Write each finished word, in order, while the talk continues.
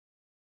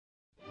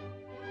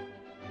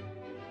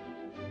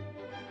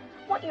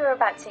What you're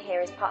about to hear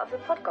is part of the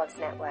Podgods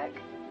Network.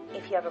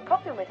 If you have a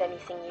problem with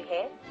anything you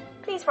hear,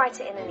 please write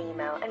it in an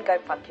email and go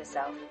fuck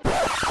yourself.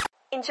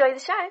 Enjoy the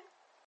show.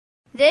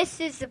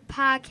 This is the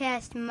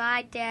podcast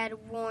my dad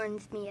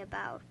warns me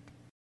about.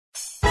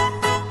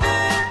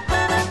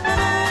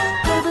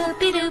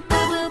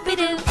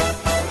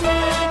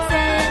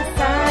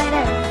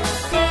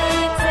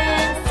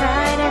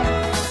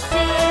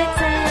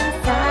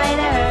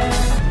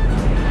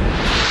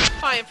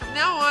 Fine, from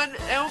now on,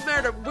 no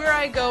matter where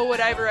I go,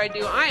 whatever I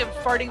do, I am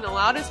farting the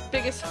loudest,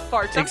 biggest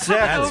farts. Exactly.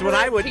 That's what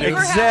I would do.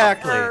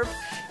 Exactly. And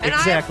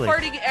exactly. I am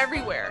farting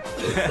everywhere.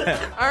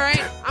 All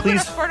right? I'm going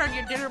to fart on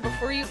your dinner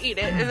before you eat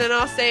it, and then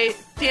I'll say,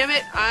 damn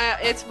it,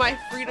 it's my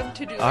freedom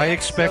to do that. I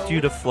expect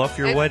you to fluff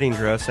your wedding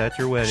dress at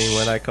your wedding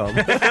when I come.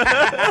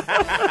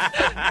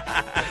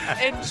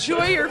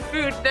 Enjoy your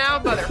food now,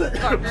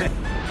 motherfucker.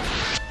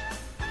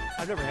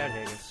 I've never had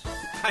haggis.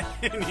 I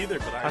didn't either,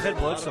 but I've had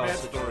blood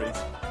sauce stories.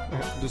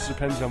 This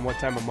depends on what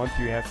time of month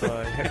you have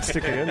to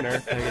stick it in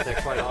there. I get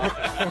that quite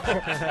often.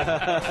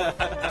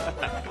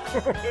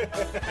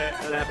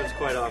 That happens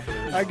quite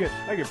often. I get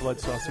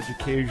blood sausage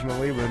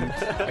occasionally,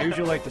 but I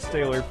usually like to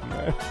stay away from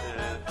that.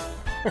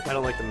 Yeah. I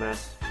don't like the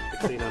mess. The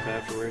clean up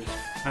afterwards.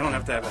 I don't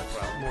have to have that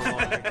problem. More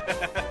laundry.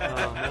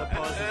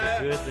 Menopause is a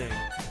good thing.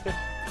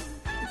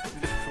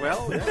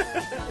 Well,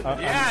 but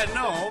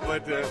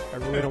I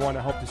really don't want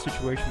to help the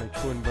situation like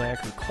chewing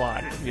black or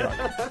clot. Yeah,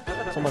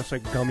 it's almost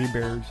like gummy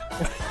bears.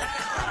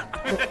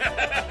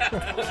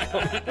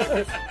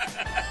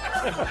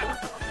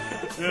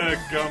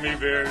 Gummy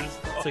bears.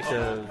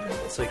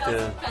 It's like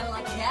the. Kind of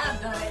like you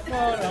have done it.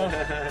 Well,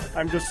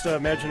 I'm just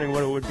imagining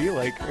what it would be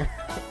like.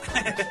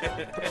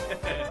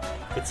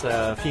 It's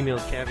female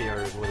caviar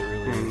is what it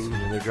really is.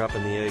 And they're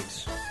dropping the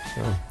eggs.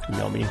 So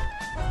yummy.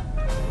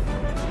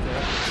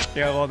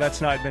 Yeah, well,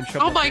 that's not been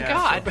shoved. Oh my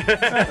God! Wait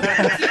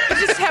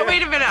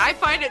a minute. I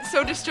find it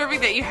so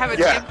disturbing that you have a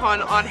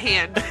tampon on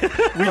hand.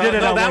 We did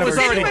it on that one was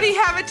of our already- Anybody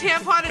have a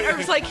tampon? And I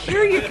was like,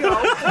 here you go.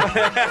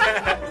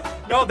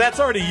 No, that's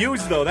already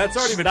used though. That's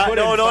already been put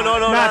in. No,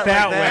 Not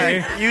that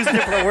way. Use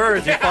different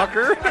words, you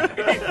fucker.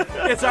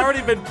 It's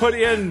already been put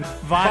in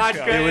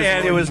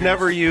vodka. It was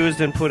never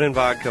used and put in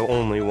vodka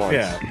only once.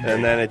 Yeah.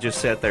 And then it just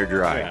sat there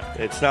dry. Yeah.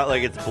 It's not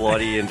like it's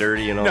bloody and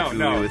dirty and all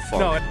gooey with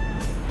funk. No.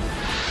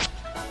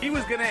 He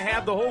was gonna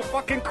have the whole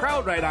fucking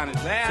crowd right on his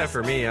ass. Except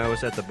for me, I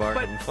was at the bar.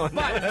 But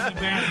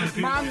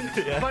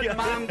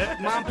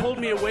mom pulled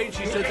me away and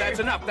she said, that's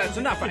enough.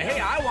 Hey,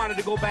 I wanted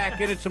to go back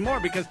in it some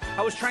more because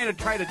I was trying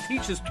to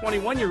teach this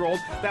 21-year-old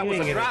that was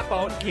a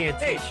dropout. Can't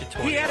teach a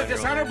 21-year-old. He had a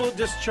dishonorable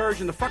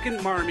discharge in the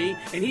fucking Marmy,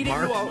 and he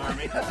didn't know.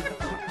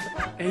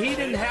 And he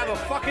didn't have a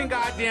fucking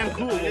goddamn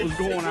clue what was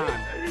going on.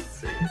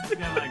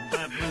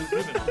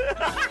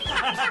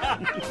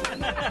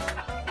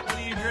 What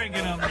are you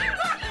drinking on there?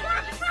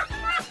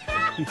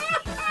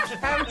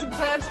 Having some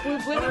Pabst Blue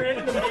Ribbon.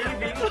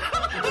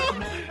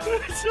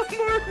 It's a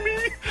Marmy.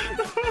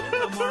 It's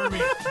a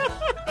Marmy.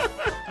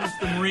 That's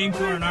the Marine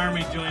Corps and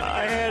Army joint.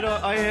 I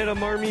had a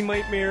Marmy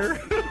nightmare.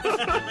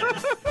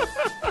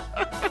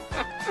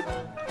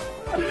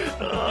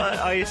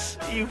 Ice,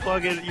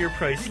 you're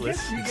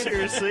priceless.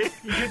 Seriously.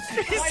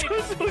 He's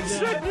so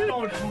excited.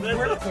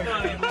 That's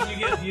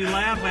funny. You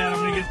laugh at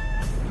him.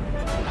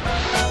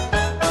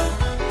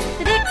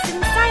 The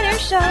Dixon Cider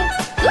Show.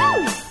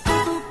 Woo!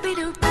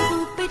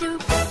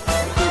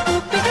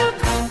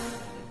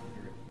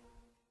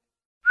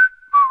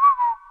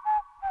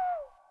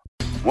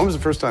 When was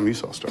the first time you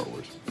saw Star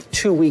Wars?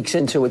 2 weeks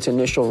into its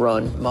initial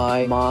run,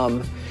 my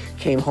mom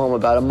came home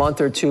about a month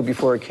or two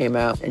before it came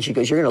out, and she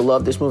goes, "You're going to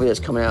love this movie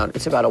that's coming out.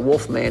 It's about a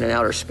wolf man in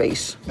outer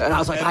space." And I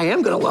was like, I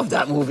am going to love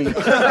that movie.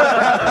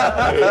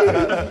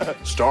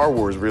 Star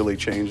Wars really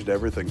changed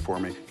everything for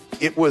me.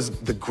 It was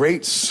the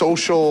great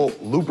social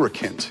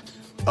lubricant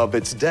of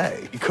its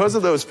day. Because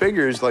of those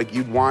figures, like,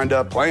 you'd wind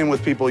up playing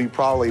with people you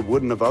probably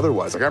wouldn't have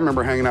otherwise. Like, I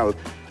remember hanging out with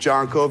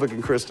John Kovic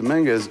and Chris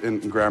Dominguez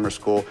in grammar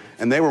school,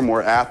 and they were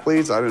more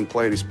athletes. I didn't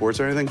play any sports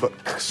or anything, but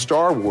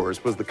Star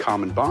Wars was the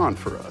common bond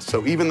for us.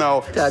 So even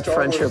though that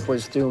friendship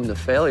was doomed to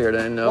failure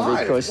then, though,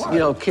 because, you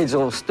know, kids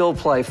will still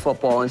play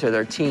football into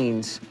their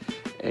teens.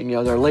 And, you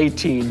know, their late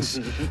teens.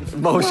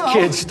 Most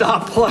kids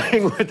stop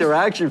playing with their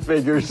action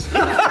figures.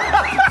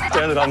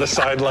 Standing on the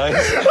sidelines.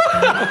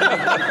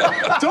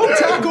 Don't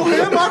tackle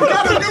him, I've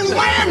got a new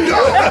Lando!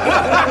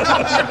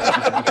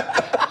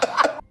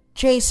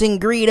 Chasing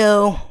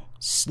Greedo,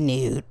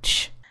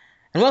 Snooch.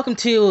 And welcome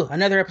to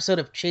another episode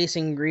of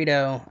Chasing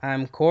Greedo.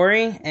 I'm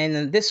Corey,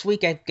 and this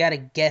week I've got a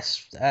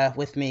guest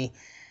with me.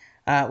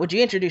 Would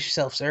you introduce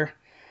yourself, sir?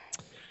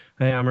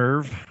 Hey, I'm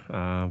Irv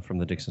from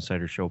the Dixon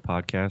Cider Show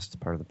podcast,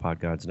 part of the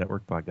Podgods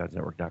Network,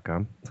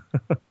 podgodsnetwork.com.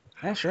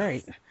 That's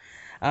right.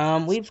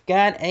 We've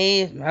got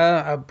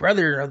a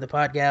brother of the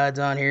Podgods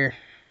on here.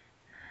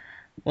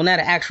 Well, not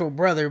an actual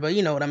brother, but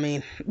you know what I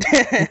mean.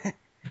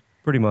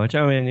 Pretty much.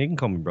 I mean, you can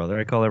call me brother.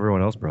 I call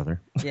everyone else brother.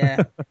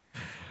 Yeah.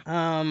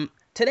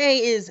 Today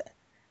is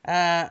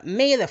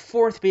May the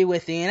 4th be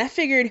with you, and I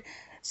figured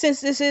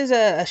since this is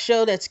a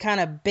show that's kind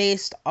of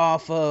based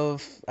off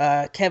of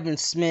Kevin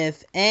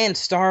Smith and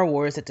Star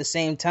Wars at the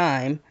same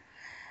time,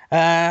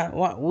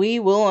 we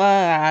will.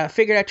 I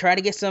figured I'd try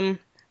to get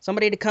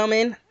somebody to come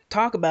in,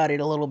 talk about it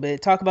a little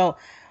bit, talk about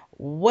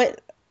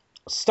what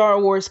Star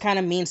Wars kind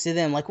of means to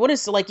them. Like, what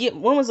is like?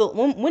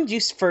 When did you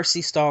first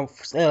see Star?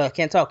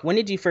 Can't talk. When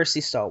did you first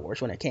see Star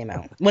Wars when it came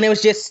out? When it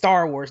was just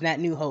Star Wars, not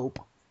New Hope.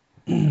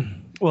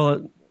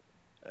 Well,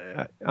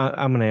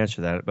 I'm going to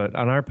answer that, but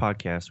on our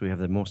podcast, we have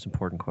the most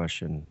important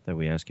question that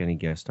we ask any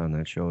guest on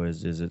that show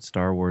is it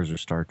Star Wars or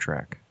Star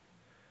Trek?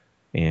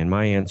 And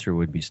my answer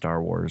would be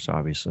Star Wars,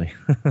 obviously.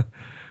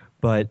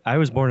 But I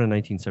was born in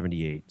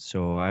 1978,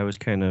 so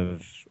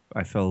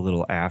I fell a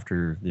little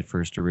after the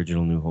first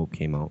original New Hope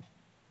came out.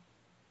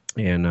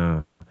 And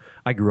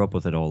I grew up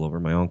with it all over.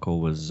 My uncle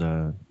was,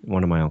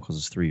 one of my uncles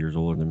is 3 years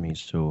older than me,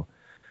 so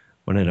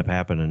what ended up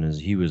happening is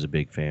he was a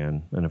big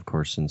fan. And of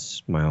course,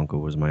 since my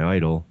uncle was my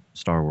idol,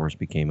 Star Wars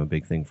became a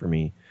big thing for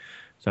me.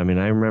 So, I mean,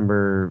 I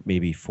remember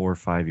maybe 4 or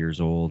 5 years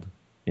old,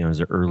 it was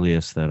the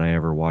earliest that I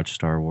ever watched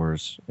Star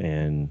Wars.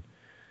 And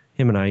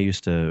him and I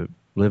used to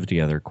live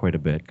together quite a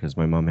bit because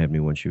my mom had me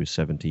when she was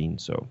 17.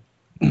 So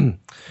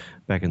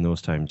back in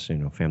those times,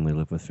 family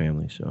lived with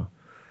family. So,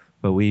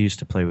 but we used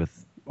to play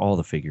with all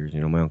the figures.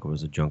 My uncle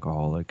was a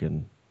junkaholic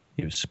and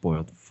he was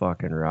spoiled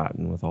fucking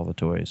rotten with all the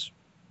toys.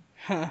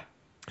 Huh.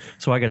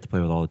 So I got to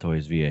play with all the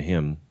toys via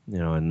him,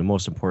 and the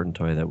most important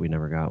toy that we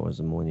never got was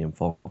the Millennium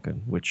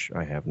Falcon, which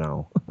I have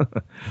now.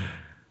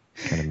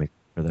 Kind of make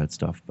for that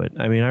stuff. But,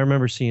 I mean, I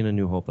remember seeing A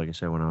New Hope, like I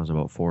said, when I was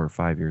about 4 or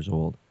 5 years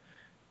old.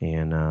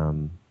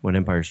 And when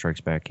Empire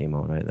Strikes Back came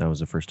out, that was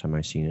the first time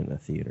I seen it in a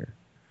theater.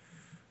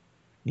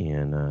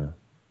 And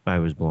I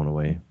was blown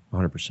away,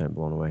 100%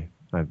 blown away.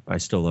 I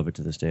still love it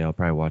to this day. I'll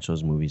probably watch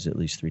those movies at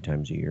least 3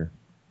 times a year.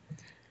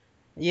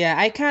 Yeah,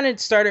 I kind of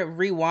started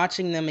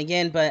rewatching them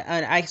again, but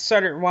I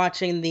started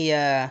watching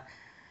the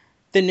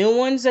new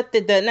ones that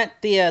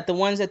the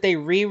ones that they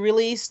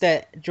re-released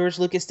that George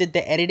Lucas did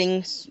the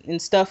editing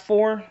and stuff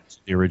for.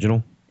 The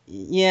original?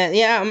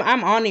 Yeah,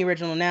 I'm on the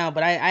original now,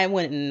 but I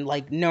went in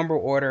like number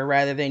order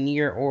rather than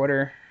year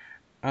order.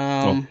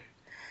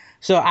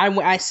 So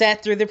I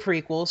sat through the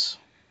prequels,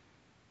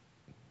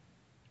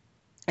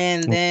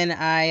 and then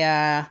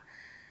I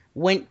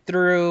went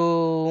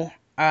through.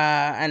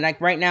 And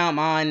like right now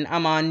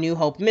I'm on New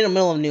Hope,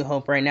 middle of New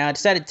Hope right now. I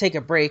decided to take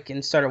a break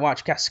and started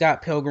watching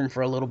Scott Pilgrim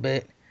for a little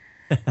bit.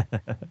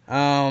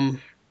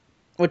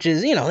 Which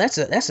is,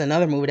 that's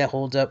another movie that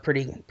holds up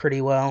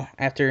pretty well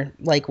after,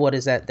 like, what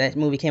is that? That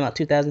movie came out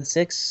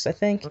 2006, I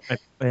think.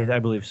 I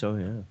believe so,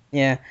 yeah.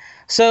 Yeah.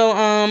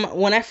 So,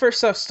 when I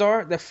first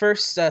saw the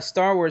first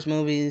Star Wars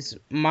movies,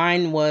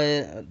 mine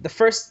was the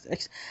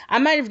first. I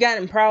might have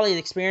gotten probably the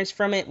experience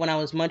from it when I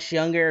was much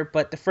younger,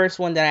 but the first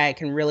one that I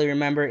can really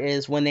remember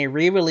is when they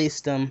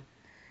re-released them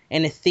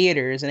in the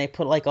theaters and they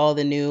put like all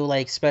the new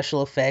like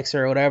special effects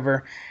or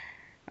whatever.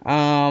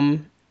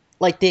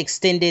 Like they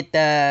extended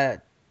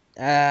the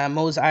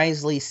Mos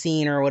Eisley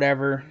scene or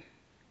whatever.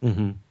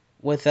 Mm-hmm.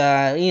 With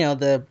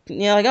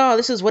like, oh,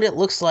 this is what it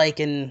looks like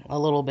in a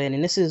little bit,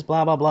 and this is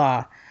blah blah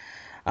blah.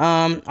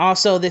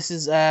 Also, this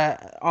is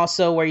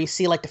also where you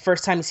see like the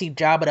first time you see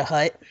Jabba the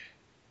Hutt.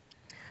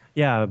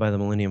 Yeah, by the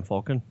Millennium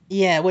Falcon.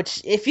 Yeah,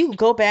 which if you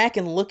go back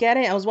and look at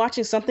it, I was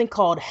watching something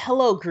called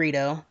Hello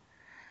Greedo.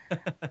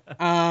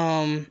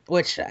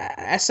 Which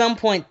at some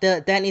point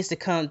that needs to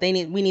come.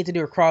 We need to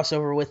do a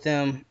crossover with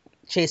them,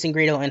 Chasing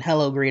Greedo and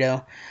Hello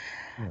Greedo.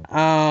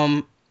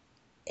 Yeah.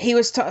 He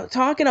was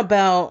talking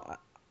about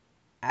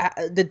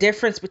the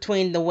difference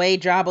between the way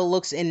Jabba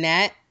looks in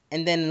that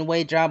and then the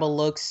way Jabba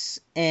looks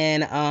in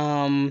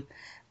the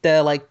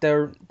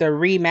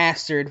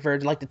remastered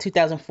version, like the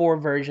 2004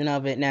 version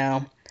of it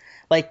now.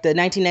 Like the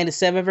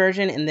 1997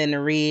 version and then the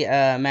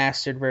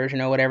remastered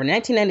version or whatever. The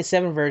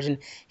 1997 version,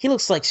 he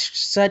looks like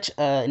such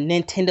a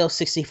Nintendo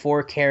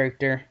 64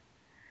 character.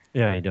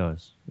 Yeah, he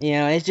does.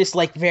 It's just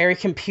like very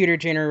computer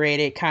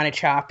generated, kind of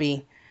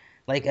choppy.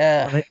 Like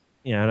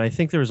Yeah, and I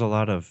think there was a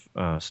lot of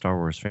Star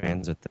Wars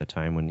fans at the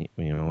time when,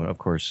 of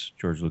course,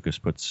 George Lucas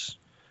puts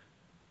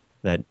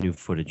that new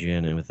footage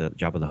in and with the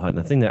Jabba the Hutt. And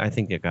the thing that I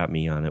think that got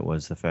me on it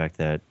was the fact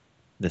that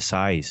the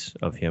size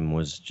of him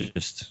was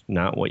just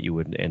not what you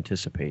would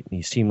anticipate.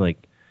 He seemed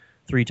like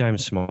 3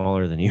 times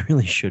smaller than he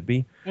really should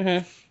be.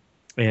 Mm-hmm.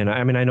 And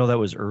I mean, I know that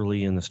was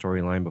early in the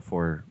storyline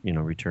before,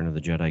 Return of the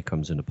Jedi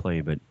comes into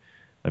play. But,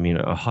 I mean,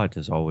 a Hutt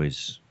is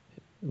always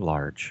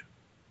large,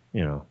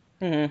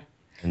 Mm-hmm.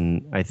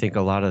 And I think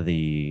a lot of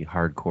the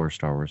hardcore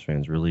Star Wars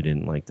fans really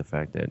didn't like the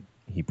fact that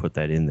he put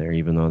that in there,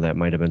 even though that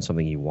might have been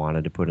something he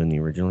wanted to put in the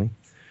originally.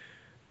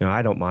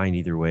 I don't mind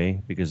either way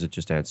because it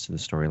just adds to the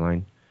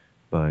storyline.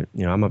 But,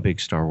 I'm a big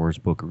Star Wars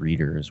book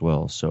reader as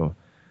well, so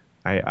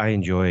I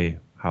enjoy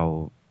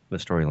how the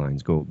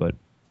storylines go. But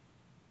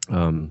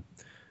the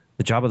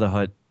Jabba the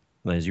Hutt,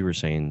 as you were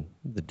saying,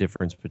 the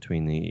difference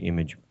between the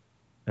image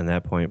and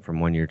that point from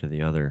one year to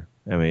the other,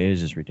 I mean, it is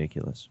just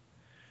ridiculous.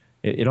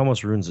 It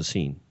almost ruins the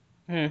scene.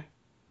 Mm.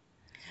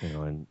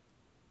 And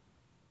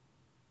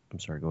I'm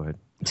sorry. Go ahead.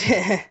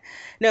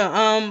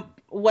 No,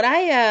 what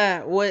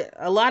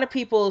a lot of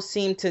people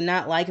seem to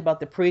not like about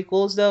the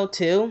prequels though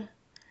too,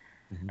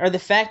 are the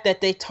fact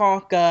that they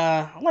talk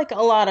like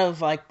a lot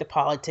of like the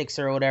politics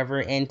or whatever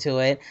into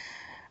it.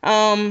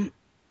 But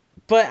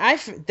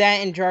that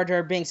and Jar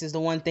Jar Binks is the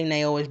one thing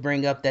they always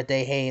bring up that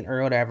they hate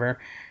or whatever.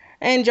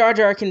 And Jar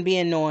Jar can be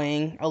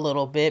annoying a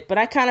little bit, but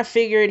I kind of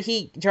figured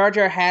Jar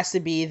Jar has to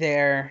be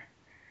there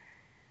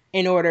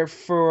in order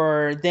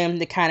for them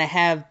to kind of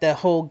have the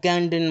whole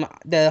Gundam,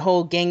 I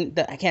want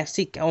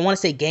to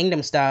say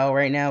Gangnam Style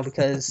right now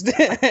because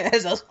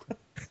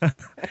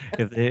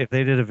if they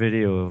did a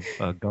video of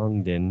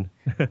Gongdin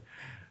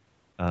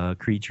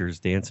creatures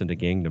dancing to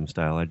Gangnam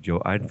Style,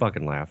 I'd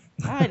fucking laugh.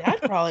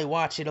 I'd probably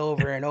watch it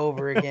over and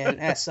over again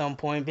at some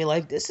point, be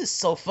like, this is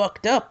so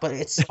fucked up, but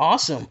it's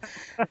awesome.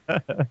 Yeah,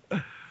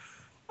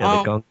 the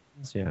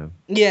Gongdins, yeah.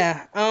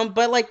 Yeah,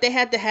 but like they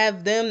had to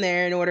have them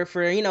there in order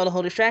for the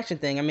whole distraction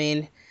thing. I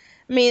mean,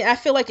 I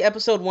feel like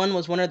episode 1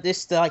 was one of the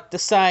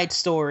side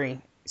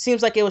story.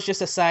 Seems like it was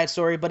just a side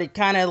story, but it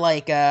kind of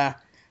like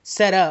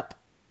set up,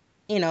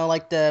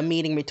 like the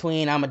meeting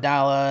between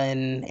Amidala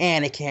and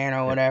Anakin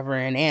or whatever,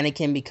 and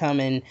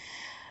Anakin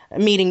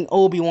meeting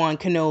Obi-Wan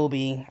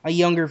Kenobi, a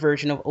younger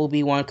version of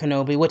Obi-Wan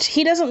Kenobi, which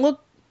he doesn't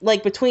look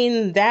like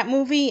between that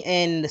movie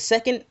and the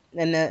second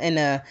and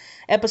the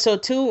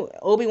episode 2,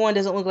 Obi-Wan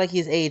doesn't look like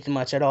he's aged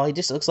much at all. He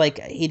just looks like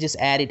he just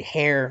added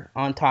hair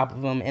on top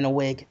of him in a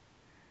wig.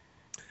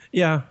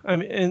 Yeah, I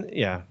mean,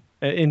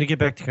 and to get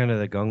back to kind of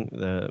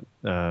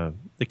the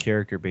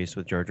character base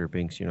with Jar Jar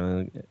Binks,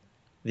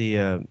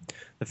 the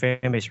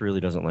fan base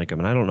really doesn't like him,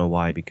 and I don't know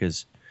why.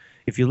 Because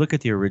if you look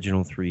at the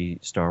original 3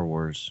 Star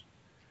Wars,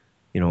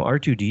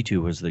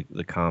 R2-D2 was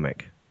the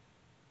comic.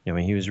 I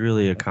mean, he was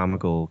really a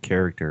comical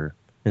character,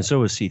 and so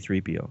was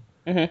C-3PO.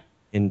 Mm-hmm.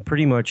 And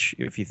pretty much,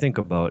 if you think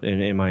about,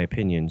 and in my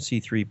opinion,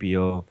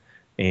 C-3PO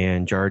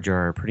and Jar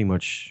Jar are pretty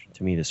much,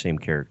 to me, the same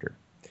character.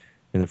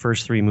 In the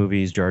first 3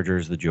 movies, Jar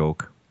Jar's the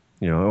joke.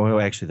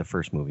 Actually the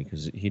first movie,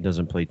 because he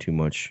doesn't play too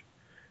much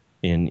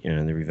in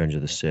the Revenge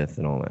of the Sith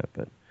and all that.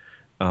 But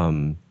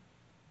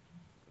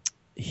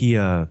he's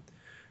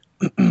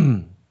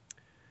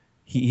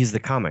the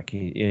comic.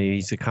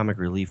 He's the comic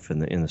relief in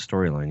the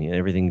storyline.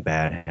 Everything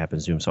bad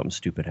happens to him, something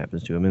stupid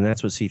happens to him, and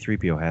that's what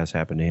C-3PO has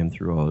happened to him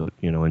throughout,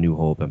 A New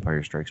Hope,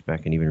 Empire Strikes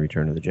Back, and even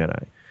Return of the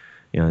Jedi.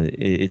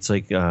 It's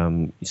like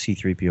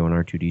C-3PO and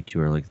R2-D2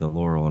 are like the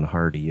Laurel and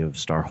Hardy of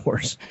Star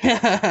Wars.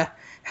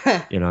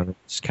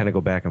 Just kind of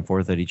go back and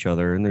forth at each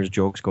other, and there's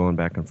jokes going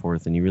back and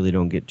forth, and you really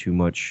don't get too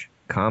much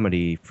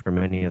comedy from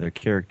any other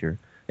character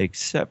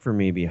except for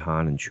maybe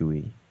Han and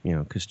Chewie.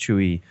 Because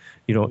Chewie,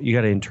 you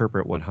got to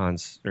interpret what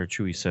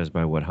Chewie says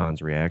by what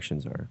Han's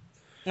reactions are.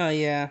 Oh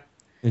yeah.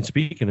 And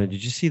speaking of,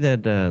 did you see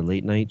that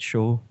late night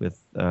show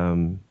with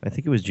I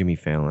think it was Jimmy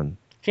Fallon?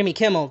 Jimmy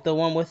Kimmel, the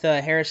one with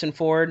Harrison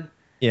Ford.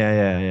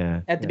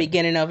 Yeah. At the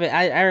beginning of it,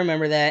 I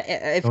remember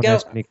that. Don't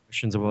ask any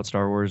questions about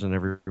Star Wars, and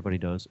everybody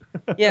does.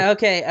 Yeah.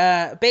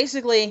 Okay.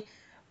 Basically,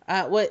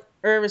 what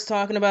Irv is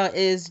talking about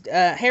is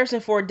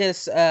Harrison Ford did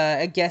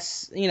a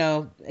guest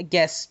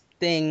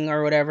thing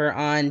or whatever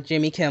on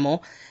Jimmy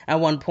Kimmel at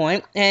one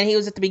point, and he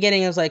was at the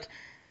beginning. It was like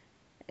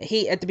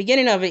at the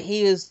beginning of it,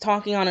 he was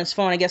talking on his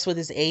phone, I guess, with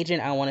his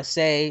agent. I want to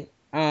say,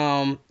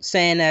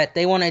 saying that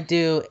they want to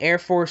do Air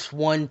Force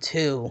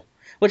 1-2,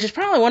 which is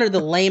probably one of the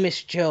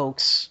lamest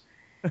jokes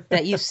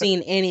that you've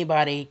seen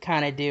anybody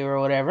kind of do or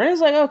whatever. And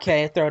it's like,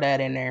 okay, throw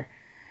that in there.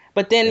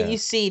 But then you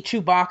see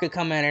Chewbacca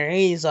come in there, and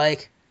he's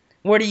like,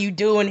 "What are you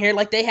doing here?"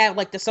 Like they have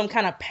like some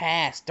kind of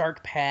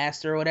dark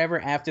past or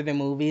whatever after the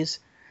movies.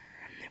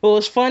 Well,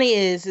 what's funny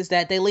is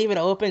that they leave it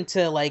open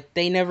to like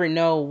they never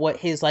know what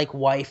his like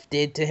wife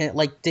did to him,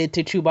 did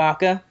to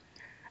Chewbacca,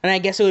 and I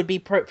guess it would be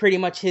pretty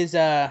much his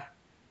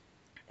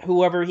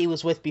whoever he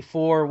was with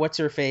before. What's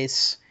her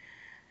face?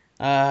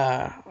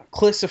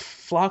 Calista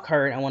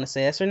Flockhart, I want to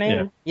say that's her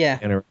name. Yeah.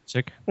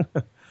 Anorexic.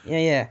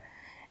 Yeah.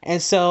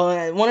 And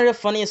so one of the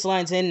funniest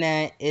lines in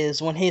that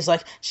is when he's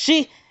like,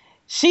 she's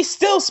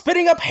still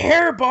spitting up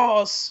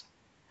hairballs.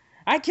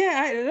 I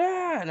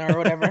can't, or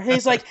whatever.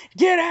 He's like,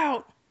 get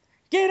out.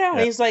 Yeah. And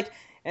he's like,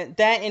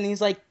 and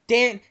he's like,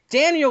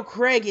 Daniel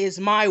Craig is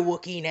my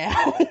Wookiee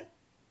now.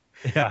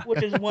 Yeah.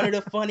 Which is one of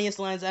the funniest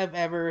lines I've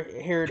ever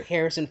heard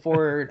Harrison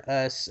Ford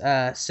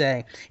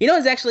say.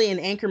 He's actually in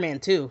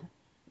Anchorman 2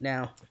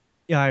 now.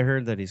 Yeah, I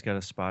heard that he's got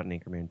a spot in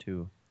Anchorman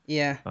 2.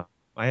 Yeah.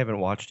 I haven't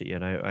watched it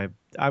yet.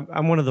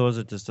 I'm one of those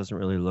that just doesn't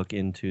really look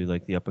into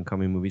like the up and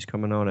coming movies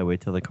coming out. I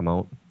wait till they come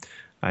out.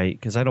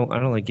 Because I don't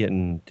like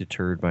getting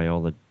deterred by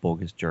all the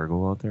bogus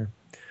jargon out there.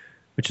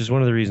 Which is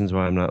one of the reasons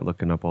why I'm not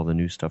looking up all the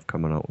new stuff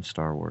coming out with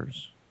Star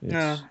Wars.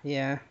 Yeah.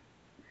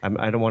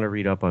 I don't want to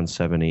read up on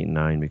 7, 8, and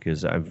 9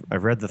 because I've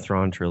read the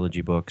Thrawn trilogy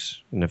books,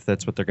 and if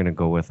that's what they're going to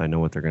go with, I know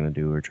what they're going to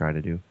do or try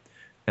to do,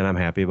 and I'm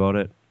happy about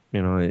it.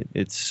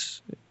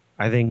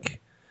 I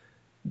think,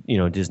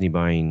 Disney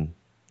buying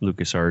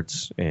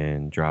LucasArts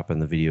and dropping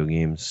the video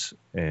games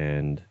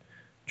and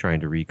trying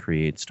to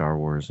recreate Star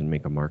Wars and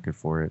make a market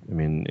for it. I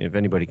mean, if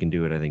anybody can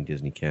do it, I think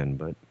Disney can,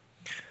 but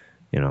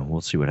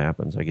we'll see what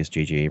happens. I guess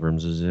J.J.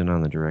 Abrams is in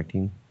on the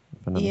directing.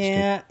 If I'm not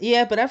mistaken.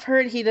 Yeah, but I've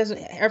heard he doesn't.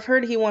 I've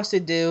heard he wants to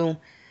do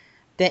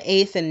the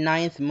 8th and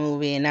 9th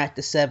movie and not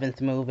the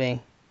 7th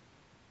movie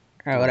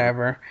or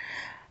whatever.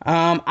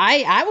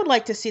 I would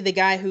like to see the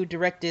guy who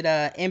directed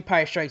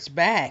Empire Strikes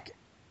Back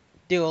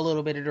do a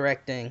little bit of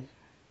directing.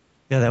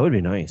 Yeah, that would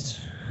be nice.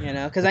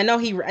 Because I know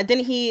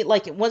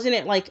wasn't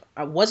it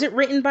was it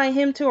written by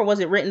him too, or was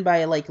it written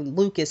by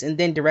Lucas and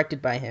then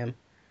directed by him?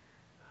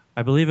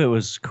 I believe it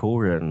was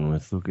co-written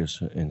with Lucas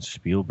and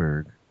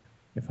Spielberg,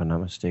 if I'm not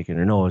mistaken.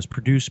 Or no, it was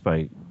produced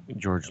by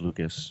George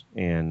Lucas,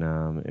 and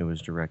it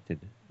was directed.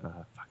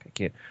 I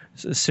can't.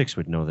 Six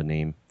would know the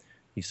name.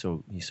 He's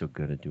so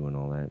good at doing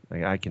all that.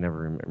 I can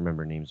never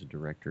remember names of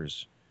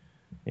directors,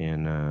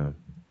 and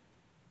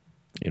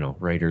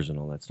writers and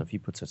all that stuff. He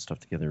puts that stuff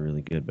together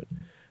really good. But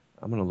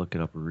I'm gonna look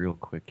it up real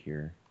quick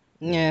here.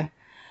 Yeah.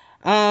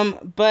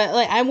 But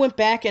I went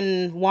back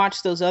and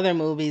watched those other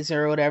movies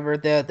or whatever,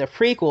 the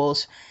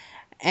prequels,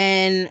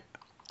 and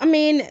I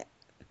mean,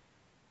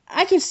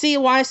 I can see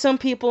why some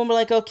people were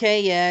like,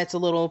 okay, yeah, it's a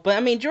little, but I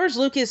mean, George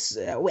Lucas,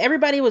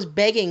 everybody had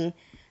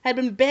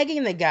been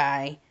begging the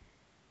guy,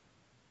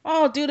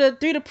 oh, do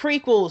the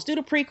prequels, do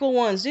the prequel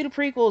ones, do the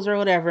prequels or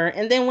whatever,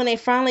 and then when they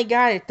finally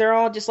got it, they're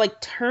all just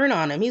turn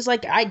on him. He's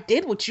like, I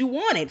did what you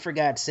wanted, for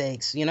God's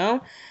sakes,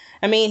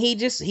 I mean, he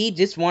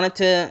just wanted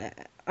to,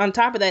 on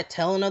top of that,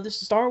 tell another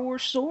Star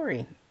Wars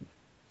story.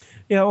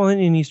 Yeah, well,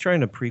 and he's trying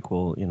to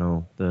prequel,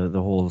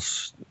 the whole,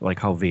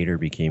 how Vader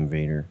became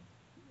Vader.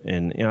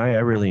 And, I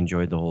really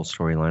enjoyed the whole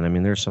storyline. I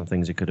mean, there's some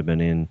things that could have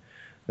been in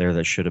there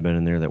that should have been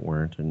in there that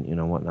weren't,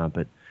 and, whatnot.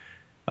 But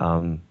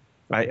I'm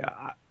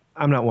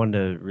not one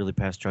to really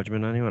pass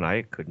judgment on anyone.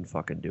 I couldn't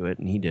fucking do it,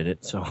 and he did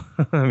it. So,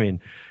 I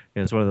mean,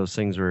 it's one of those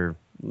things where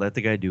let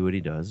the guy do what he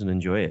does and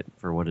enjoy it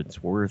for what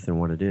it's worth and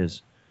what it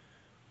is.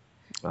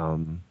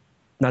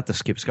 Not to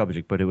skip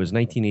subject, but it was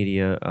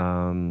 1980.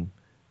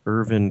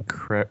 Irvin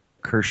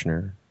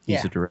Kershner,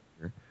 he's the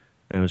director.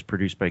 And it was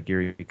produced by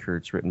Gary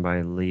Kurtz, written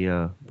by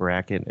Leah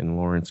Brackett and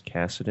Lawrence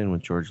Kasdan,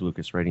 with George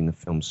Lucas writing the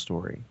film's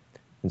story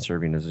and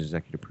serving as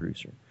executive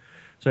producer.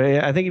 So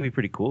I think it'd be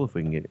pretty cool if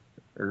we can get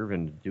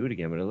Irvin to do it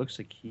again. But it looks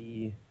like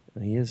he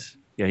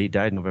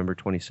died November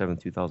 27,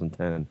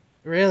 2010.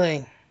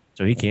 Really?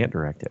 So he can't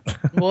direct it.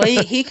 Well,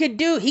 he could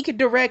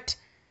direct.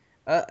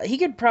 He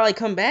could probably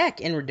come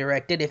back and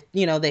redirect it if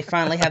they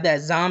finally have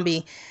that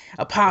zombie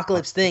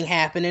apocalypse thing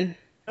happening.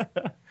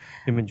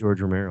 Him and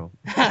George Romero.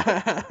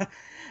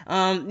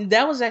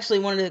 That was actually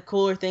one of the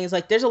cooler things.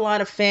 There's a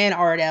lot of fan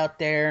art out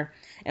there,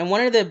 and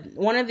one of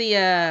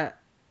the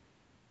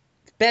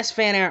best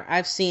fan art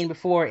I've seen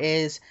before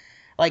is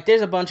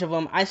there's a bunch of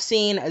them. I've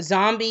seen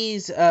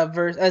zombies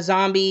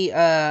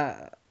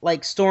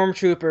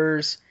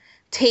stormtroopers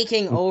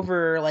taking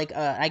over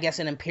I guess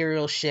an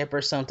Imperial ship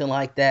or something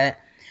like that.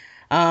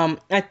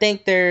 I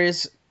think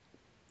there's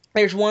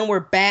one where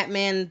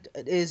Batman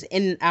is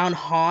on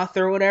Hoth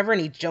or whatever,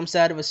 and he jumps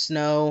out of a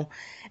snow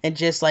and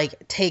just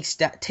takes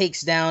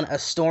down a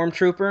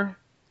stormtrooper.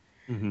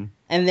 Mm-hmm.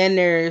 And then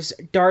there's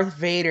Darth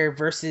Vader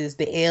versus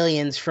the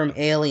aliens from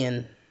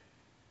Alien.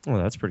 Oh,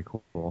 that's pretty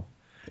cool.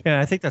 Yeah,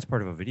 I think that's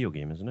part of a video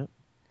game, isn't it?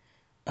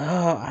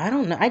 Oh, I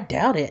don't know. I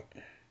doubt it.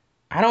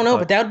 I don't know,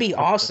 but that would be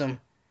awesome.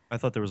 I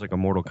thought there was a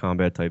Mortal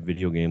Kombat type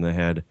video game that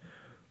had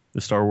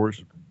the Star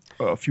Wars,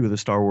 a few of the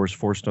Star Wars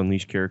Force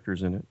Unleashed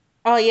characters in it.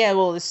 Oh yeah,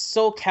 well, it's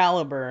Soul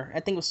Calibur. I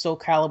think it was Soul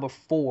Calibur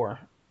 4.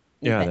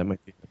 Yeah, that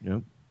might be. Yeah.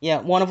 Yeah,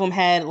 one of them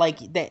had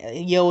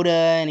Yoda,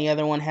 and the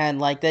other one had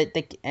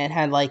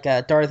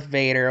Darth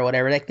Vader or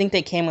whatever. I think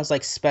they came as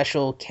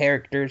special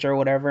characters or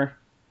whatever.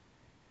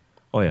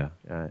 Oh yeah,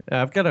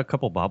 I've got a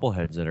couple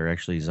bobbleheads that are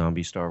actually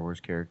zombie Star Wars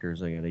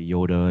characters. I got a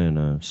Yoda and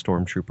a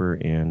Stormtrooper,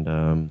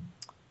 and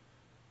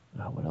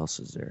what else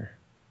is there?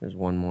 There's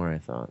one more I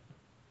thought.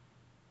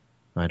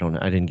 I don't know.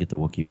 I didn't get the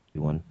Wookiee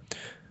one,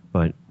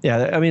 but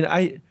yeah, I mean,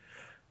 I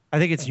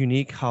think it's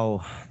unique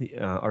how the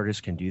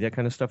artists can do that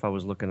kind of stuff. I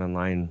was looking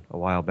online a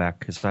while back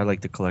because I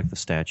like to collect the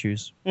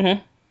statues.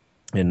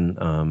 Mm-hmm.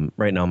 And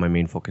right now my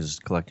main focus is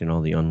collecting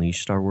all the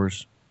Unleashed Star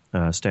Wars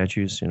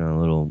statues,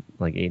 little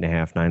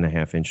 8.5,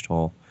 9.5 inch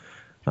tall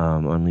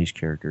Unleashed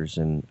characters.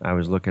 And I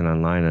was looking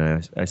online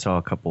and I saw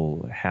a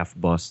couple half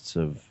busts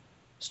of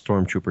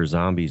Stormtrooper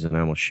zombies and I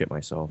almost shit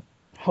myself.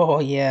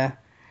 Oh, yeah.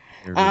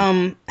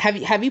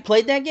 Have you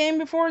played that game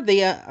before,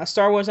 the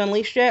Star Wars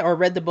Unleashed yet, or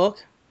read the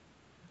book?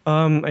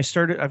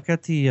 I've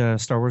got the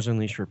Star Wars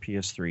Unleashed for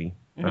PS3.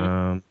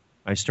 Mm-hmm.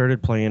 I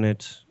started playing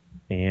it,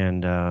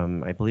 and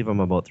I believe I'm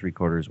about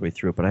 3/4 way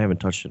through it, but I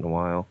haven't touched it in a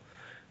while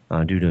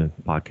due to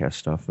podcast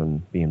stuff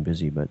and being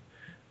busy. But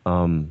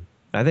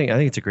I think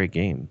it's a great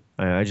game.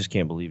 I just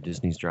can't believe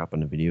Disney's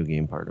dropping the video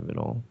game part of it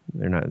all.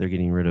 They're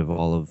getting rid of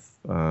all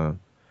of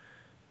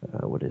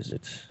what is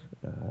it?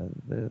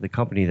 The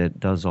company that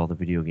does all the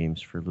video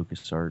games for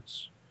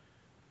LucasArts.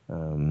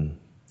 I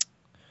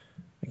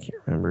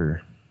can't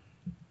remember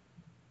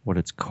what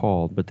it's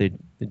called, but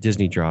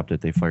Disney dropped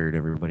it. They fired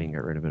everybody and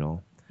got rid of it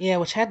all. Yeah,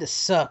 which had to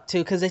suck too,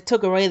 because they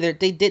took away their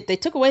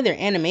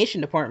animation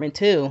department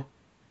too.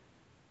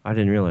 I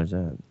didn't realize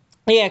that.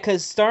 Yeah,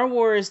 because Star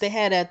Wars, they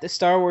had the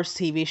Star Wars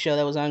TV show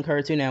that was on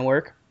Cartoon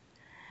Network.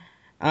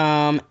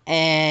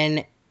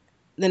 And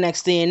the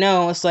next thing you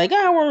know, it's like,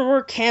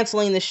 we're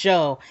canceling the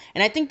show.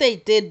 And I think they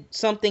did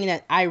something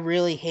that I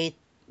really hate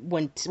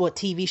what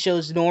TV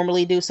shows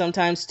normally do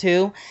sometimes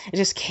too, is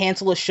just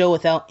cancel a show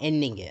without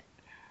ending it.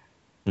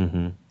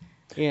 Mm-hmm.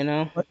 You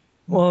know?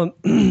 Well,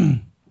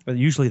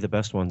 usually the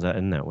best ones that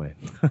end that way.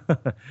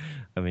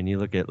 I mean, you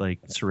look at like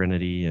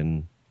Serenity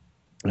and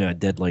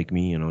Dead Like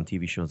Me,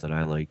 TV shows that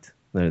I liked.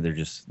 They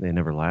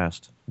never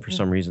last. For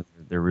some reason,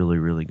 they're really,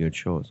 really good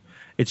shows.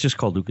 It's just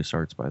called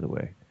LucasArts, by the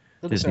way.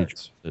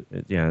 LucasArts.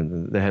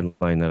 The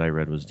headline that I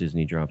read was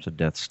Disney drops a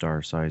Death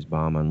Star-sized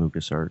bomb on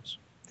LucasArts.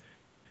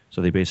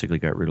 So they basically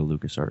got rid of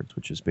LucasArts,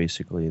 which is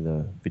basically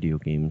the video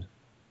game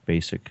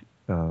basic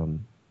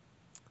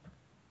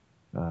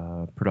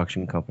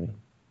production company.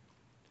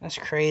 That's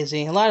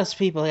crazy. A lot of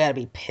people got to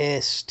be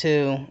pissed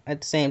too.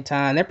 At the same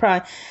time, they're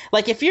probably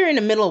like, if you're in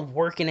the middle of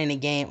working on a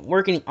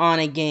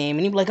game,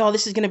 and you're like, "Oh,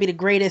 this is gonna be the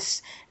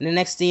greatest," and the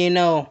next thing you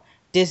know,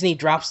 Disney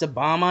drops the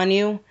bomb on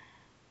you.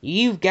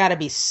 You've got to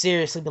be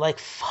seriously be like,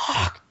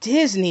 "Fuck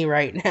Disney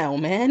right now,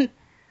 man."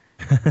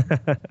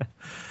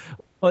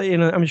 Well,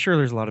 I'm sure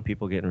there's a lot of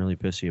people getting really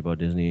pissy about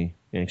Disney,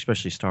 and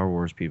especially Star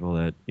Wars people,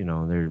 that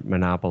they're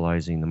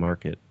monopolizing the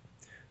market.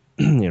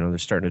 They're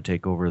starting to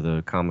take over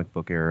the comic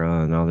book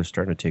era, and now they're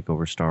starting to take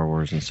over Star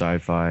Wars and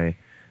sci-fi.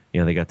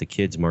 They got the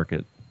kids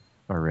market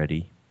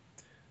already.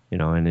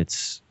 And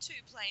it's... 2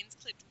 planes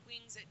clipped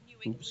wings at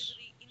Newark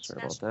Liberty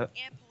International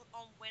Airport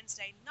on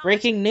Wednesday night.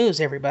 Breaking news,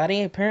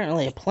 everybody.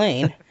 Apparently a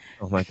plane.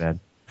 Oh, my bad.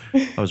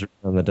 I was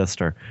on the Death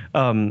Star.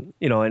 And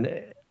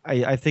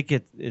I think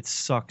it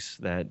sucks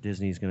that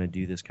Disney's going to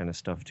do this kind of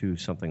stuff too,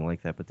 something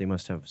like that, but they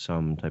must have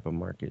some type of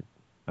market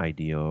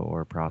idea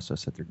or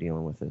process that they're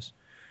dealing with this.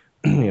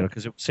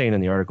 Because it was saying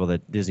in the article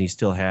that Disney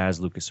still has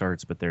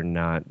LucasArts, but they're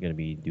not going to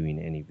be doing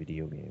any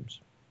video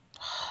games.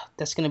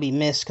 That's going to be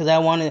missed, because I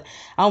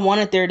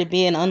wanted there to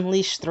be an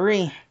Unleashed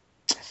 3.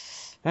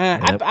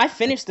 I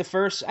finished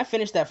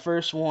that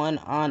first one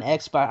on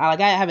Xbox.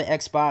 I have an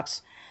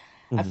Xbox.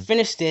 Mm-hmm. I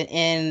finished it,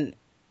 and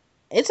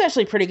it's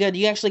actually pretty good.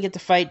 You actually get to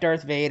fight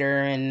Darth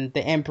Vader and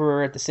the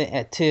Emperor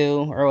at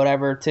 2 or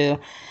whatever too.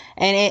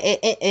 And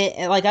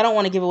it like, I don't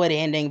want to give away the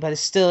ending, but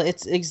it's still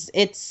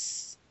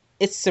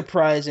it's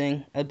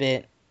surprising a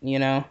bit,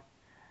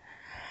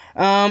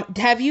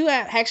 Have you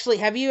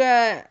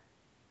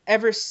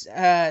ever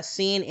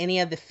seen any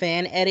of the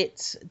fan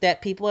edits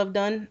that people have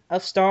done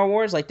of Star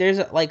Wars? Like,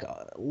 there's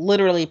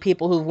literally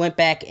people who went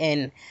back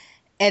and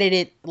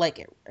edited,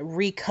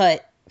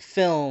 recut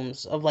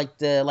films of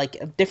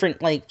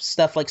different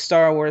stuff like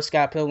Star Wars,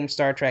 Scott Pilgrim,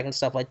 Star Trek, and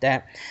stuff like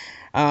that.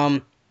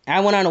 I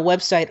went on a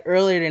website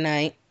earlier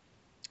tonight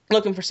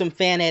looking for some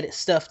fan edit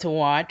stuff to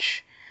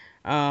watch.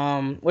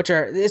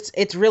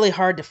 It's really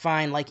hard to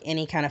find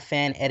any kind of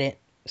fan edit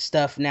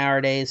stuff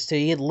nowadays. So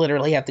you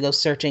literally have to go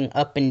searching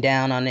up and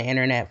down on the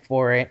internet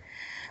for it.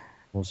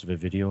 Most of it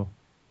video.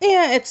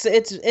 Yeah, it's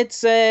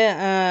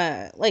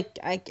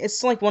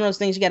like one of those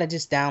things you got to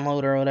just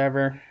download or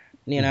whatever,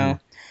 know.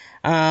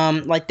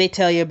 They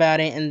tell you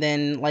about it, and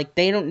then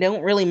they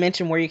don't really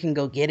mention where you can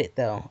go get it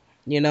though,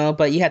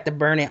 But you have to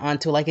burn it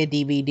onto a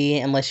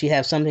DVD unless you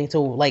have something to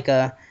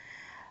a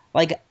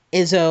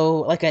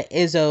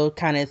ISO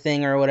kind of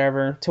thing or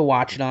whatever to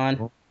watch it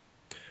on.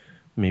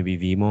 Maybe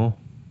Vimeo.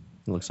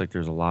 It looks like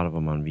there's a lot of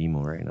them on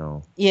Vimeo right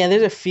now. Yeah,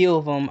 there's a few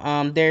of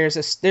them. There's a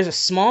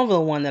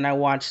Smallville one that I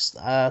watched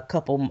a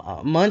couple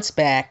months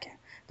back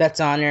that's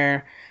on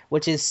there,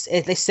 which is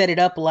they set it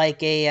up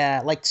like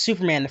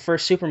Superman, the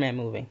first Superman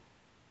movie.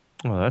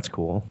 Oh, that's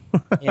cool.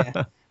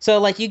 Yeah.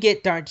 So you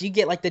get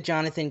the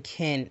Jonathan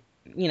Kent,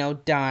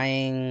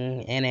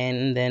 dying,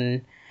 and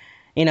then.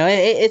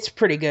 It's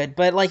pretty good.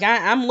 But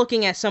I'm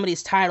looking at some of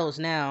these titles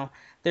now.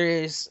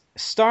 There's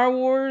Star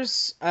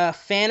Wars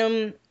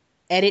Phantom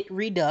Edit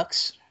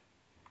Redux.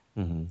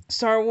 Mm-hmm.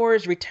 Star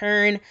Wars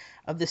Return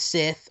of the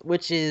Sith,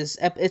 which is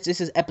this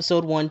is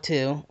episode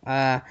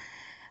 1-2.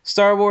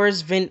 Star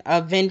Wars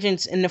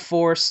Vengeance in the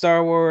Force.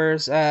 Star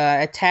Wars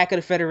Attack of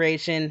the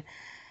Federation.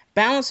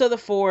 Balance of the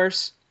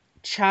Force.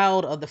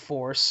 Child of the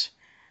Force.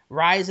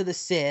 Rise of the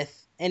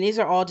Sith. And these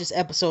are all just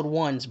episode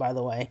 1s, by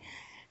the way.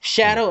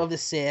 Shadow of the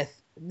Sith.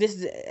 This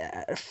is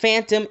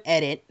Phantom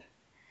Edit,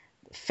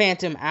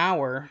 Phantom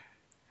Hour.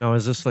 Now,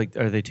 is this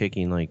are they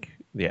taking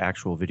the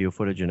actual video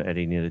footage and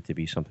editing it to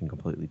be something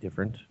completely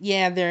different?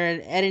 Yeah,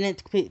 they're editing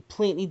it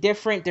completely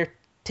different. They're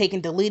taking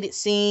deleted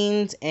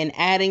scenes and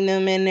adding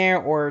them in there,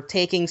 or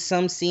taking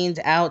some scenes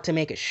out to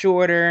make it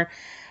shorter.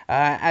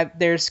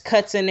 There's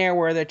cuts in there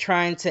where they're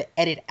trying to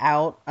edit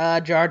out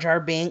Jar Jar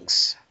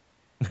Binks.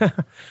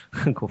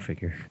 Go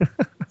figure.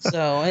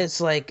 So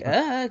it's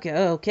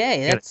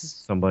okay. That's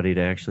somebody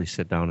to actually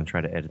sit down and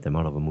try to edit them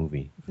out of a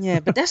movie. Yeah,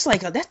 but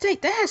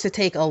that has to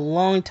take a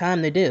long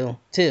time to do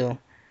too.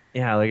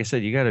 Yeah, like I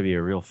said, you got to be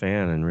a real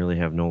fan and really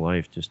have no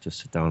life just to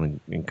sit down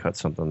and cut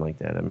something like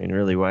that. I mean,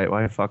 really,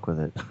 why fuck with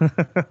it?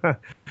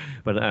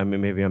 But I mean,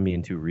 maybe I'm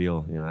being too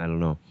real. I don't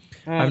know.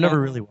 I've never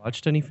really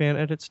watched any fan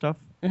edit stuff.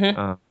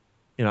 I'm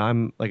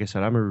like I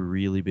said, I'm a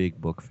really big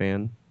book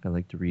fan. I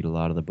like to read a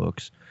lot of the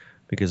books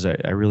because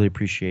I really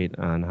appreciate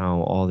on how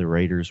all the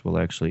writers will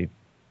actually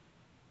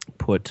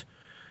put,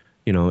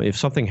 if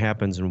something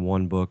happens in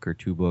one book or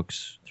two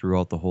books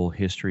throughout the whole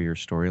history or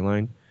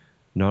storyline,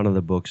 none of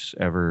the books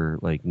ever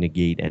like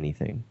negate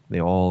anything. They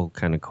all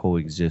kind of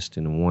coexist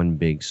in one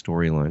big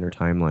storyline or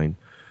timeline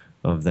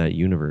of that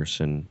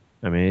universe. And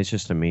I mean, it's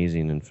just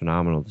amazing and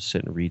phenomenal to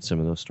sit and read some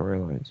of those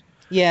storylines.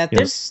 Yeah,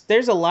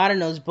 there's a lot in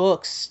those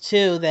books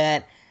too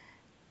that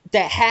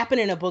happen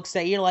in the books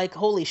that you're like,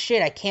 holy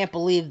shit, I can't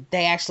believe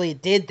they actually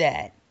did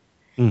that.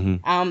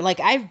 Like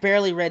I've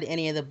barely read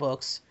any of the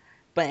books.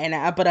 But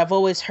I've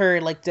always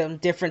heard like the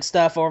different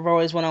stuff, or I've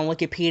always went on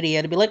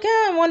Wikipedia to be like,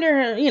 I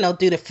wonder,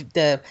 do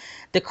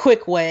the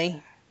quick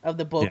way of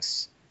the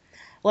books. Yeah.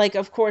 Like,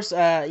 of course,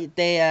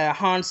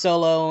 Han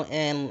Solo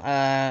and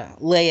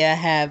Leia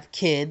have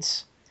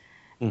kids.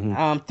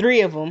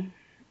 3 of them.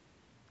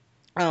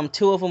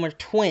 2 of them are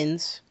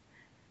twins,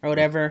 or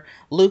whatever.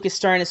 Luke is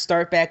starting to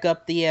start back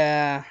up the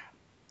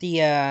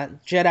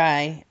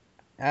Jedi.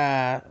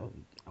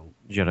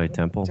 Jedi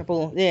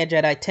Temple. Yeah,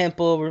 Jedi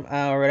Temple,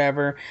 or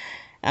whatever.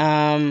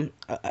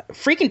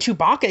 Freaking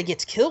Chewbacca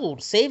gets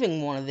killed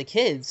saving one of the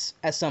kids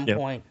at some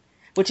point,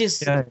 which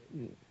is. Yeah.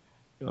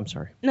 I'm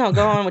sorry. No,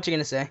 go on. What you're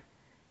gonna say?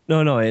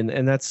 No,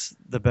 and that's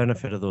the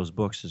benefit of those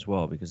books as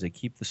well, because they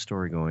keep the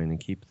story going and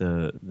keep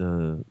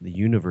the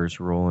universe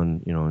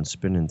rolling, and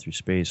spinning through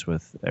space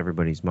with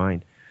everybody's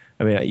mind.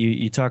 I mean,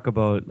 you talk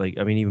about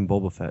even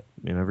Boba Fett.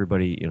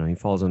 Everybody, he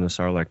falls in the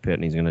Sarlacc pit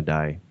and he's gonna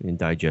die and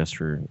digest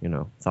for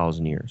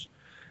 1,000 years.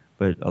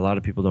 But a lot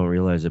of people don't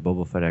realize that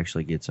Boba Fett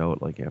actually gets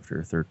out like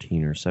after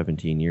 13 or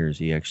 17 years.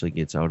 He actually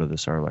gets out of the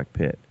Sarlacc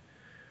pit.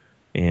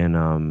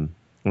 And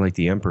like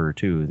the Emperor,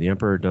 too. The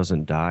Emperor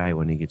doesn't die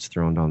when he gets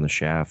thrown down the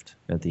shaft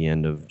at the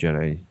end of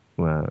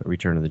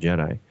Return of the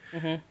Jedi.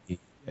 He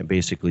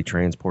basically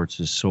transports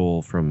his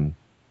soul from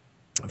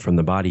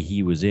the body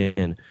he was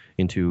in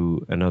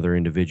into another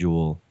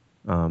individual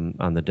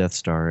on the Death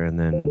Star, and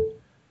then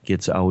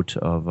gets out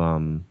of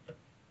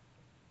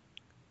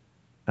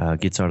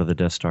the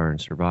Death Star and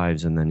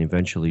survives, and then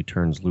eventually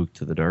turns Luke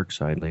to the dark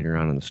side later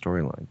on in the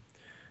storyline.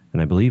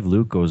 And I believe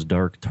Luke goes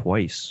dark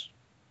twice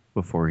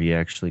before he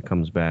actually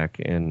comes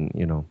back and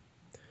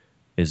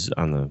is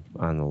on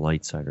the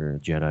light side, or a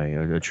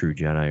Jedi, a true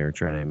Jedi or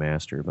Jedi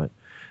Master. But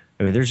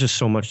I mean, there's just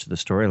so much to the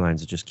storylines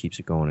that just keeps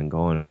it going and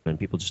going, and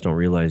people just don't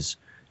realize.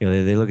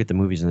 They look at the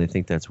movies and they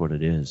think that's what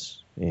it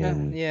is.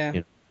 And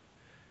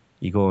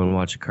you go and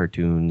watch the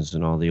cartoons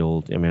and all the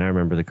old. I mean, I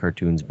remember the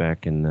cartoons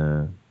back in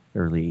the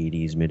early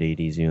 80s, mid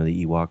 80s,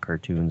 the Ewok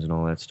cartoons and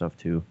all that stuff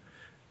too.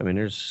 I mean,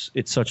 it's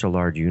such a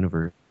large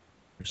universe.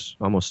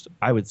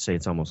 I would say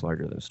it's almost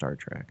larger than Star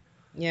Trek.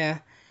 Yeah.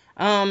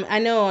 I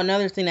know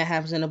another thing that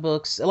happens in the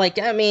books. Like,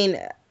 I mean,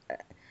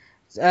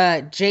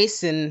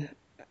 Jason,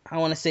 I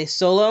want to say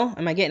Solo.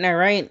 Am I getting that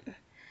right?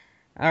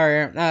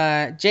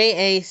 Or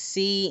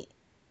J-A-C.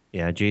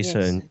 Yeah,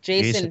 Jason. Yes,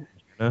 Jason.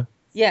 Huh?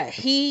 Yeah,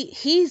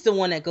 he's the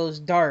one that goes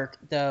dark,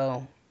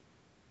 though.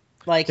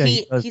 Like, yeah,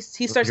 he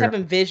starts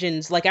having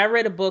visions. Like, I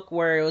read a book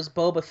where it was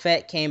Boba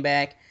Fett came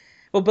back.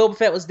 Well, Boba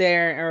Fett was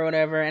there or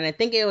whatever, and I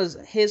think it was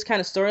his kind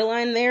of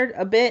storyline there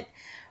a bit.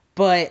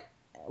 But,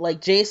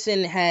 like,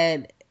 Jason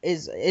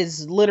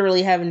is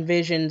literally having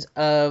visions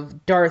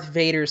of Darth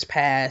Vader's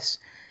past,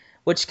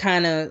 which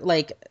kind of,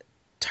 like,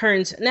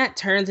 not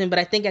turns him, but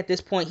I think at this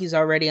point he's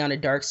already on the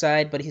dark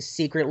side, but he's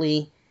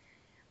secretly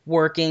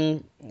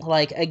working,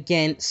 like,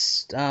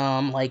 against,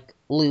 like,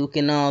 Luke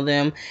and all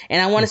them. And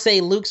I want to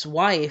say Luke's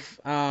wife,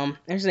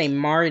 there's her name,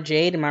 Mara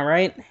Jade, am I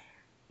right?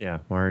 Yeah,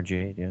 Mara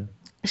Jade, yeah.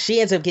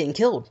 She ends up getting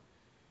killed.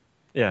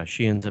 Yeah,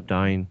 she ends up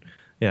dying.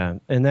 Yeah,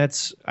 and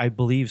that's, I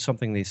believe,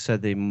 something they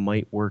said they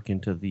might work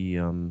into the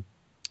new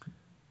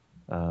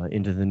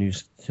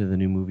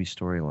movie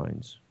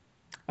storylines.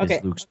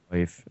 Okay. Luke's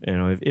wife.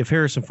 If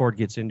Harrison Ford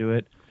gets into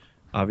it,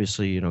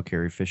 obviously,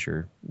 Carrie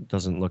Fisher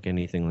doesn't look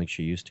anything like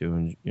she used to,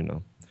 and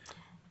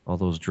all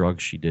those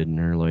drugs she did in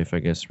her life, I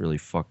guess, really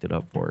fucked it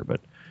up for her.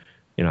 But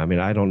I mean,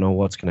 I don't know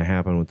what's going to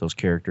happen with those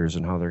characters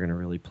and how they're going to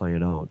really play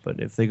it out. But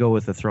if they go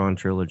with the Thrawn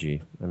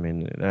trilogy, I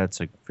mean,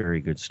 that's a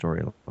very good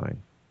storyline.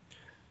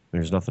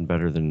 There's nothing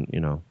better than,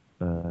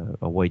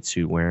 a white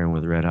suit wearing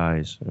with red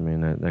eyes. I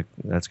mean,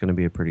 that's going to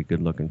be a pretty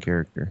good looking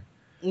character.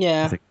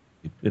 Yeah.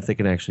 If they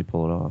can actually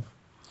pull it off.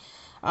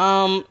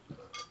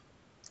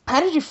 How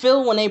did you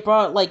feel when they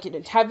brought, like,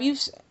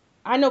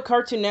 I know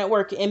Cartoon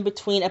Network, in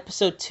between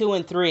episode 2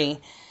 and 3,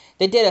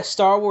 they did a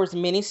Star Wars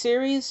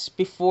miniseries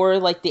before,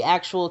 like, the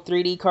actual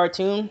 3D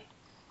cartoon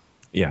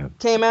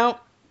came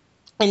out.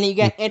 And you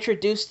got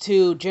introduced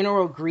to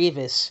General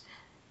Grievous,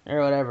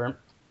 or whatever.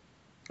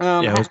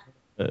 It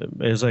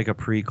was like a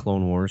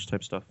pre-Clone Wars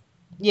type stuff.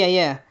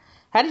 Yeah.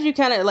 How did you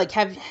kind of, like,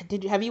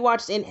 did you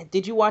watch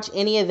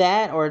any of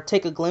that, or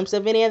take a glimpse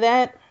of any of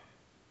that?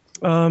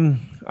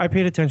 I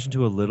paid attention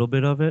to a little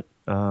bit of it.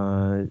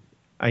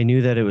 I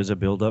knew that it was a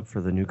build-up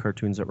for the new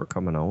cartoons that were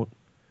coming out.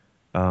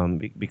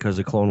 Because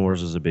the Clone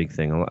Wars is a big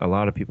thing. A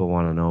lot of people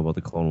want to know about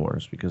the Clone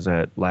Wars because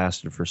that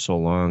lasted for so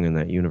long in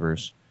that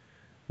universe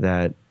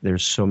that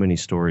there's so many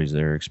stories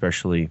there,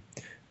 especially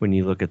when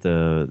you look at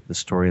the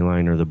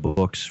storyline or the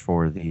books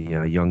for the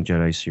Young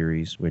Jedi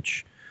series,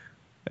 which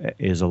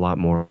is a lot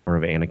more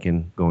of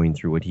Anakin going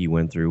through what he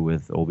went through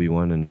with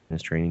Obi-Wan and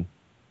his training.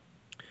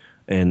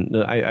 And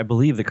I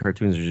believe the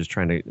cartoons are just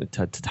trying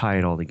to tie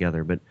it all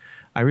together. But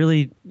I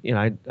really,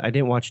 I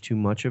didn't watch too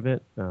much of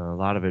it. A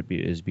lot of it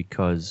is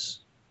because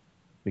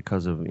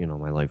of,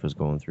 my life was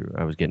going through.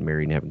 I was getting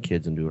married and having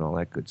kids and doing all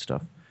that good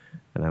stuff.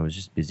 And I was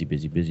just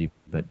busy.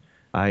 But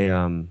I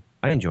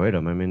enjoyed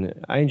them. I mean,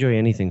 I enjoy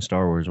anything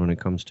Star Wars when it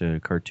comes to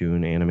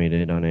cartoon,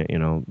 animated on it,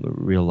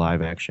 real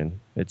live action.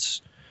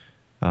 It's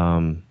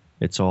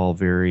all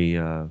very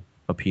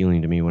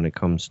appealing to me when it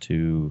comes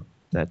to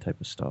that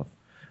type of stuff.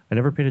 I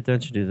never paid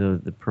attention to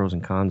the pros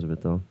and cons of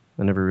it, though.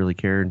 I never really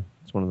cared.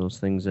 It's one of those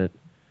things that,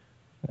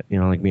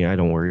 like me, I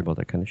don't worry about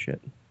that kind of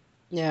shit.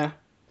 Yeah.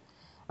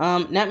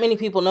 Not many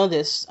people know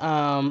this.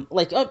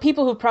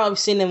 People who've probably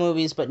seen the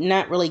movies but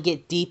not really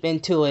get deep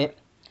into it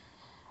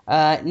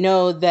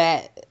know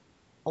that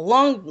a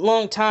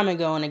long time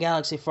ago in a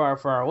galaxy far,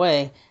 far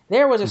away,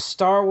 there was a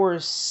Star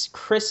Wars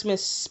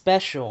Christmas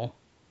special.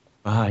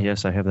 Ah,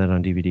 yes, I have that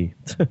on DVD.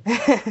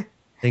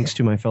 Thanks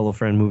to my fellow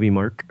friend, Movie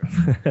Mark.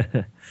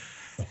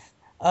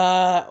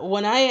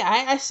 When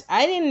I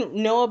didn't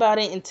know about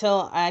it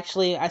until I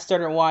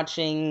started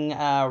watching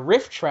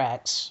Riff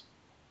Tracks.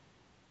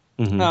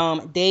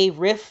 Mm-hmm.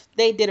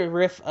 They did a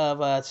riff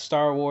of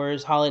Star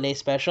Wars Holiday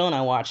Special, and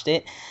I watched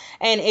it,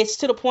 and it's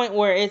to the point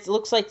where it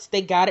looks like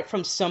they got it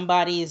from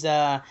somebody's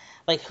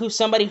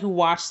somebody who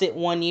watched it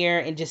one year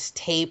and just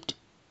taped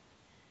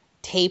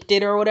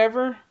it or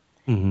whatever.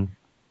 Mm-hmm.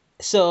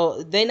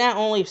 So they not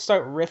only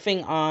start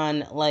riffing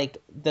on like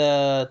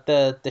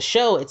the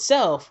show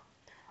itself,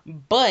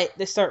 but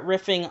they start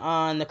riffing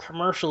on the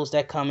commercials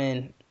that come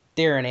in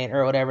during it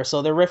or whatever.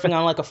 So they're riffing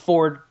on like a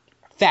Ford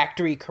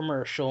factory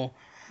commercial.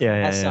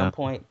 At some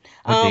point.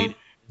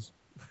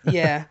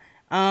 Yeah.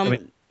 I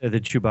mean, the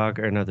Chewbacca,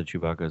 or not the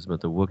Chewbaccas, but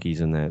the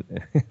Wookiees in that.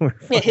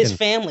 His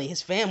family.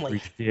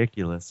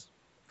 Ridiculous.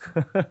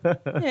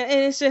 And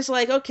it's just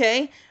like,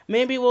 okay,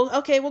 maybe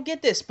we'll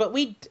get this. But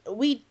we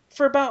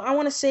for about, I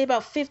want to say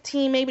about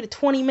 15, maybe to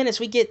 20 minutes,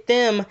 we get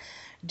them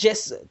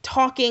just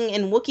talking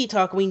in Wookiee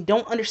talk. We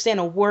don't understand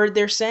a word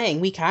they're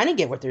saying. We kind of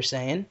get what they're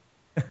saying.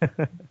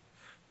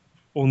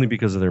 Only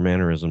because of their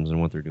mannerisms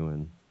and what they're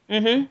doing.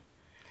 Mm-hmm.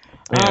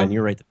 Yeah, and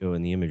you're right, though,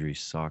 and the imagery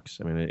sucks.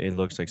 I mean, it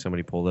looks like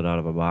somebody pulled it out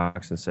of a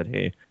box and said,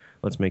 hey,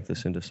 let's make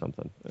this into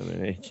something. I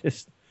mean, it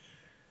just...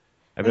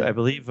 I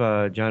believe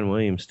John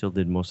Williams still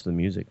did most of the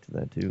music to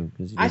that, too.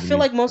 I feel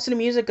like most of the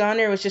music on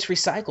there was just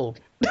recycled.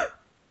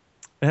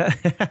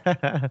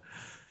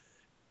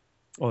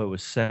 Oh, it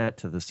was set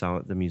to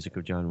the music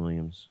of John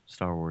Williams'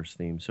 Star Wars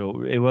theme.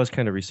 So it was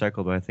kind of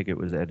recycled, but I think it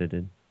was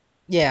edited.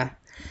 Yeah.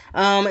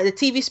 The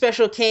TV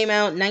special came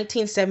out in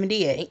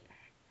 1978.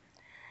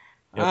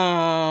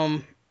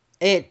 Yep.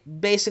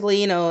 It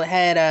basically,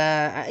 had,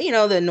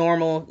 the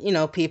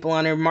normal, people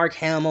on there. Mark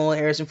Hamill,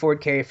 Harrison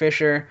Ford, Carrie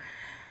Fisher,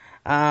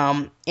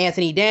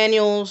 Anthony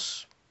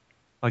Daniels.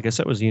 I guess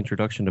that was the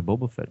introduction to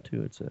Boba Fett,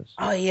 too, it says.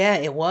 Oh, yeah,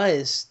 it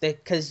was.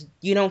 Because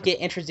you don't get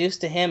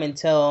introduced to him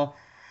until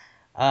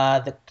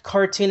the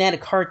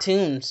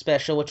cartoon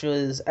special, which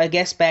was, I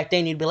guess back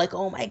then you'd be like,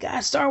 oh my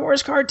god, Star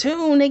Wars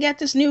cartoon, they got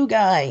this new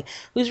guy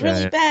who's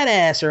really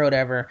badass or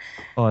whatever.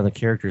 Oh, and the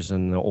characters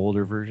in the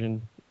older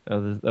version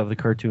of the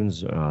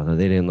cartoons,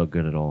 they didn't look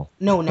good at all.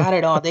 No, not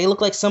at all. They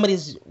look like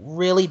somebody's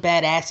really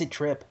bad acid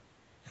trip.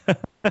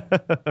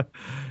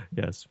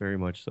 Yes, very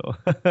much so.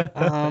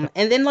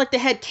 And then they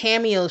had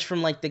cameos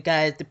from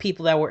the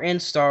people that were in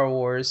Star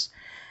Wars.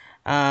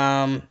 They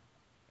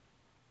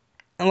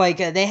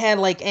had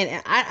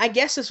and I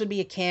guess this would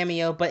be a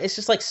cameo, but it's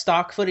just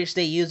stock footage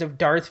they used of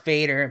Darth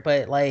Vader,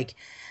 but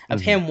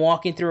of him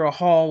walking through a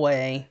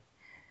hallway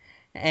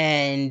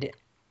and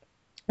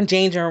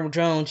James Earl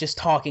Jones just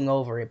talking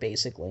over it,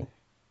 basically.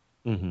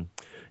 Mm-hmm.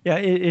 Yeah,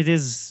 it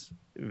is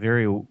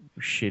very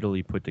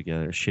shittily put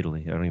together.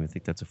 Shittily, I don't even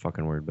think that's a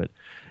fucking word, but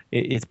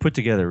it's put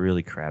together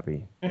really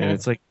crappy. Mm-hmm. And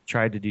it's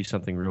tried to do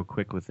something real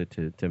quick with it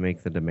to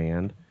make the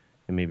demand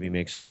and maybe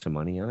make some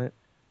money on it.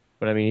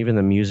 But I mean, even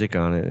the music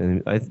on it,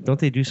 and don't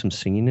they do some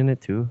singing in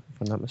it too,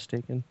 if I'm not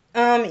mistaken?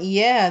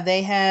 Yeah,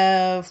 they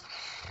have.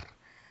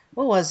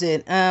 What was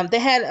it? They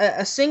had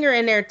a singer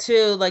in there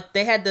too.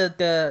 They had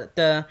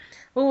the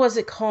what was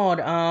it called?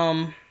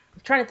 I'm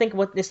trying to think of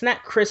what. It's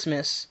not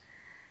Christmas,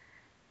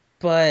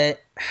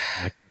 but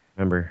I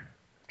remember.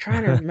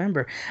 Trying to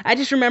remember. I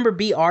just remember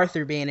B.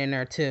 Arthur being in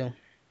there too.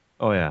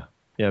 Oh yeah.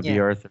 B.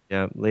 Arthur.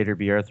 Yeah, later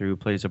B. Arthur, who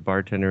plays a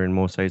bartender in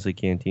Mos Eisley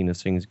Cantina,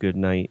 sings "Good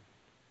Night,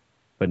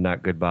 but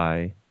Not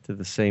Goodbye" to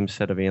the same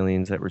set of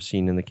aliens that were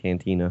seen in the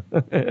cantina.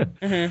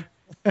 Mm-hmm.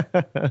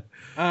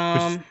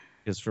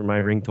 Because for my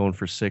ringtone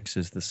for 6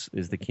 is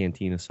the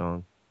cantina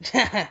song.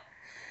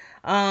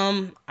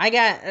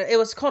 It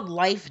was called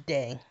Life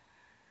Day.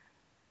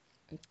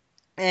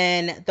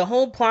 And the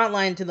whole plot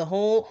line to the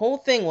whole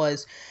thing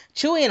was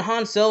Chewie and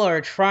Han Solo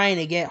are trying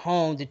to get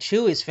home to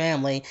Chewie's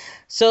family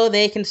so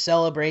they can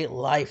celebrate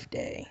Life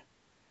Day.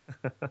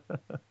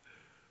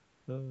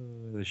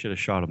 They should have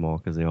shot them all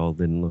because they all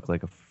didn't look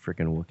like a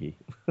freaking Wookiee.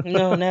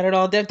 No, not at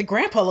all. The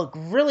grandpa looked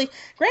really...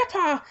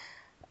 Grandpa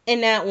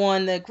in that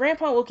one, the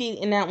grandpa Wookiee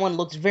in that one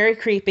looks very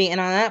creepy. And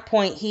on that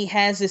point, he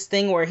has this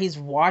thing where he's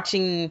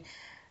watching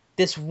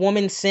this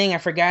woman sing. I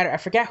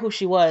forgot who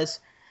she was.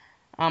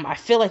 I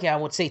feel like I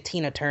would say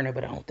Tina Turner,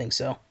 but I don't think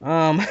so.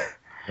 I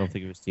don't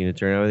think it was Tina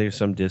Turner. I think it was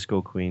some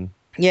disco queen.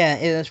 Yeah,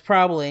 it was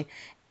probably.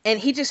 And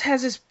he just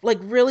has this like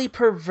really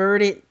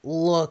perverted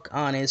look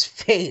on his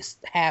face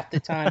half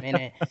the time in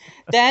it.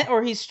 That,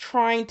 or he's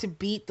trying to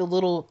beat the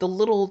little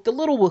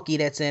Wookiee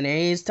that's in there.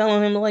 He's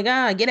telling him like,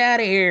 get out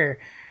of here.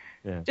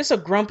 Yeah. Just a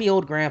grumpy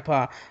old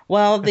grandpa.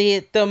 Well,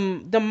 the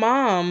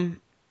mom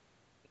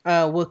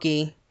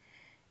Wookiee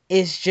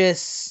is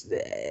just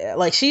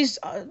like, she's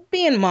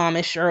being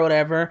momish or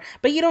whatever,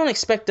 but you don't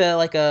expect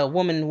a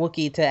woman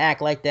Wookiee to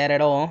act like that at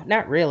all.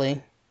 Not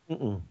really.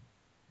 No,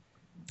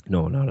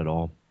 not at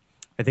all.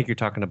 I think you're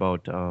talking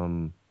about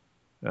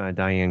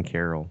Diane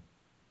Carroll.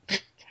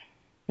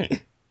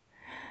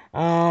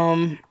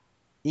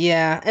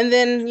 Yeah, and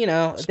then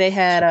they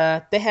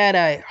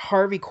had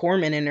Harvey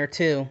Korman in there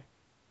too.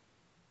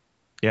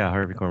 Yeah,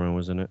 Harvey Korman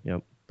was in it.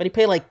 Yep. But he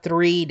played like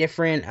three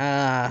different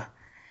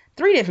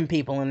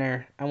people in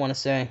there, I want to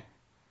say.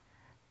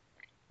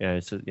 Yeah,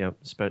 it's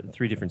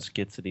three different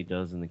skits that he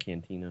does in the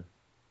cantina.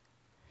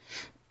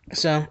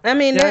 So, I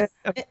mean,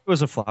 it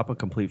was a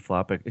complete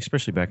flop,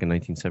 especially back in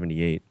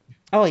 1978.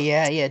 Oh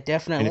yeah,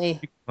 definitely. And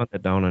if you can hunt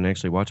that down and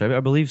actually watch, I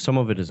believe some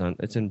of it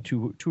it's in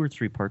two or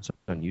three parts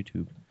on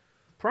YouTube.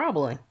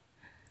 Probably.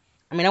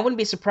 I mean, I wouldn't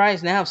be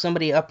surprised now if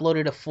somebody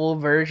uploaded a full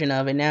version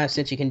of it now,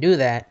 since you can do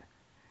that.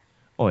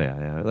 Oh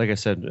yeah. Like I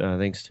said,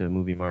 thanks to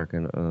Movie Mark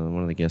and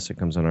one of the guests that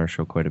comes on our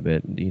show quite a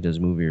bit. He does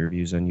movie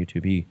reviews on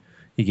YouTube.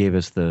 He gave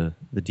us the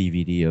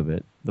DVD of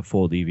it, the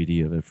full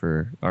DVD of it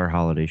for our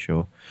holiday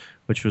show,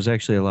 which was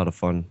actually a lot of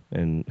fun.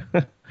 And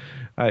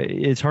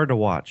it's hard to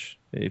watch.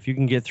 If you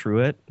can get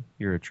through it,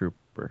 you're a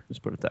trooper. Let's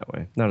put it that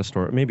way.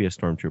 Maybe a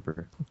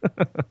stormtrooper.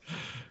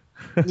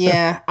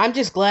 Yeah, I'm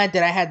just glad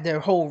that I had the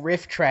whole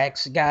riff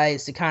tracks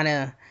guys to kind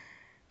of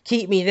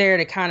keep me there,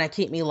 to kind of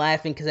keep me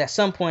laughing, because at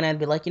some point I'd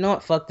be like, you know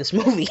what, fuck this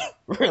movie.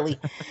 Really,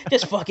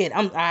 just fuck it.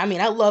 I mean,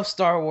 I love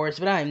Star Wars,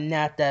 but I'm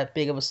not that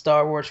big of a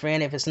Star Wars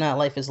fan if it's not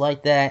Life is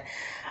Like That.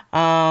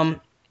 I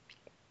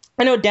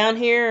know down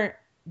here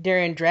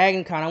during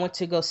Dragon Con, I went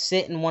to go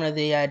sit in one of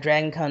the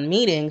Dragon Con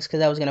meetings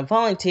because I was going to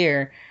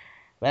volunteer,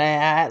 but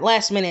at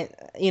last minute,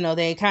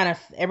 they kind of,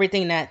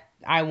 everything that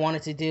I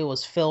wanted to do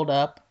was filled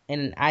up,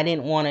 and I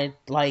didn't want to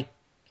like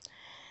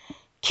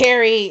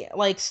carry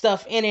like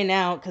stuff in and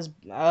out because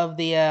of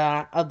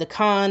the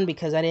con,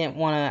 because I didn't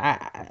want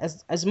to.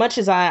 As much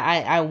as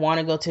I want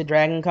to go to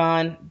Dragon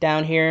Con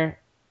down here,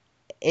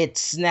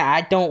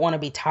 I don't want to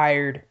be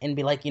tired and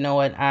be like, you know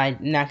what, I'm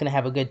not gonna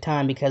have a good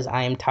time because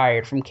I am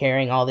tired from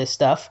carrying all this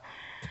stuff.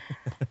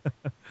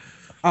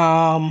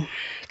 Because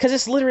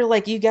it's literally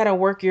like you gotta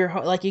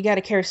you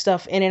gotta carry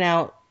stuff in and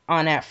out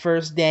on that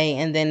first day,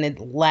 and then the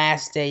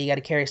last day you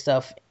gotta carry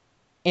stuff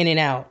in and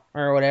out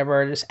or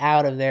whatever, or just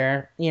out of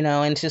there,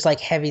 and it's just like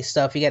heavy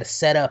stuff. You got to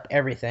set up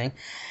everything.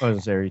 I was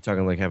gonna say, are you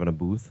talking like having a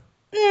booth?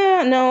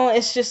 Yeah, no,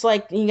 it's just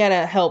like you got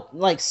to help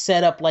like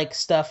set up like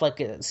stuff like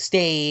a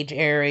stage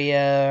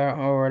area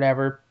or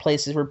whatever,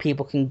 places where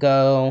people can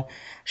go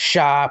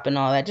shop and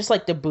all that, just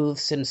like the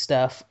booths and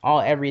stuff,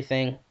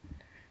 everything.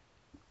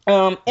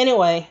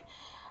 Anyway,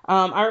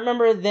 I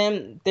remember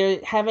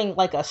they're having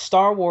like a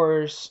Star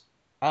Wars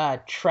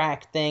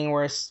track thing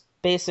where it's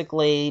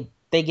basically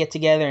they get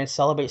together and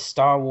celebrate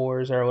Star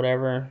Wars or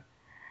whatever.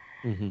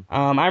 Mm-hmm.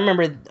 I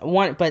remember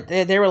one, but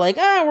they were like,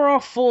 we're all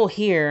full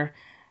here.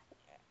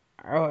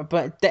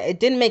 But it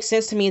didn't make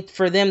sense to me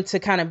for them to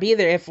kind of be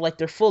there. If like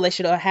they're full, they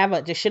should have had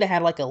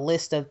like a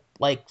list of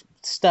like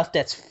stuff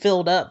that's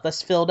filled up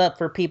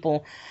for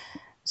people,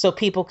 so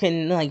people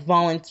can like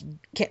want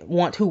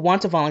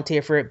to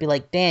volunteer for it. Be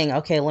like, dang,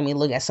 okay, let me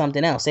look at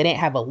something else. They didn't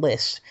have a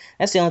list.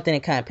 That's the only thing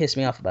that kind of pissed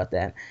me off about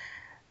that.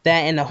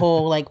 That and the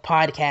whole like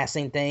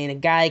podcasting thing. A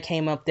guy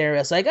came up there,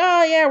 was like,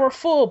 oh yeah, we're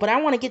full, but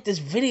I want to get this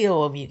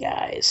video of you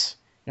guys.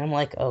 And I'm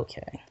like,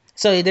 okay.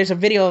 So there's a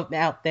video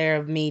out there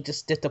of me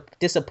just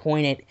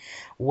disappointed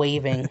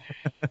waving.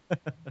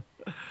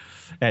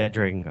 At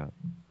Dragon Con.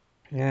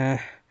 Yeah.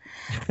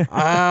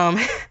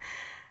 No,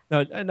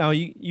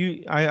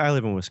 I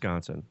live in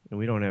Wisconsin, and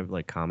we don't have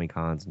like Comic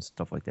Cons and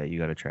stuff like that. You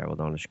got to travel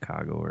down to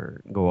Chicago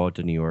or go out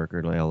to New York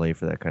or LA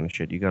for that kind of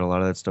shit. You got a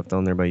lot of that stuff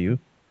down there by you?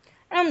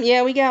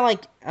 Yeah, we got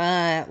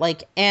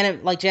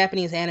like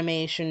Japanese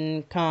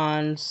animation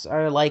cons,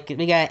 or like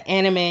we got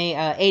anime,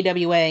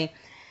 AWA,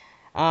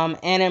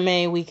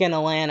 Anime Weekend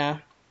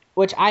Atlanta,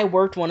 which I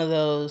worked one of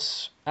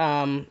those,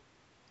 and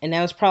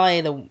that was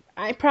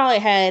I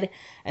had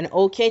an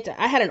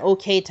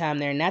okay time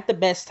there, not the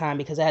best time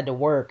because I had to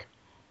work,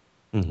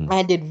 Mm-hmm.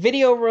 I did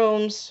video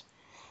rooms.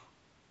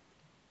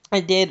 I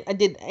did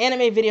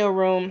anime video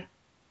room,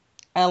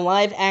 a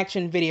live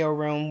action video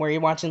room where you're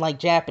watching like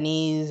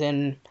Japanese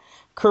and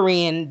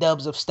Korean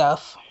dubs of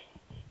stuff.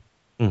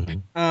 Mm-hmm.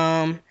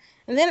 And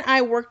then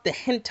I worked the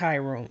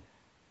hentai room.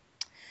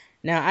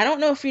 Now, I don't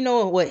know if you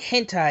know what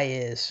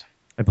hentai is.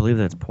 I believe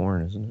that's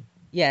porn, isn't it?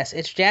 Yes,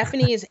 it's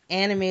Japanese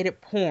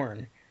animated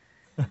porn.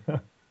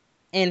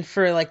 And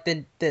for like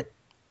the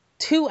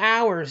 2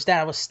 hours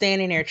that I was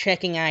standing there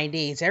checking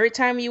IDs, every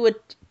time you would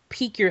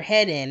peek your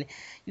head in,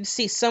 you'd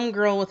see some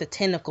girl with a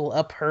tentacle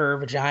up her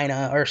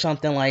vagina or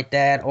something like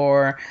that,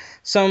 or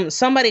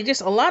somebody,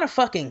 just a lot of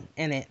fucking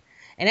in it.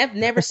 And I've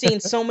never seen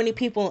so many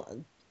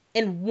people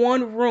in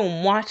one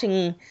room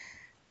watching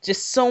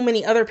just so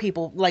many other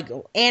people, like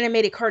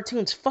animated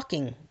cartoons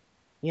fucking,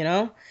 you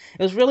know?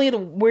 It was really the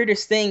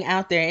weirdest thing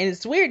out there. And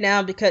it's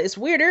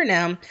weirder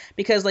now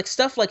because like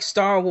stuff like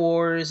Star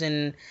Wars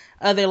and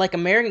other like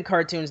American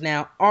cartoons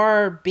now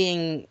are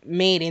being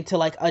made into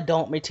like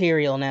adult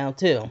material now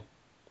too.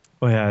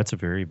 Oh yeah, it's a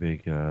very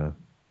big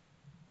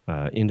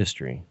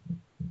industry.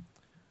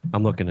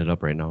 I'm looking it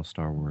up right now,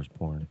 Star Wars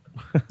porn.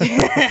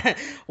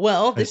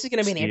 Well, this is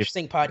going to be an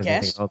interesting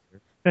podcast. Well,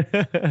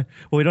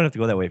 we don't have to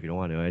go that way if you don't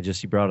want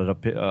to. You brought it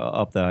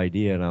up the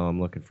idea, and now I'm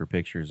looking for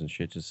pictures and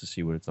shit just to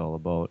see what it's all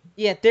about.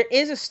 Yeah, there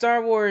is a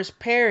Star Wars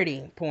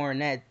parody porn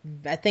that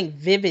I think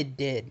Vivid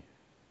did.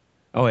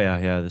 Oh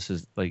yeah. This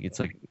is like, it's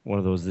like one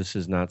of those "this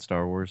is not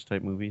Star Wars"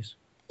 type movies.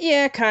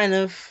 Yeah, kind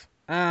of.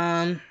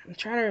 I'm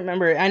trying to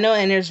remember. I know,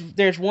 and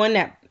there's one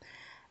that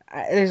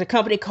there's a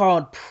company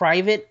called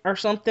Private or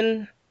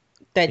something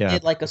that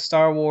did like a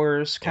Star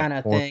Wars kind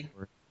of thing.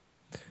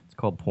 It's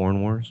called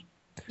Porn Wars.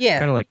 Yeah,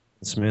 kind of like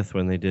Smith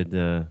when they did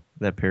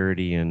that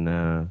parody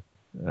in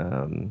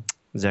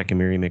Zack and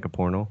Miri Make a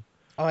Porno.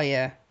 Oh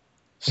yeah,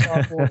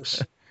 Star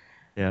Wars.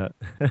 Yeah.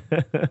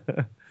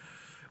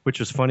 Which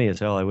was funny as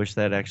hell. I wish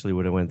that actually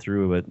would have went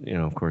through, but you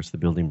know, of course, the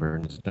building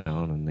burns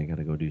down and they got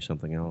to go do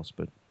something else.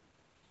 But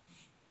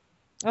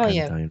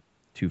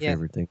two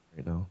favorite things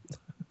right now.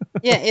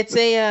 Yeah, it's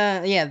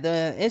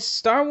it's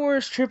Star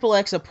Wars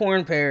XXX, a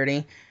porn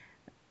parody.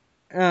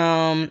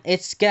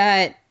 It's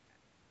got,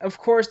 of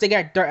course, they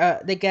got.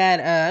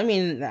 I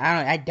mean,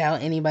 I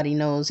doubt anybody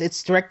knows.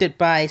 It's directed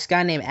by this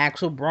guy named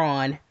Axel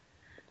Braun.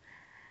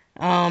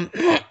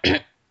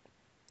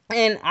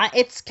 And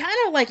it's kind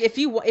of like, if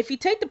you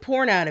take the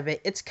porn out of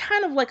it, it's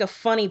kind of like a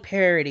funny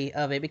parody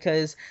of it,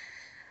 because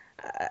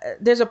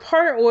there's a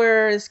part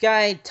where this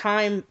guy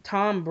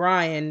Tom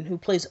Bryan, who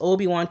plays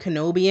Obi-Wan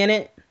Kenobi in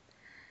it,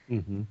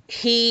 mm-hmm.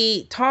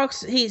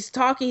 he's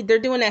talking, they're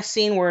doing that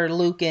scene where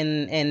Luke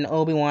and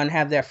Obi-Wan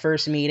have their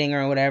first meeting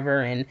or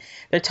whatever, and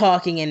they're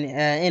talking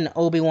in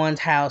Obi-Wan's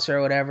house or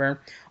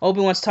whatever.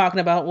 Obi-Wan's talking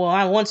about, well,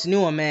 I once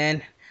knew a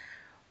man.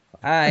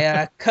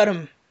 I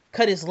cut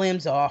his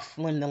limbs off,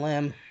 limb to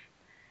limb.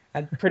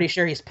 I'm pretty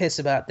sure he's pissed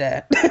about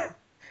that.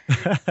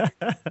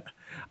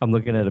 I'm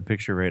looking at a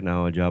picture right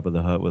now of Jabba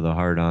the Hutt with a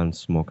hard-on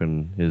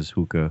smoking his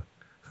hookah.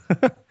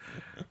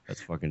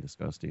 That's fucking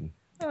disgusting.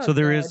 Oh, so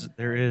there is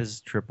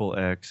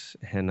XXX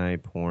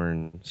hentai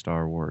porn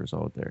Star Wars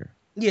out there.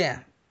 Yeah,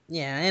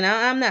 and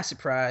I'm not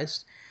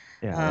surprised.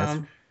 Yeah,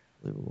 that's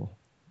unbelievable.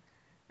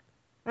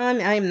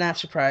 I'm not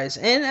surprised.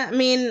 And I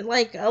mean,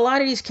 like, a lot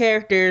of these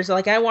characters,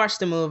 like, I watched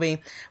the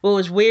movie. What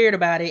was weird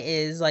about it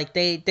is, like,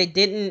 they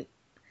didn't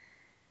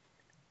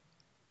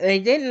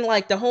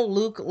like the whole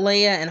Luke,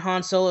 Leia, and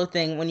Han Solo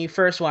thing. When you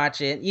first watch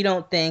it, you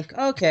don't think,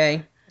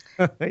 okay.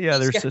 Yeah,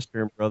 they're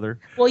sister and brother.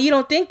 Well, you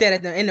don't think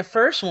that in the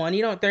first one.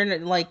 You don't. They're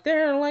like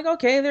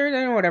okay,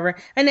 they're whatever,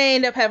 and they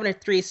end up having a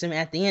threesome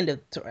at the end of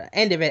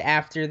it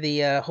after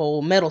the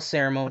whole medal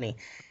ceremony.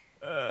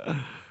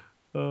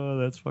 Oh,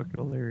 that's fucking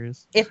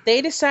hilarious. If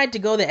they decide to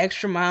go the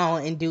extra mile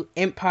and do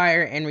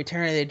Empire and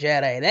Return of the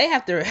Jedi, they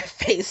have to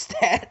face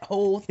that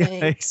whole thing.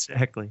 Yeah,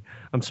 exactly.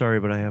 I'm sorry,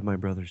 but I have my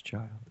brother's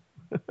child.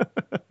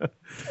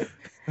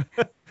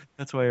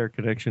 That's why our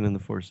connection in the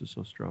Force is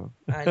so strong.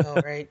 I know,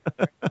 right?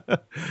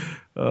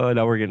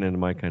 Now we're getting into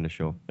my kind of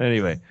show.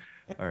 Anyway,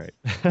 all right.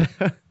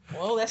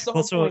 Well, that's the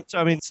whole point. So,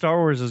 I mean, Star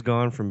Wars has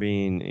gone from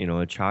being,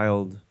 a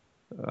child,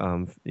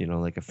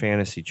 like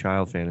a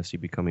child fantasy,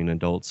 becoming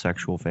adult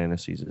sexual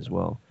fantasies as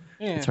well.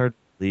 Yeah. It's hard to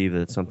believe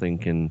that something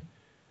can,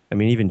 I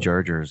mean, even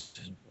Jar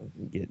Jar's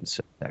getting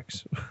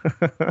sex,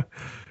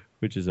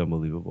 which is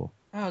unbelievable.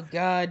 Oh,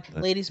 God.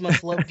 Ladies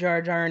must love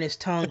Jar Jar and his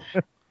tongue.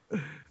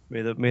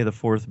 May the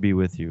fourth be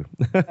with you.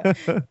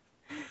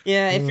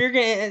 Yeah, if you're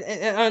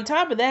gonna, on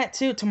top of that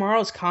too,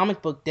 tomorrow's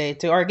comic book day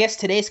too, or I guess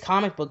today's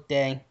comic book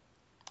day.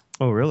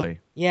 Oh, really?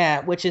 Yeah,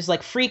 which is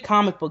like free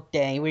comic book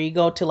day, where you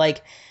go to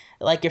like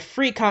a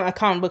free comic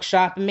book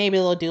shop, and maybe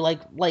they'll do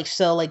like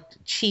sell like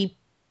cheap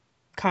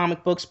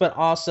comic books, but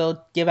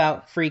also give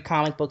out free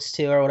comic books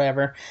too, or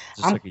whatever.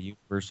 Is this like a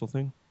universal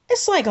thing?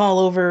 It's like all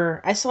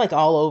over. It's like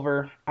all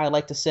over, I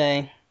like to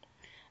say.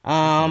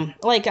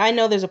 Like, I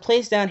know there's a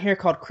place down here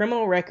called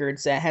Criminal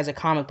Records that has a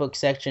comic book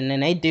section,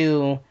 and they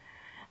do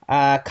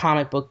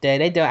comic book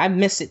day. I've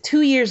missed it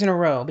 2 years in a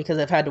row because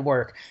I've had to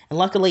work, and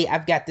luckily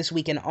I've got this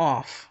weekend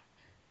off.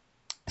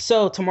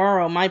 So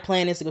tomorrow, my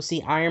plan is to go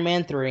see Iron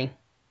Man 3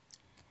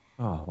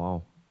 Oh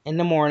wow. in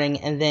the morning,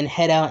 and then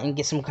head out and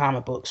get some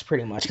comic books,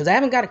 pretty much. Because I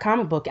haven't got a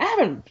comic book. I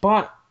haven't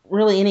bought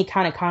really any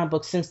kind of comic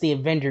book since the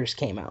Avengers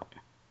came out.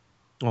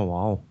 Oh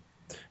wow.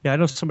 Yeah, I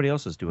know somebody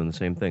else is doing the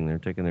same thing. They're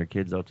taking their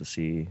kids out to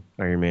see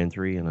Iron Man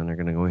 3, and then they're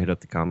gonna go hit up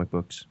the comic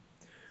books,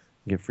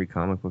 get free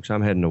comic books.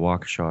 I'm heading to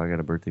Waukesha. I got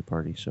a birthday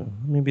party, so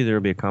maybe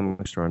there'll be a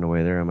comic store on the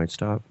way there. I might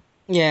stop.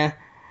 Yeah.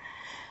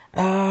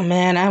 Oh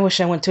man, I wish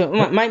I went to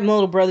it. My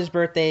little brother's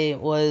birthday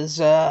was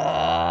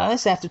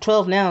it's after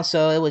 12 now,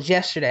 so it was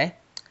yesterday.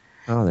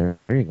 Oh, there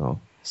you go.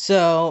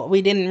 So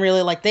we didn't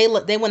really like they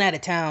went out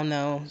of town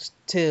though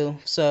too.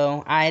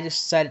 So I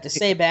just decided to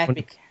stay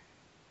back.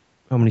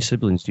 How many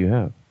siblings do you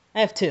have?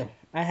 I have 2.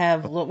 I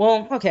have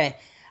okay.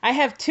 I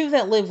have 2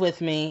 that live with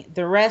me.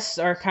 The rest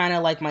are kind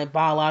of like my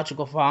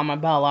biological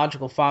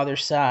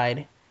father's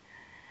side.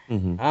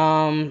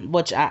 Mm-hmm.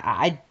 Which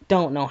I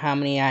don't know how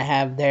many I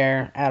have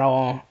there at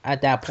all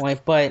at that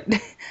point, but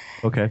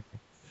Okay.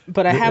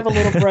 but I have a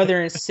little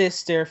brother and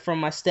sister from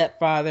my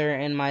stepfather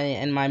and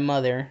my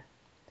mother.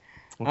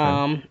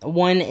 Okay.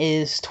 One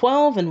is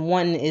 12 and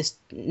one is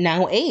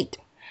now 8.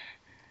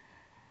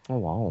 Oh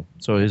wow.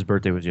 So his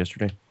birthday was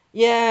yesterday?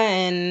 Yeah,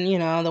 and you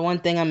know, the one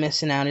thing I'm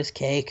missing out is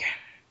cake.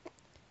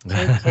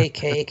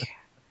 Cake.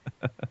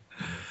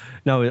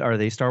 Now, are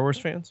they Star Wars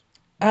fans?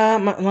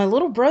 My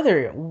little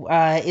brother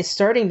is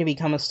starting to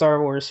become a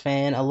Star Wars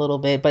fan a little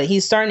bit, but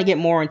he's starting to get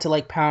more into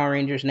like Power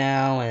Rangers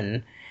now,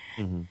 and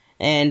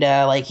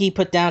like he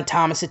put down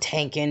Thomas the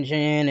Tank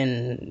Engine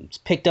and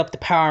picked up the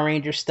Power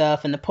Ranger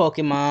stuff and the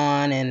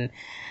Pokemon and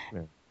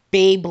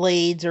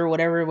Beyblades or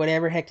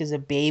whatever heck is a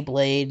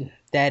Beyblade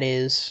that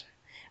is.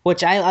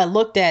 Which I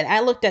looked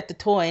at the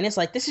toy and it's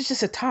like, this is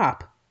just a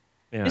top.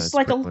 Yeah, it's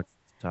like a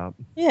top.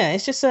 Yeah,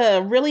 it's just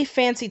a really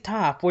fancy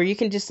top where you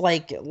can just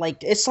like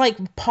it's like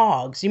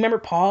Pogs. You remember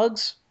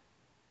Pogs?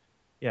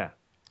 Yeah.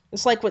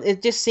 It's like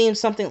it just seems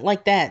something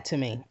like that to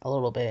me a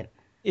little bit.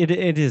 It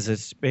is.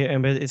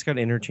 It's got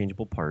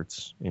interchangeable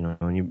parts, you know,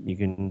 and you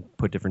can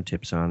put different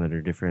tips on it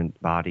or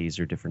different bodies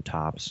or different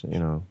tops, you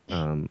know,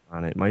 on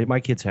it.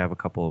 My kids have a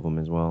couple of them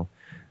as well.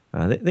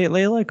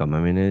 They like them. I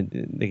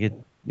mean, they get,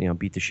 you know,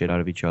 beat the shit out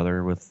of each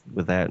other with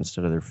that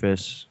instead of their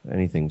fists.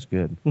 Anything's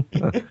good.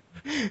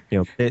 You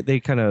know, they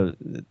kind of,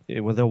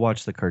 well, they'll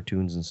watch the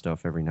cartoons and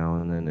stuff every now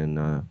and then,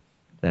 and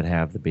that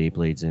have the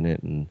Beyblades in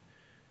it, and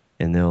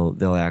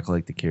they'll act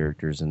like the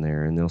characters in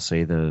there, and they'll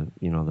say the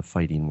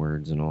fighting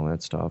words and all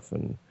that stuff,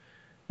 and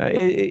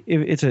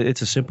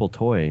it's a simple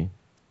toy,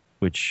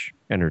 which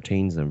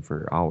entertains them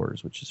for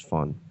hours, which is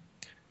fun.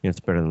 You know,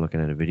 it's better than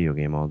looking at a video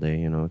game all day,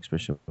 you know,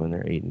 especially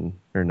when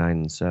they're 9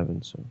 and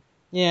 7. So.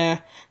 Yeah.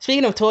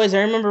 Speaking of toys,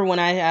 I remember when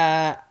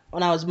I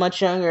was much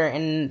younger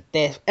and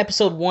the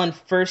episode 1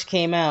 first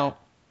came out,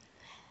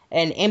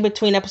 and in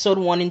between episode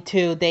 1 and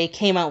 2, they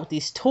came out with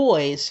these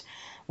toys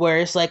where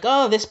it's like,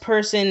 oh, this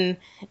person.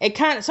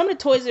 Some of the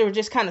toys that were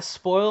just kind of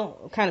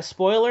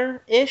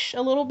spoiler-ish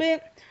a little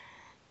bit,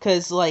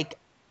 because like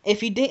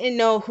if you didn't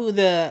know who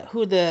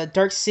the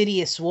Darth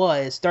Sidious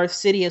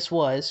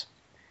was,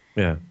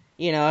 yeah.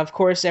 You know, of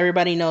course,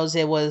 everybody knows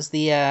it was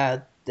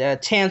the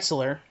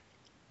Chancellor.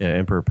 Yeah,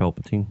 Emperor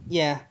Palpatine.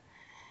 Yeah.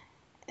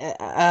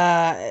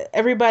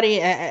 Everybody,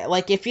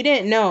 like, if you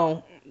didn't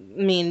know,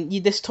 I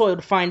mean, this toy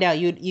would find out.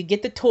 You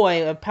get the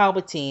toy of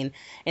Palpatine,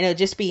 and it would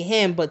just be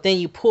him, but then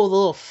you pull the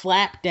little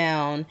flap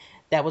down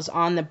that was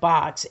on the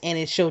box, and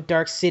it showed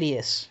Darth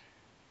Sidious.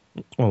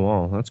 Oh,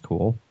 wow, that's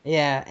cool.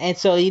 Yeah, and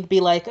so you'd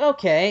be like,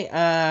 okay,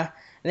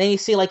 and then you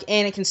see, like,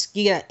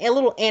 you get a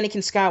little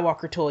Anakin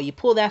Skywalker toy. You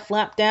pull that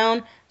flap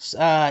down,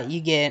 you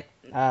get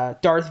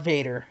Darth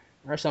Vader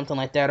or something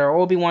like that, or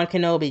Obi-Wan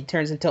Kenobi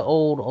turns into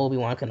old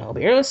Obi-Wan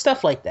Kenobi, or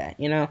stuff like that,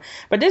 you know.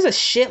 But there's a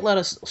shitload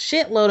of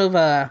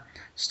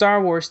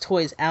Star Wars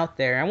toys out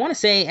there. I want to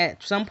say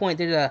at some point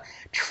there's a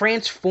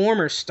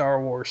Transformers Star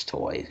Wars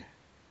toy.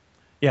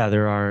 Yeah,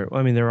 there are.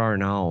 I mean, there are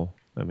now.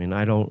 I mean,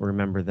 I don't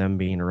remember them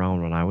being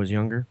around when I was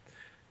younger.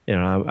 You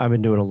know, I've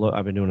been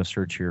doing a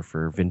search here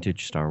for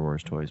vintage Star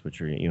Wars toys, which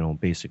are, you know,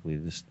 basically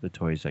the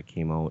toys that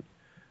came out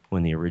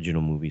when the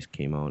original movies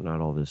came out, not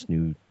all this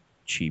new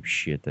cheap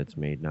shit that's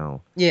made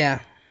now. Yeah.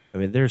 I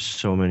mean, there's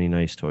so many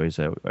nice toys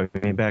that, I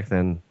mean, back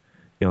then,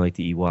 you know, like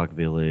the Ewok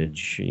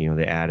Village, you know,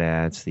 the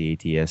AT-ATs, the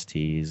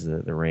AT-STs,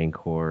 the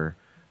Rancor,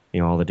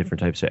 you know, all the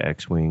different types of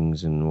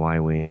X-Wings and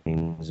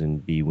Y-Wings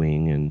and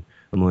B-Wing and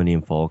the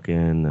Millennium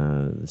Falcon,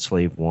 the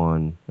Slave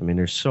One. I mean,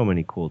 there's so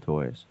many cool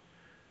toys.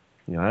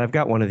 You know, I've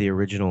got one of the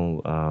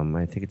original,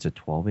 I think it's a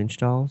 12-inch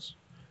dolls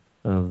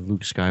of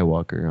Luke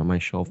Skywalker on my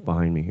shelf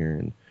behind me here,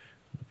 and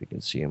if you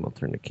can see him, I'll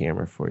turn the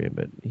camera for you,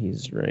 but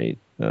he's right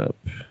up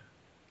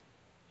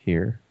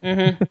here.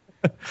 Mm-hmm.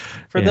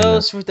 For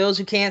those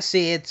who can't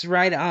see, it's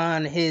right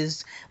on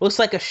his. Looks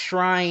like a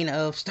shrine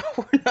of Star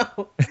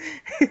Wars.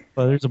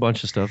 Well, there's a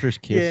bunch of stuff. There's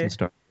Kiss and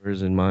Star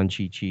Wars and Mon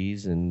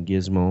Chi-Chi's and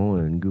Gizmo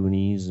and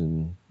Goonies,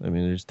 and I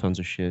mean, there's tons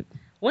of shit.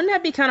 Wouldn't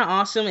that be kind of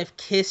awesome if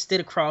Kiss did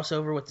a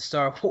crossover with the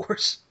Star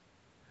Wars?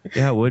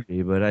 Yeah, it would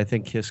be, but I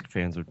think Kiss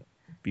fans would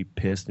be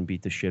pissed and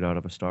beat the shit out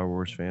of a Star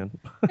Wars fan.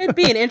 It'd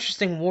be an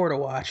interesting war to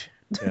watch.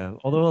 Yeah,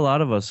 although a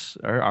lot of us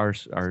are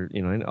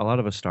a lot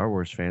of us Star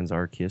Wars fans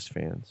are Kiss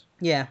fans.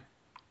 Yeah.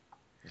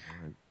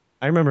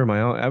 I remember my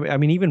own. I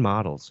mean, even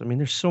models. I mean,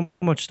 there's so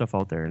much stuff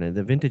out there, and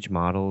the vintage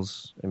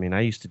models. I mean,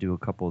 I used to do a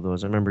couple of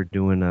those. I remember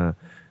doing a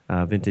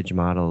vintage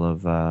model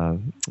of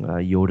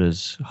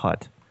Yoda's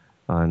hut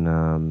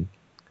on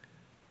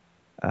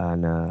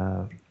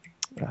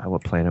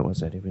what planet was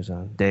that? He was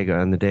on the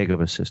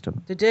Dagobah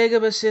system. The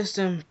Dagobah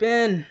system,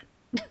 Ben.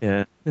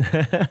 Yeah.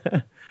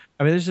 I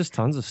mean, there's just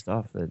tons of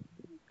stuff that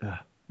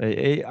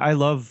I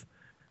love.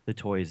 The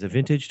toys, the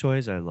vintage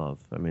toys, I love.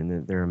 I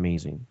mean, they're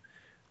amazing.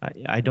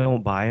 I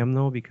don't buy them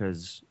though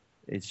because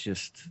it's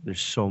just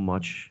there's so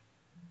much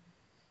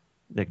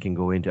that can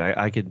go into.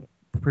 I could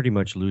pretty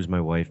much lose my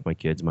wife, my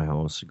kids, my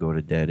house, go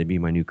to dead. It'd be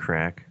my new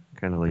crack,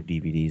 kind of like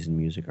DVDs and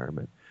music are.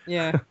 But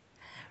yeah,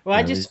 well,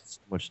 I just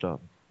so much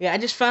stuff. Yeah, I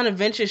just found a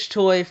vintage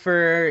toy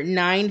for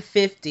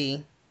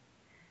 $9.50.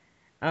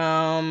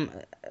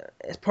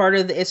 It's part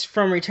of it's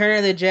from Return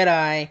of the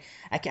Jedi.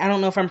 I don't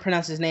know if I'm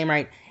pronouncing his name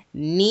right.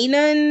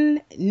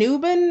 Nubin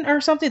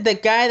or something. The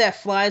guy that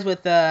flies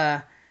with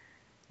Yeah,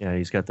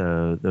 he's got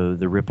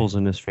the ripples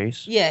in his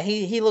face. Yeah,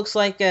 he looks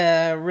like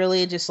a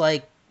really just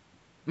like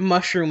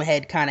mushroom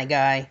head kind of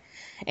guy.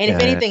 And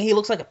if anything, he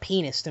looks like a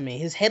penis to me.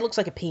 His head looks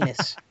like a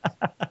penis.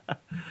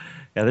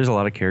 Yeah, there's a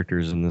lot of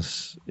characters in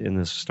this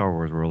Star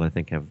Wars world I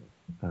think have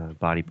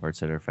body parts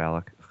that are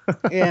phallic.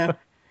 Yeah.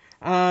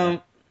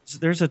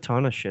 There's a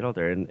ton of shit out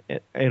there, and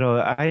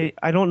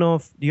I don't know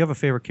if do you have a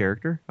favorite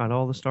character on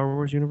all the Star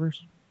Wars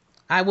universe?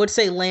 I would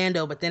say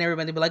Lando, but then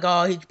everybody would be like,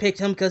 "Oh, he picked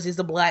him because he's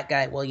the black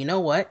guy." Well, you know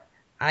what?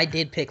 I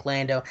did pick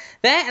Lando.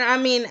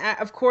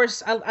 Of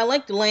course, I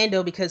liked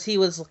Lando because he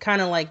was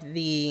kind of like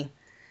the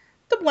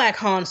Black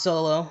Han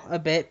Solo a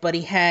bit, but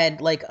he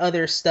had like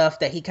other stuff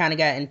that he kind of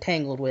got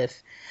entangled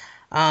with.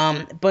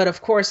 But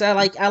of course, I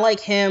like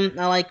him.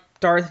 I like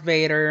Darth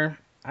Vader.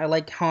 I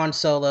like Han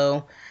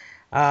Solo.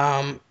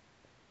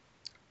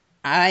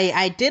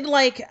 I did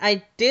like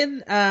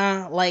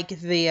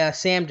the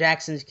Sam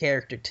Jackson's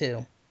character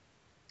too,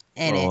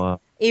 and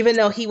even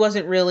though he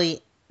wasn't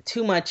really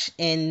too much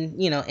in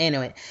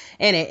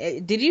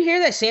it. Did you hear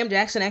that Sam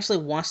Jackson actually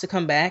wants to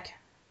come back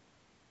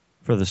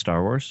for the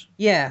Star Wars?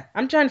 Yeah,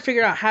 I'm trying to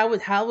figure out how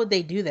would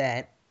they do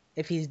that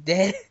if he's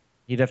dead.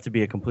 He'd have to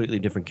be a completely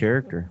different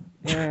character.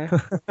 Yeah.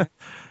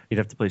 He'd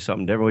have to play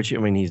something different, which I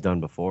mean he's done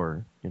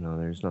before.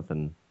 There's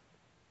nothing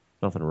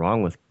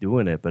wrong with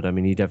doing it, but I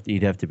mean he'd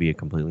have to be a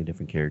completely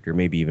different character,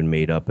 maybe even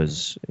made up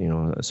as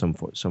some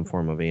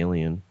form of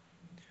alien.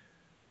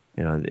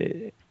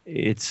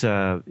 It's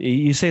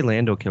you say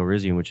Lando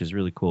Calrissian, which is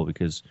really cool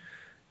because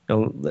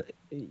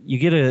you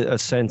get a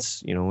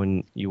sense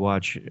when you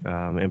watch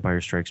Empire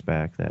Strikes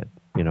Back that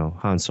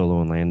Han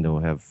Solo and Lando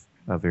have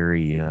a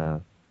very a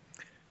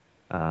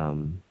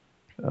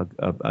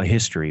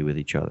history with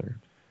each other,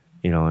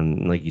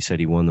 and like you said,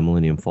 he won the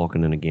Millennium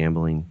Falcon in a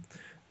gambling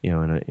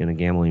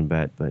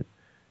bet, but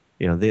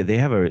they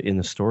have in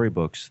the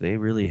storybooks they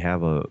really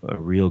have a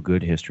real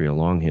good history, a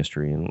long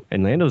history,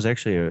 and Lando's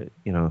actually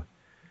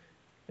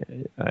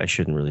I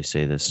shouldn't really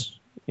say this,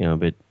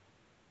 but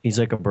he's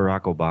like a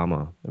Barack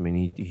Obama. I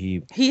mean,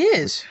 he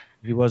is.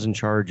 He was in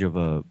charge of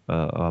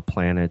a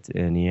planet,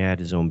 and he had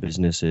his own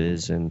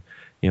businesses, and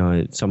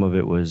some of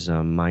it was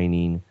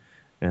mining,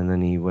 and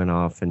then he went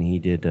off and he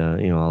did a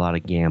lot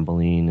of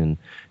gambling, and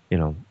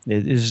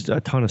there's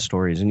a ton of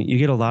stories, and you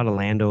get a lot of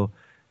Lando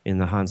in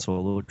the Han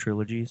Solo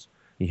trilogies.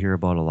 You hear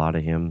about a lot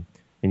of him,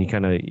 and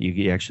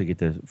you actually get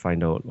to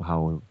find out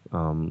how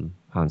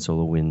Han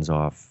Solo wins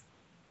off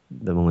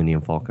the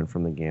Millennium Falcon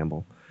from the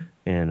gamble,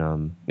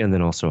 and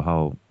then also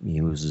how he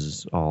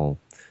loses all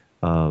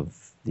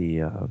of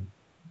the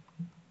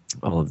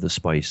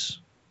spice,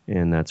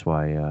 and that's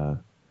why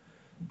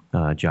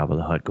Jabba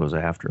the Hutt goes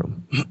after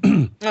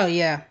him. Oh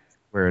yeah.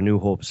 Where A New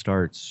Hope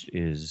starts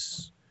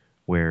is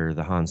where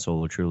the Han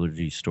Solo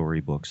trilogy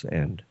storybooks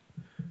end,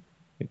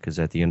 because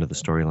at the end of the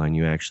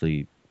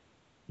storyline,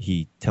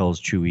 he tells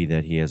Chewie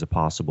that he has a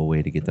possible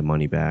way to get the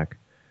money back.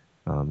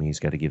 He's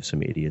got to give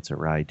some idiots a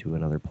ride to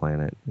another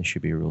planet. It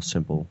should be a real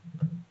simple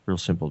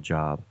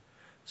job.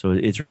 So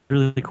it's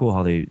really cool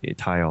how they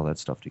tie all that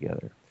stuff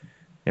together.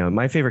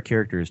 My favorite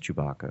character is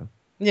Chewbacca.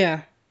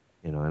 Yeah.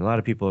 And a lot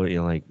of people,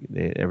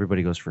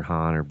 everybody goes for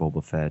Han or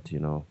Boba Fett,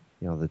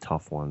 the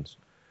tough ones.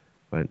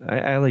 But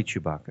I like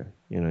Chewbacca.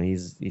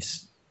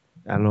 He's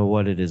I don't know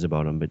what it is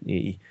about him, but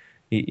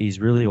he's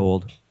really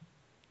old.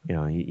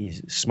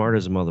 He's smart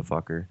as a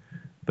motherfucker.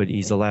 But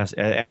he's the last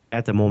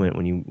at the moment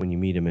when you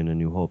meet him in A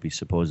New Hope. He's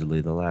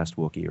supposedly the last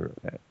Wookiee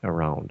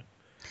around.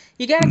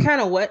 You gotta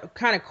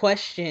kind of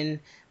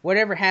question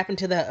whatever happened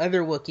to the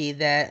other Wookiee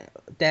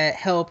that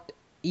helped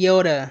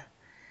Yoda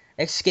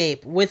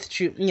escape with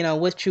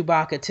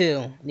Chewbacca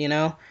too.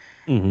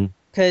 Mm-hmm.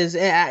 Because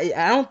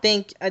I don't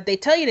think they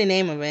tell you the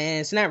name of it,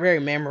 and it's not very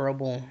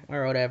memorable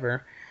or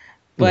whatever.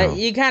 But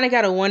you kind of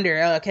got to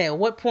wonder, okay, at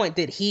what point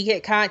did he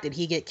get caught? Did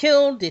he get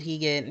killed? Did he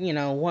get,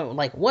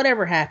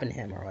 whatever happened to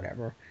him or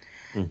whatever?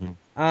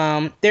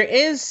 There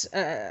is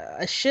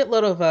a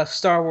shitload of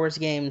Star Wars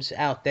games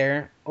out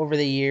there over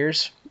the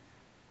years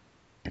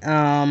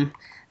that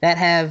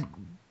have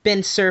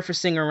been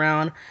surfacing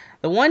around.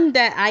 The one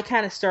that I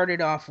kind of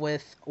started off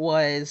with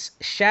was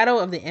Shadow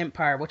of the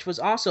Empire, which was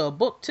also a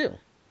book too.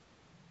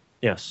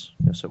 Yes,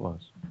 it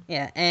was.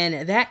 Yeah,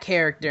 and that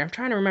character, I'm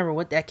trying to remember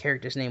what that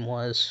character's name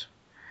was.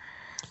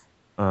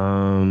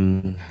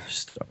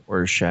 Star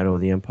Wars Shadow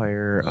of the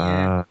Empire.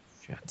 Yeah.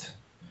 Shit.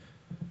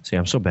 See,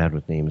 I'm so bad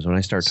with names. When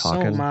I start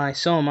talking,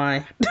 So am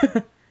I.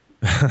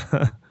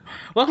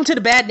 Welcome to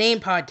the Bad Name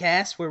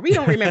Podcast, where we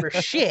don't remember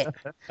shit.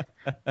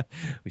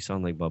 We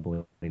sound like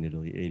bubbling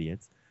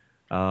idiots.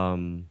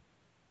 Hold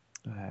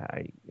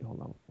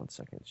on 1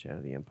 second. Shadow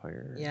of the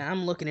Empire. Yeah,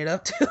 I'm looking it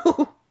up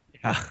too.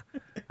 Yeah,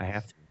 I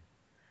have to.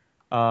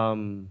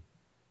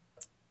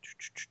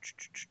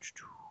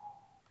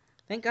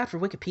 Thank God for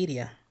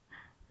Wikipedia.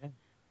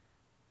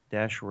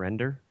 Dash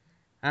Render.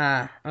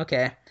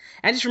 Okay.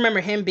 I just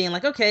remember him being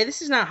like, okay,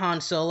 this is not Han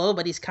Solo,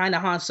 but he's kind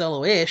of Han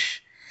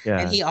Solo-ish. Yeah,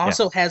 and he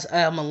also has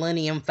a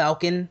Millennium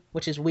Falcon,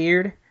 which is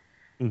weird.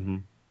 Mm-hmm.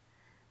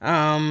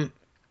 And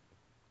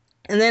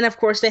then, of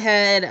course, they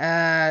had,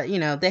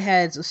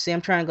 let's see,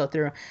 I'm trying to go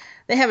through.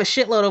 They have a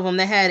shitload of them.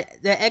 They had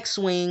the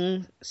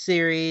X-Wing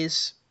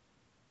series,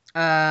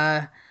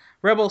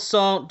 Rebel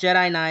Assault,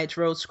 Jedi Knights,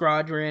 Rogue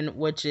Squadron,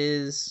 which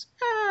is,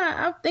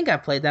 I think I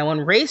played that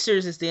one.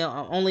 Racers is the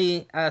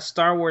only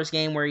Star Wars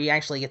game where you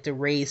actually get to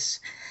race,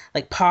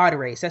 like pod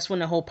race. That's when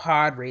the whole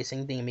pod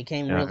racing thing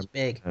became really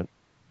big.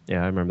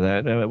 Yeah, I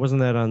remember that.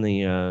 Wasn't that on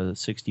the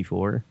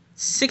 64?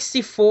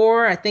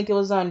 64, I think it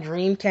was on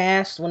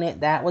Dreamcast when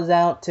that was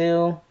out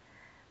too.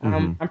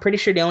 I'm pretty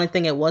sure the only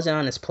thing it wasn't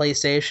on is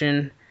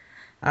PlayStation.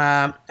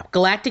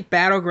 Galactic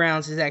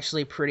Battlegrounds is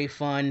actually pretty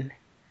fun.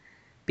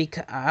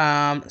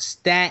 Because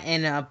that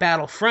and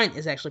Battlefront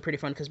is actually pretty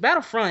fun because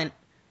Battlefront.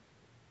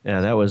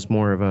 Yeah, that was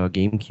more of a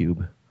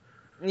GameCube.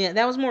 Yeah,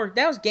 that was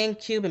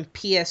GameCube and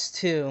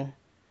PS2.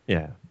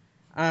 Yeah.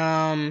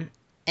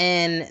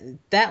 And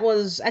that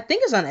was, I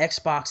think, it's on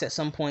Xbox at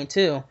some point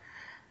too.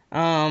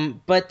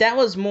 But that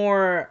was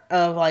more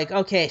of like,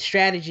 okay,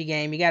 strategy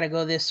game. You got to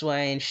go this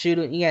way and shoot.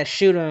 You got to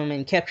shoot them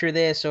and capture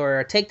this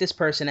or take this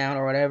person out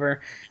or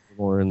whatever.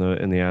 More in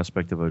the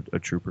aspect of a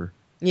trooper.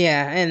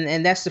 Yeah,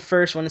 and that's the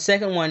first one. The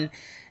second one,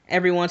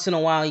 every once in a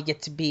while, you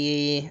get to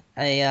be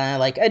a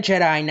like a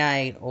Jedi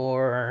Knight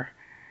or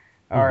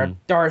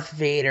Darth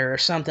Vader or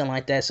something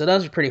like that. So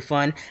those are pretty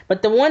fun.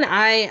 But the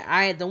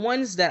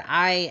ones that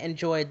I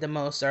enjoyed the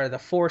most are the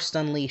Force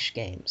Unleashed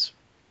games.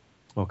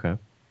 Okay.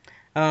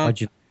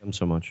 Why'd you like them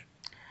so much?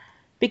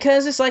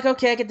 Because it's like,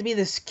 okay, I get to be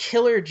this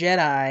killer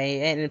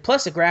Jedi, and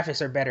plus the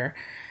graphics are better.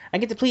 I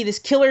get to play this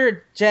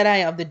killer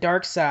Jedi of the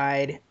dark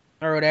side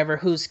or whatever,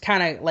 who's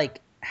kind of like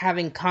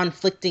having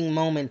conflicting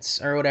moments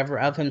or whatever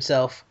of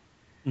himself.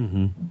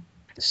 Mm-hmm.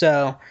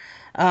 So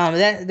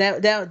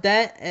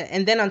that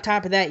and then on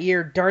top of that,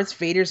 you're Darth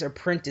Vader's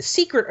apprentice,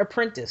 secret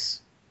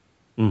apprentice.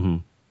 Mm-hmm.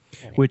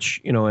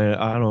 Which, I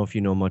don't know if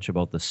you know much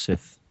about the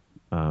Sith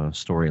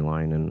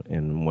storyline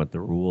and what the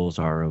rules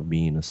are of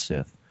being a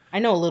Sith. I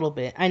know a little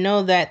bit. I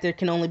know that there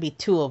can only be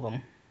 2 of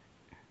them.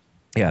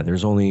 Yeah,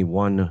 there's only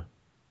one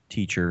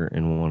teacher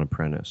and one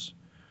apprentice.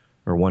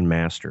 Or one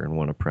master and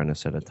one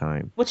apprentice at a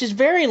time. Which is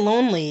very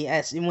lonely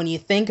when you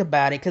think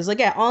about it, because look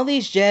at all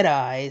these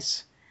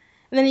Jedis,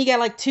 and then you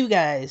got like 2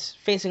 guys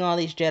facing all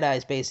these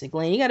Jedis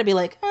basically, and you got to be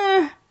like,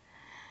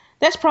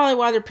 that's probably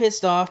why they're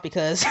pissed off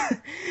because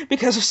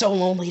they're so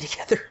lonely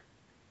together.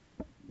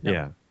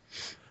 Yeah.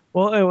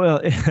 Well,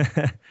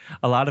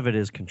 a lot of it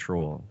is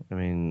control. I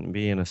mean,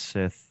 being a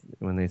Sith,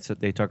 when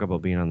they talk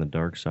about being on the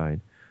dark side,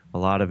 a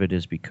lot of it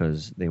is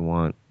because they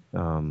want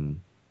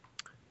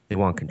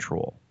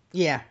control.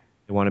 Yeah.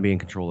 They want to be in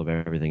control of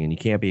everything, and you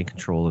can't be in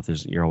control if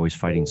you're always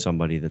fighting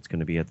somebody that's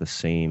going to be at the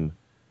same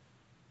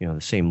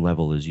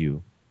level as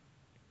you.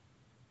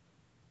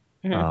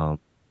 Mm-hmm.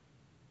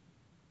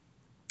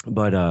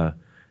 But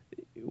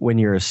when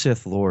you're a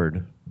Sith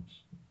Lord,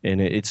 and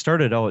it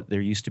started out,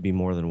 there used to be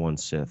more than one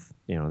Sith.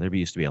 There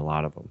used to be a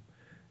lot of them,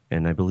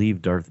 and I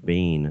believe Darth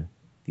Bane,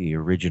 the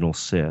original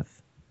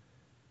Sith,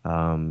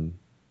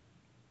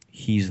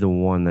 he's the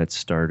one that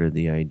started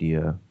the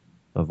idea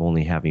of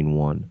only having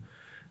one.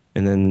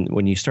 And then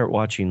when you start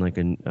watching like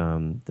not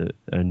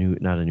A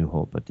New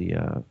Hope, but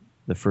the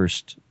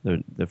first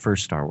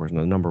Star Wars,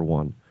 number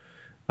 1,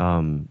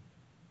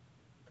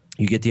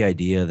 you get the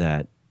idea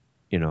that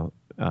the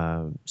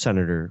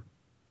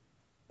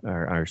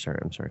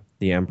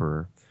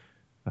Emperor.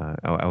 I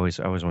always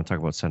want to talk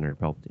about Senator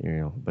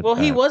Palpatine, but well,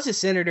 he was a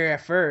senator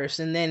at first,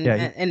 and then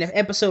in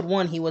Episode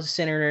 1 he was a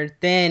senator.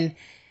 Then,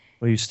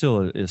 well, he was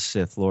still a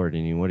Sith Lord,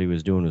 and what he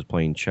was doing was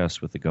playing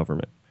chess with the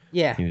government.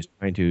 Yeah. He was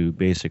trying to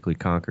basically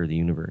conquer the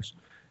universe.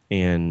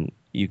 And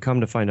you come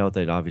to find out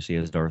that obviously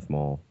he has Darth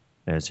Maul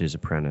as his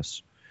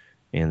apprentice,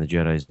 and the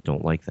Jedis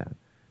don't like that.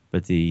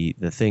 But the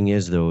thing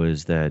is, though,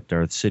 is that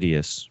Darth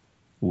Sidious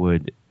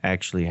would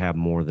actually have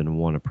more than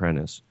one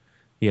apprentice.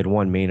 He had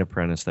one main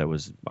apprentice that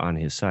was on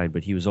his side,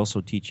 but he was also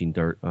teaching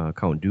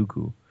Count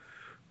Dooku.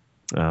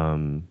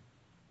 I'm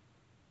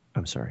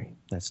sorry,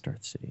 that's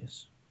Darth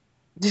Sidious.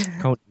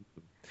 Count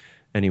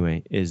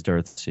Anyway, is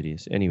Darth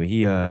Sidious. Anyway,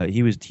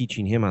 he was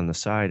teaching him on the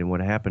side, and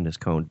what happened is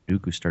Count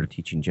Dooku started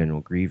teaching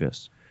General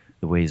Grievous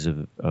the ways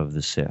of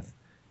the Sith,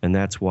 and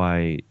that's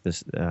why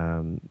this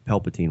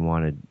Palpatine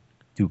wanted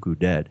Dooku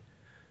dead.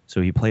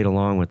 So he played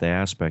along with the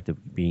aspect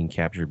of being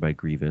captured by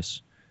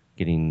Grievous,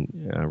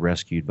 getting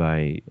rescued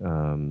by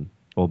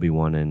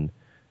Obi-Wan and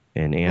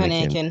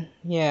Anakin.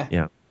 Yeah.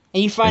 Yeah.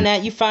 And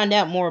you find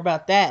out more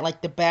about that,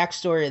 like the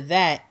backstory of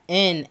that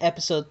in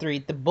Episode 3,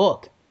 the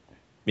book.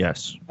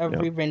 Yes. Of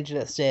Revenge of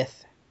the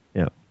Sith.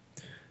 Yeah.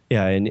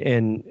 Yeah,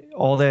 and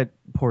all that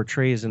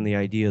portrays in the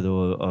idea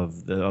though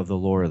of the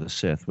lore of the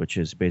Sith, which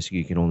is basically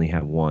you can only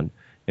have one.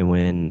 And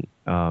when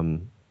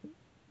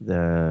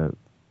the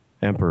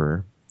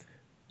Emperor,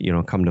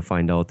 come to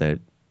find out that,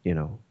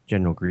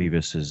 General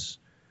Grievous is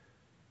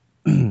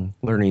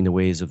learning the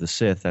ways of the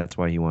Sith, that's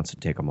why he wants to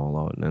take them all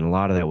out. And a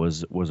lot of that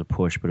was a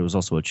push, but it was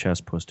also a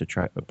chest push to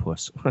try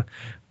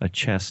a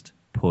chest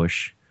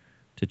push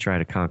to try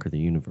to conquer the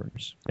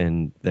universe.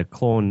 And the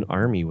clone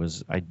army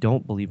I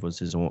don't believe was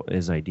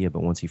his idea,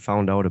 but once he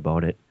found out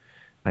about it,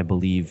 I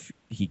believe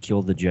he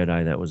killed the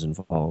Jedi that was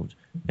involved,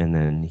 and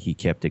then he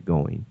kept it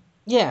going.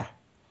 Yeah.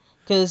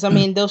 Because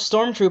those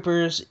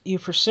stormtroopers, you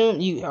presume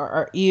you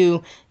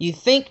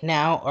think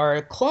now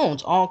are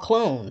clones, all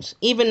clones,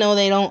 even though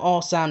they don't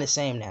all sound the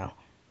same now.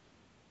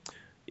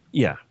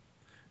 Yeah,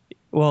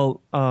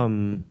 well,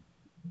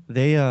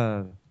 they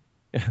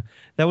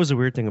that was a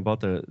weird thing about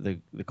the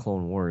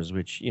Clone Wars,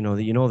 which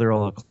they're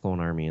all a clone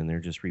army and they're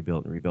just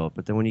rebuilt.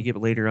 But then when you get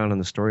later on in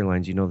the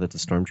storylines, that the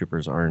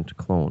stormtroopers aren't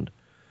cloned.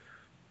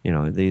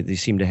 They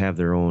seem to have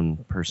their own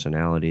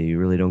personality. You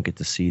really don't get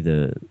to see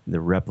the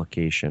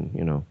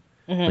replication,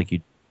 like you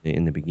did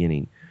in the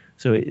beginning.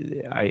 So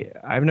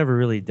I've never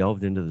really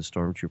delved into the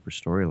Stormtrooper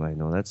storyline,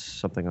 though. That's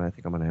something I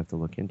think I'm going to have to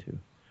look into.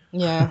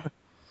 Yeah.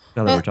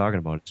 Now that we're talking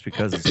about it, it's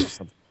because it's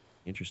something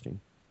interesting.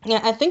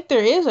 Yeah, I think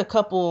there is a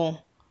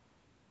couple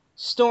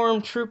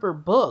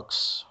Stormtrooper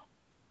books,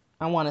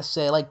 I want to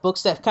say, like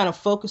books that kind of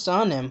focus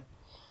on them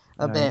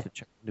a bit. I have to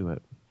check into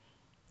it.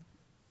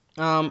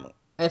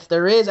 If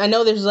there is, I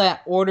know there's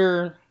that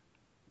Order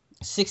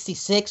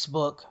 66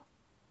 book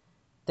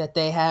that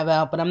they have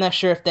out, but I'm not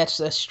sure if that's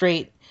a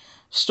straight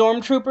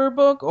Stormtrooper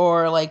book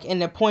or like in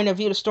the point of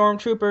view of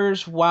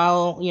Stormtroopers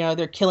while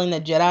they're killing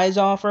the Jedis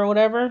off or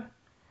whatever.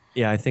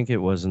 Yeah, I think it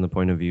was in the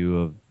point of view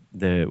of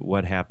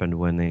what happened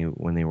when they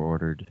were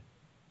ordered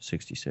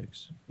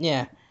 66.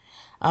 Yeah.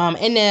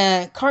 In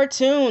the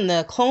cartoon,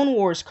 the Clone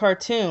Wars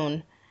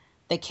cartoon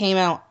that came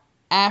out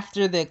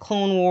after the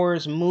Clone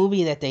Wars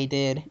movie that they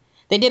did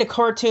a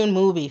cartoon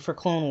movie for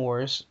Clone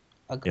Wars,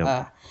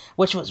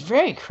 which was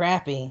very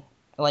crappy.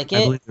 I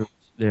believe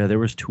there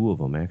was two of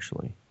them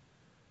actually.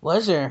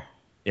 Was there?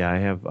 Yeah, I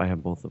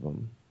have both of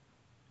them.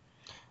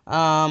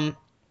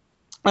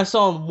 I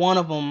saw one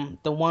of them,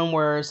 the one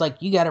where it's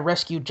like you got to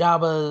rescue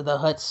Jabba the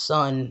Hutt's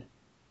son,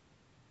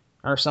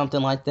 or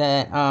something like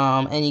that.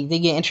 And they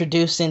get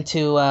introduced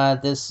into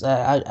this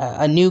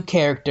a new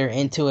character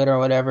into it or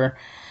whatever.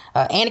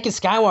 Anakin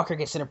Skywalker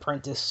gets an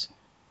apprentice.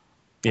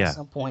 At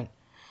some point.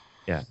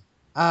 Yeah.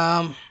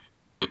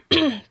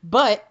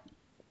 But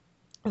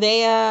they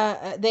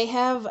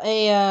have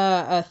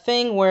a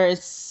thing where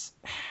it's,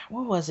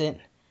 what was it?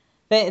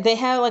 They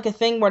have like a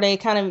thing where you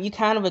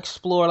kind of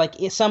explore, like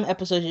some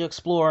episodes you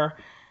explore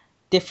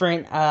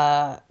different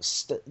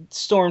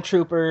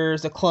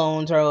stormtroopers, the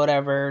clones or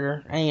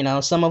whatever,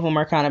 and some of them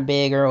are kind of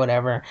big or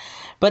whatever.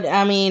 But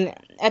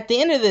at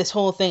the end of this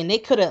whole thing, they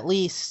could at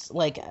least,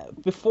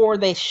 before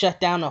they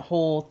shut down the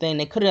whole thing,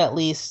 they could at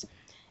least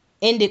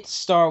ended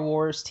Star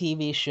Wars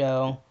TV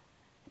show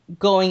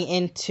going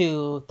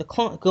into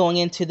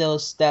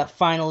that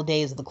final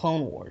days of the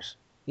Clone Wars,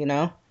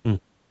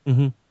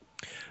 Mm-hmm.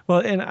 Well,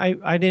 and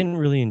I didn't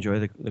really enjoy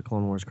the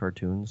Clone Wars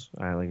cartoons.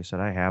 Like I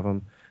said, I have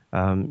them.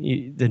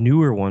 The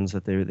newer ones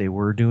that they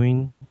were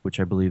doing,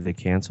 which I believe they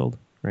canceled,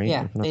 right?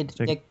 Yeah,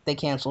 they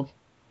canceled.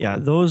 Yeah,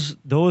 those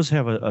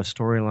have a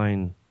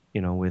storyline,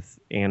 with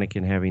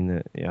Anakin having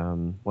the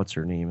what's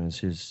her name as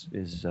his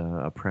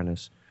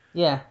apprentice.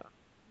 Yeah.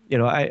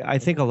 I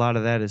think a lot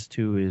of that is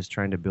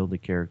trying to build the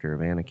character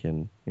of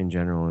Anakin in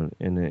general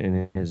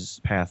in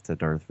his path to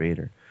Darth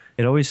Vader.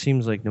 It always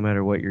seems like no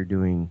matter what you're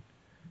doing,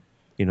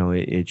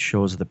 it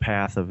shows the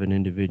path of an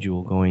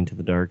individual going to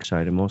the dark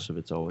side, and most of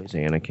it's always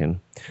Anakin,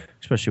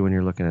 especially when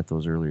you're looking at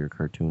those earlier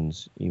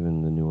cartoons,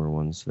 even the newer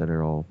ones that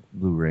are all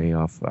Blu-ray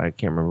off. I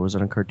can't remember, was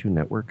it on Cartoon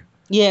Network?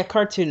 Yeah,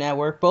 Cartoon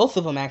Network. Both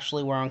of them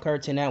actually were on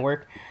Cartoon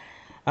Network.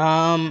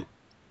 It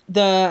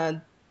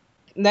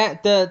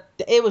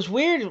was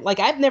weird. Like,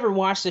 I've never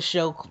watched the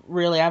show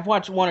really. I've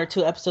watched one or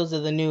two episodes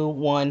of the new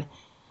one,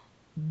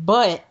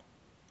 but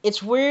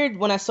it's weird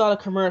when I saw the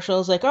commercial. I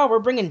was like, oh, we're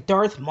bringing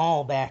Darth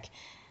Maul back.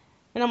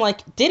 And I'm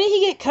like, didn't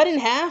he get cut in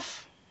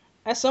half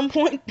at some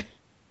point?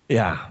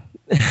 Yeah.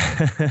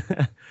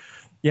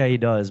 Yeah, he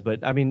does. But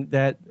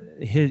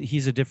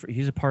he's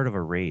a part of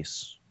a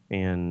race.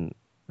 And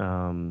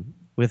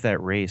with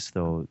that race,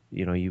 though,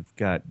 you've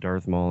got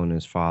Darth Maul and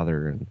his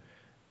father,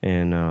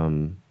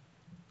 and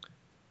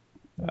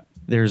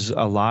there's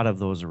a lot of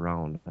those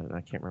around.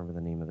 I can't remember the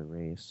name of the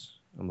race.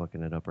 I'm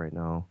looking it up right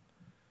now.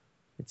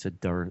 It's a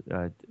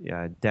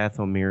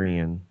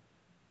Dathomirian.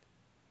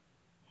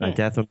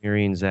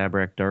 Dathomirian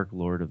Zabrak, Dark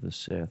Lord of the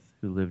Sith,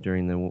 who lived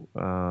during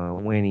the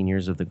waning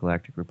years of the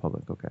Galactic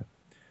Republic. Okay.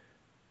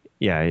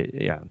 Yeah.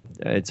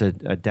 It's a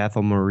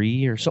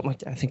Dathomiri or something like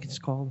that, I think it's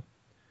called.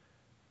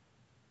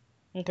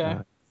 Okay.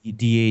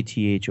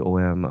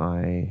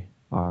 Dathomiri.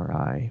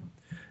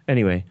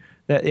 Anyway,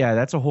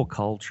 that's a whole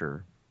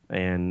culture.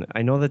 And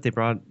I know that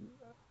I'm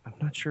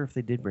not sure if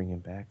they did bring him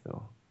back,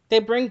 though. They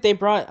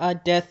brought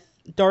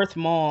Darth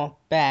Maul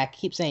back.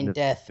 Keep saying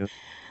death.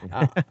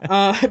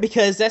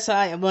 Because that's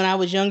how when I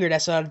was younger,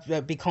 that's how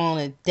I'd be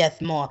calling it, Death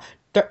Maul.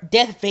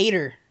 Death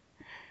Vader.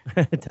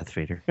 Death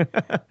Vader.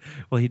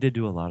 Well, he did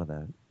do a lot of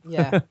that.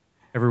 Yeah.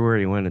 Everywhere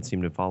he went, it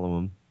seemed to follow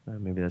him.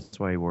 Maybe that's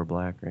why he wore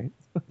black, right?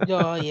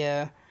 Oh,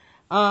 yeah.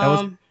 That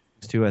was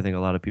too. I think a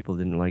lot of people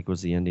didn't like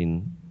was the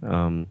ending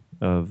of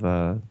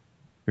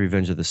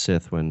Revenge of the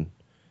Sith when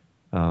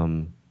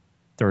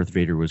Darth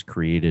Vader was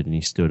created and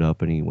he stood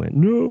up and he went,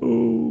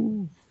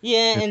 "No."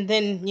 Yeah, and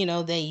then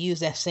they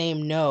used that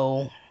same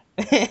 "no"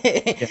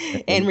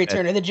 in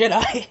Return of the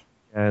Jedi.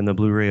 And the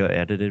Blu-ray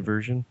edited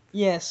version.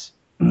 Yes.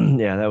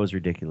 Yeah, that was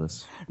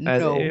ridiculous.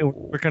 No.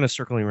 We're kind of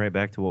circling right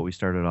back to what we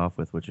started off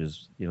with, which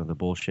is the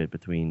bullshit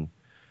between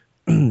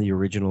the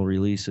original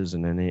releases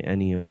and then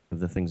any of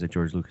the things that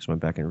George Lucas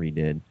went back and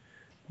redid.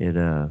 It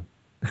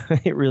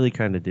it really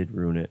kind of did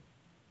ruin it,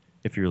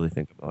 if you really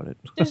think about it.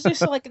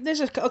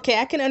 Okay,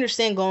 I can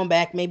understand going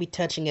back, maybe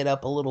touching it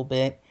up a little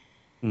bit,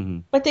 mm-hmm.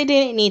 But they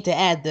didn't need to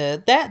add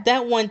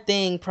that one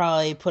thing.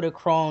 Probably put a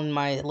crawl in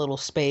my little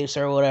space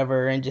or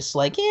whatever, and just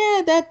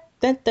that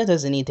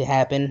doesn't need to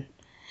happen.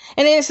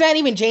 And it's not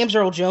even James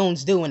Earl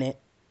Jones doing it.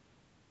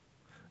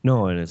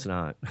 No, and it's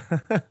not.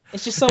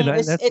 It's just some.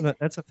 That's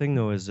the thing,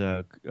 though. Is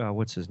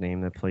what's his name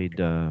that played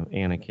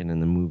Anakin in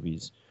the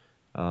movies?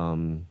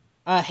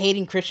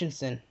 Hayden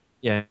Christensen.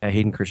 Yeah,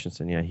 Hayden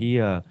Christensen. Yeah,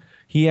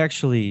 he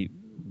actually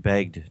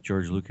begged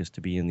George Lucas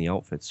to be in the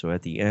outfit. So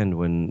at the end,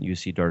 when you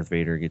see Darth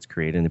Vader gets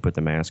created and they put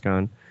the mask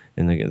on,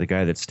 and the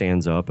guy that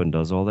stands up and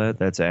does all that,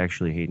 that's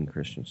actually Hayden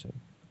Christensen.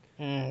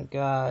 Oh,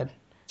 God.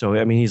 So,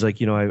 I mean, he's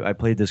like, I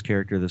played this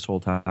character this whole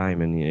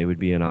time, and it would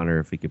be an honor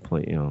if he could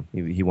play,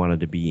 he wanted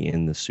to be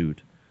in the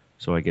suit.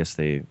 So I guess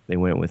they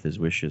went with his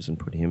wishes and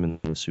put him in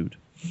the suit.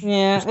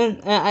 Yeah,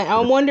 and I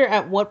wonder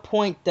at what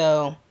point,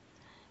 though,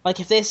 like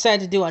if they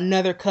decide to do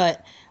another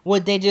cut,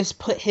 would they just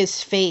put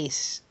his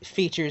face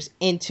features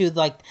into,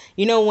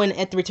 when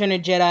at the Return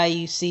of the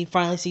Jedi you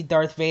finally see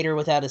Darth Vader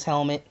without his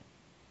helmet?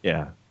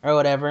 Yeah. Or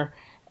whatever.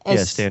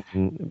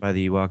 Standing by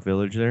the Ewok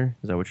village there.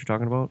 Is that what you're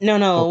talking about?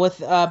 No, with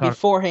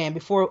beforehand,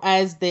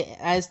 as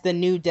the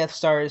new Death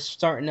Star is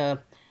starting to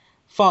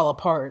fall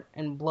apart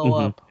and blow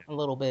up a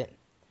little bit.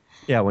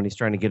 Yeah, when he's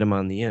trying to get him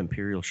on the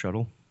Imperial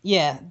shuttle.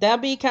 Yeah,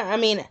 that'd be kind. I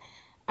mean,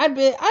 I'd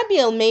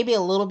be maybe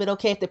a little bit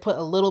okay if they put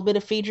a little bit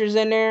of features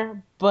in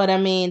there, but I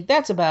mean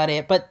that's about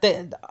it. But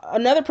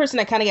another person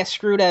that kind of got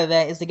screwed out of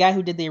that is the guy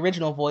who did the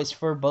original voice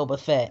for Boba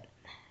Fett.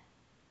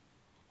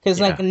 Because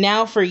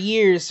now for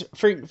years,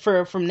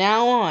 from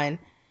now on,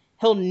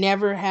 he'll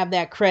never have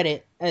that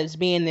credit as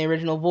being the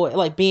original voice,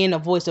 like being a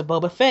voice of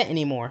Boba Fett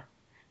anymore.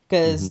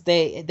 Because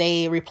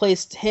they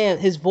replaced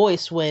his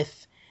voice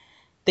with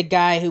the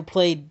guy who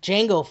played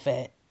Jango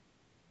Fett.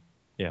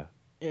 Yeah.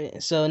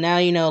 So now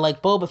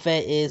Boba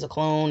Fett is a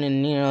clone,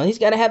 and he's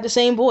got to have the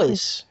same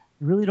voice.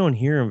 You really don't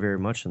hear him very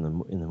much in the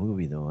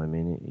movie, though. I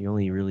mean, you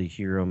only really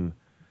hear him,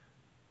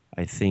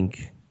 I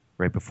think,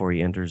 right before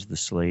he enters the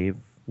Slave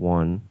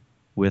One.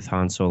 With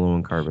Han Solo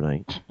and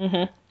Carbonite. Mm-hmm.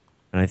 And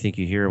I think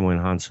you hear him when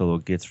Han Solo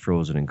gets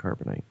frozen in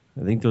Carbonite.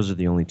 I think those are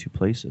the only two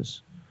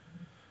places.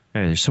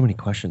 Hey, there's so many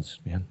questions,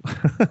 man.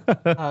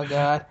 Oh,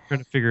 God. Trying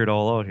to figure it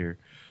all out here.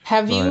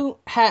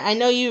 I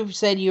know you've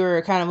said you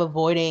were kind of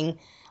avoiding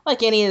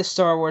any of the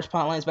Star Wars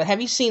plotlines, but have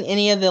you seen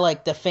any of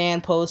the fan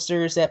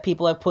posters that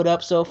people have put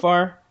up so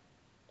far?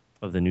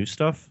 Of the new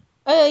stuff?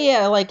 Oh,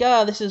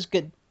 yeah, this is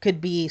good, could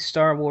be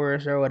Star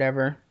Wars or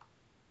whatever.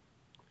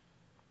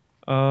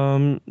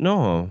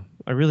 No.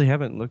 I really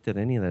haven't looked at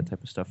any of that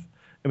type of stuff.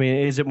 I mean,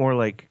 is it more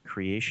like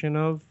creation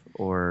of,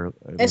 or?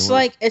 It's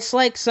like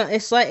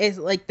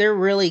they're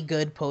really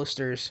good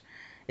posters.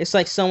 It's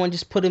like someone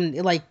just put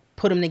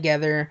them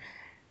together.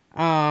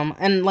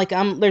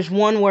 And there's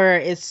one where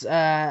it's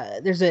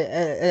there's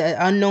a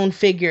unknown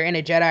figure in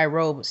a Jedi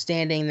robe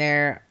standing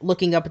there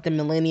looking up at the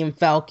Millennium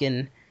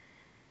Falcon,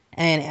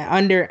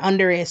 and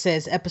under it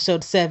says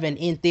Episode 7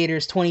 in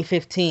theaters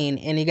 2015,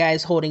 and the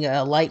guy's holding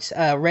a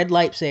red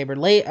lightsaber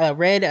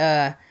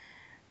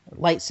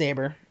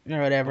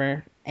or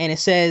whatever, and it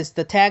says,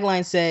 the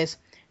tagline says,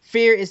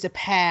 "Fear is the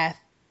path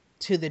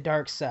to the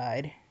dark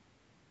side."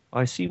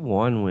 I see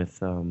one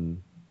with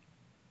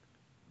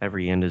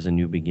every end is a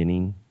new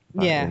beginning.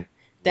 Yeah,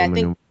 that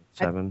thing.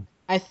 7.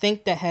 I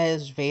think that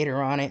has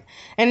Vader on it,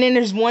 and then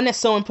there's one that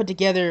someone put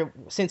together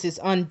since it's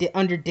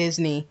under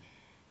Disney,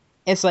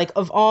 it's like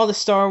of all the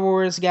Star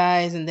Wars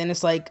guys, and then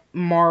it's like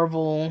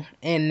Marvel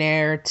in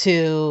there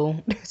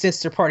too,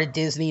 since they're part of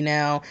Disney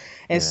now.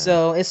 And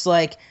so it's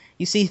like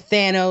you see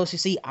Thanos, you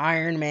see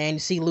Iron Man, you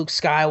see Luke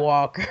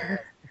Skywalker.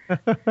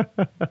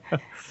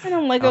 And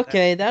I'm like,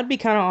 okay, that'd be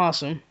kind of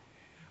awesome.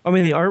 I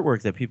mean, the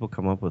artwork that people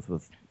come up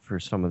with for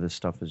some of this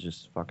stuff is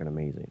just fucking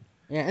amazing.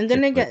 Yeah, and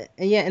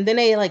then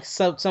they like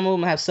some of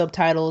them have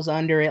subtitles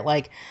under it,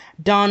 like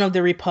Dawn of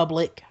the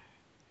Republic.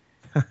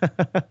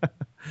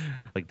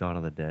 Like Dawn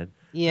of the Dead.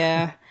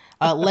 Yeah,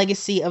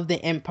 Legacy of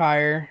the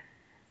Empire.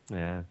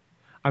 Yeah,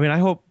 I mean, I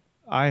hope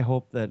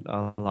that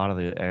a lot of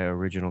the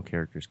original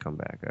characters come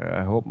back.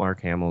 I hope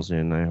Mark Hamill's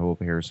in. I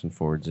hope Harrison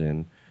Ford's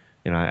in.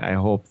 And I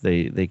hope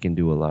they can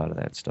do a lot of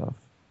that stuff.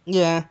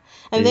 Yeah,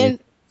 and then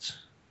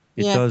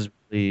it does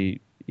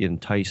really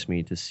entice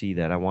me to see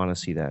that. I want to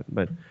see that,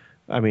 but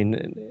I mean,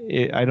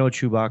 I know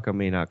Chewbacca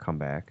may not come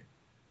back.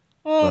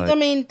 Well, I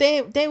mean,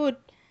 they would.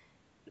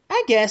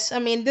 I guess. I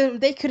mean,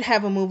 they could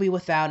have a movie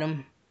without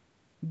him,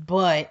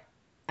 but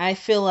I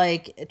feel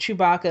like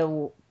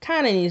Chewbacca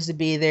kind of needs to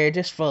be there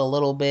just for a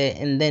little bit,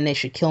 and then they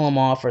should kill him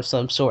off or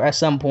some sort at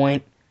some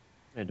point.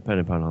 It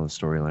depends upon how the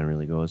storyline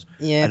really goes.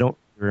 Yeah, I don't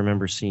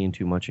remember seeing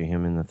too much of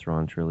him in the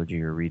Thrawn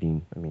trilogy or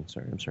reading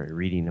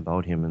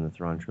about him in the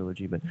Thrawn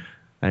trilogy, but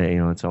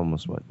it's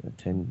almost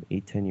 10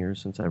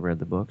 years since I read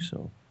the book,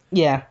 so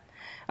yeah.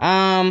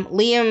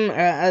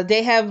 Liam,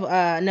 they have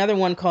another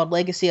one called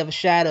Legacy of the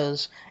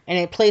Shadows, and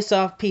it plays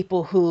off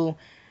people who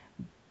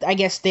I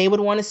guess they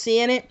would want to see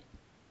in it.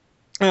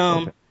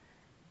 Okay.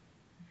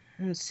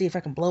 Let's see if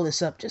I can blow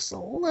this up just a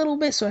little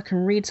bit so I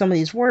can read some of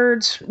these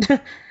words.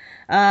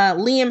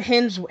 Liam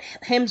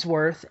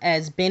Hemsworth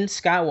as Ben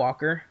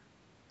Skywalker.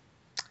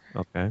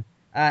 Okay.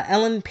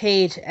 Ellen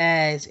Page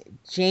as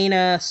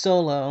Jaina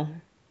Solo.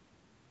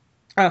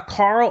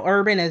 Carl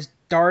Urban as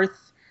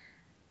Darth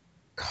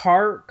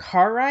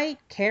Krayt.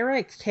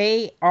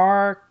 Krayt.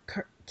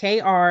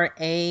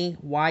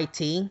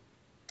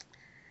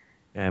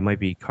 Yeah, it might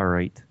be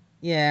Krayt.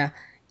 Yeah.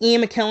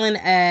 Ian McKellen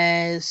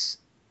as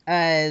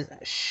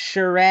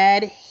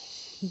Sharad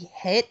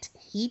Heat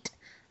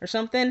or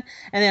something,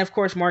 and then of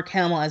course Mark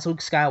Hamill as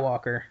Luke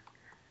Skywalker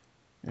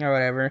or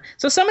whatever.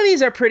 So some of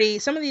these are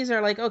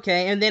like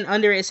okay, and then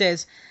under it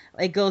says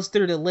it goes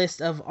through the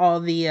list of all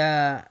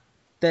the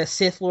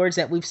Sith Lords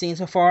that we've seen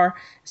so far.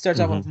 It starts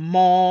off with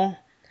Maul,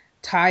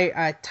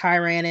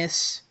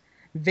 Tyrannus,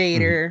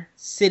 Vader,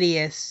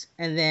 Sidious,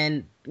 and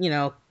then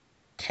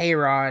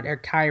K-Rod or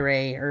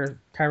Kyrie or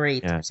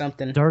Kyrate or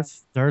something.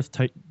 Darth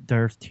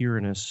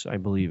Tyrannus, I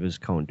believe, is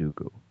Count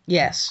Dooku.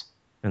 Yes.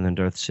 And then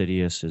Darth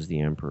Sidious is the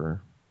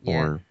Emperor.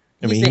 Yeah.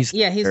 He's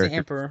the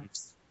Emperor.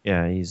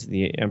 Yeah, he's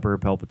the Emperor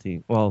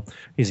Palpatine. Well,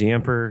 he's the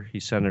Emperor,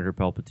 he's Senator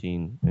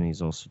Palpatine, and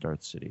he's also Darth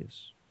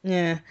Sidious.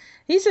 Yeah.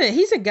 He's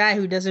a guy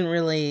who doesn't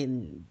really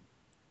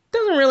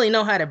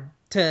know how to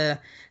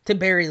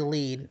bury the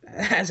lead,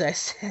 as I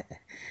said.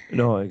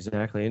 No,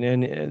 exactly.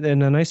 And the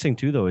nice thing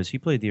too though is he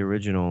played the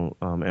original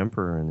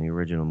Emperor in the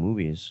original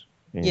movies.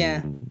 And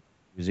yeah.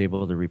 He was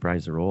able to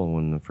reprise the role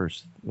when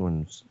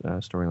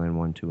storyline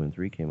 1, 2, and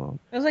 3 came out.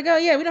 I was like, oh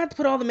yeah, we don't have to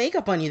put all the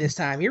makeup on you this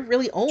time. You're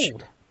really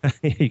old.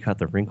 You got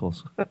the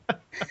wrinkles. And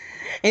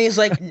he's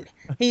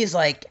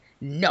like,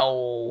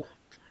 no,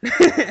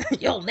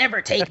 you'll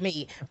never take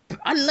me.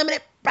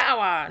 Unlimited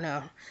power.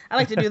 No, I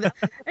like to do that.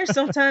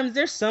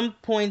 There's some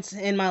points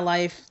in my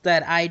life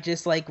that I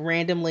just like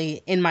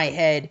randomly in my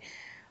head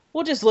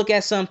will just look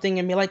at something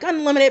and be like,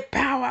 unlimited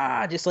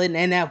power, just like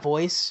in that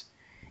voice.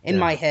 In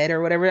my head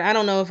or whatever. I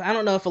don't know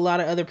if a lot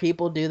of other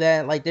people do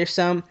that. Like there's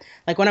some,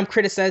 like when I'm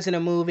criticizing a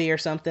movie or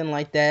something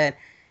like that,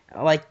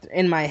 like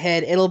in my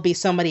head, it'll be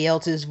somebody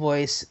else's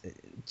voice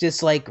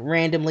just like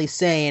randomly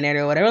saying it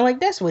or whatever.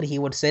 Like that's what he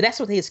would say. That's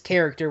what his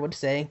character would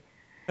say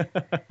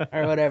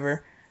or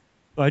whatever.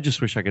 I just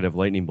wish I could have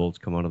lightning bolts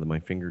come out of my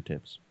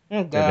fingertips.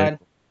 Oh God.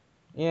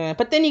 Yeah.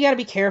 But then you got to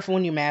be careful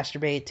when you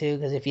masturbate too,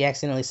 because if you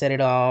accidentally set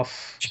it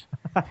off.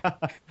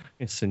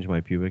 It singe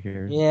my pubic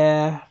hairs.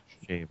 Yeah.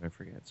 Shave, I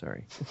forget,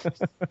 sorry.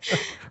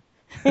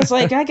 It's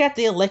like I got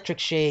the electric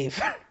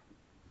shave.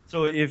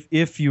 So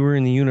if you were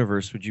in the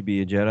universe, would you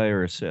be a Jedi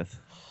or a Sith?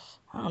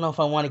 I don't know if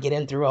I want to get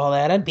in through all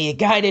that. I'd be a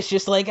guy that's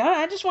just like,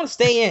 I just want to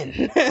stay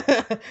in.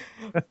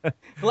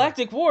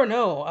 Galactic War,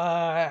 no.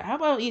 How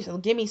about you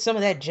give me some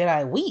of that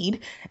Jedi weed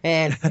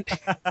and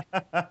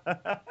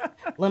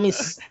let me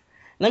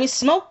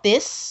smoke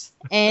this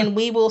and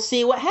we will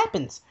see what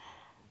happens.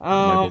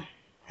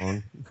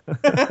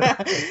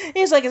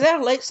 He's like, is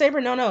that a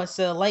lightsaber? No, it's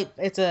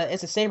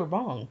a saber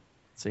bong.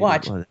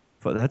 Watch. Well,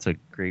 that's a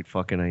great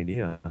fucking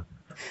idea.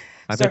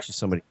 I bet you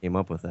somebody came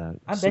up with that.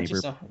 I bet you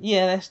so.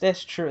 Yeah,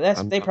 that's true.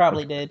 They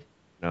probably did.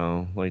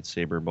 No,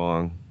 lightsaber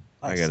bong.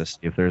 I gotta see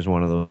if there's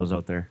one of those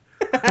out there.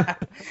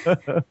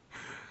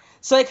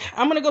 It's like,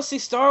 I'm gonna go see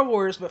Star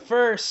Wars, but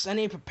first I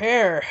need to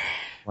prepare.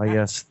 Why,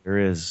 yes, there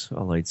is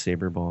a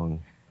lightsaber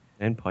bong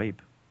and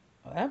pipe.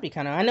 Well, that'd be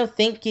kind of... I know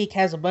ThinkGeek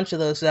has a bunch of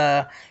those.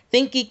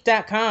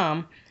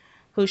 ThinkGeek.com,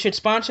 who should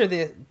sponsor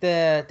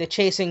the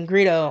Chasing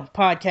Greedo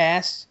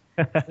podcast.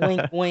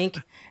 wink, wink,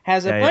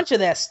 has a bunch of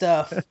that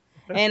stuff.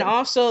 And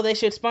also, they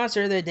should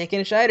sponsor the Dick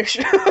and Schneider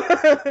Show.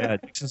 Yeah,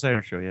 Dick and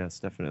Schneider Show. Yes,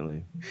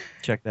 definitely.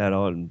 Check that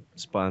out and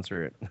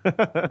sponsor it.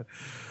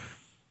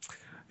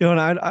 And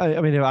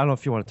I mean, I don't know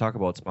if you want to talk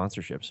about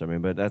sponsorships. I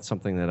mean, but that's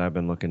something that I've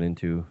been looking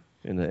into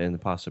in the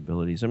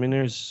possibilities. I mean,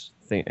 there's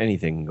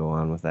anything can go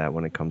on with that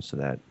when it comes to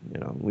that.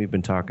 We've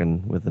been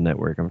talking with the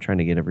network. I'm trying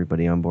to get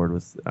everybody on board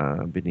with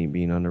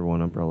being under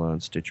one umbrella on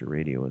Stitcher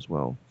Radio as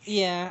well.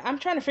 Yeah, I'm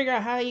trying to figure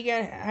out how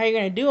you're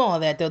gonna do all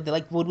of that though.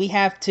 Like, would we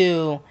have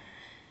to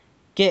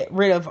get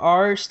rid of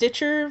our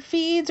Stitcher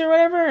feeds or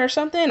whatever or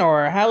something,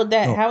 or how would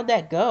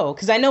that go?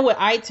 Because I know with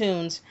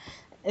iTunes,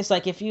 it's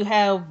like if you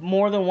have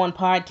more than one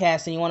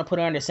podcast and you want to put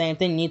it on the same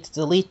thing, you need to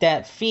delete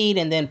that feed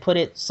and then put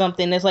it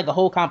something. There's like a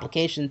whole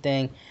complication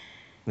thing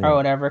or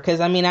whatever. Because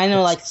I mean, I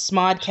know like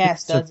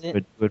Smodcast does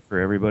it. Good for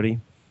everybody.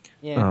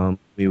 Yeah.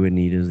 We would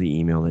need is the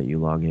email that you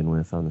log in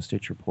with on the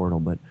Stitcher portal,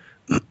 but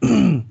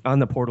on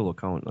the portal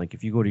account, like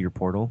if you go to your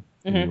portal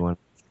and you want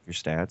your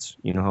stats,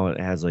 you know how it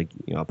has like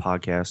a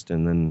podcast,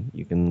 and then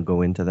you can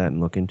go into that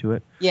and look into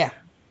it. Yeah.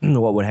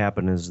 What would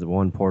happen is the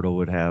one portal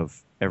would have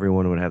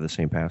everyone would have the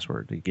same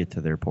password to get to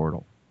their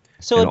portal.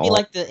 So it'd be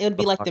like the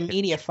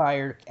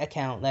MediaFire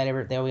account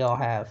that we all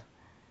have.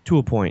 To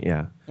a point,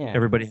 yeah. Yeah.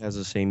 Everybody has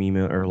the same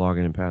email or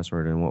login and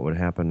password, and what would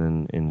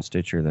happen in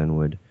Stitcher then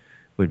would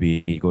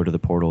be you go to the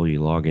portal,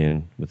 you log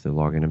in with the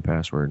login and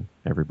password.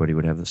 Everybody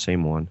would have the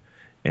same one,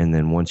 and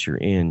then once you're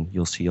in,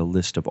 you'll see a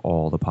list of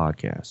all the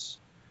podcasts,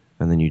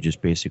 and then you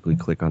just basically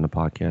click on the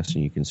podcast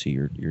and you can see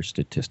your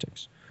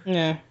statistics.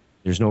 Yeah.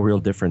 There's no real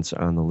difference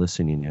on the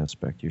listening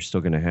aspect. You're still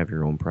going to have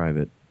your own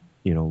private,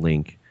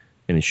 link,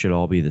 and it should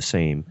all be the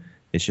same.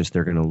 It's just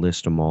they're going to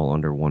list them all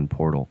under one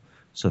portal,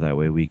 so that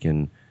way we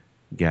can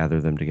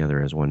gather them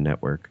together as one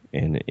network.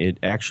 And it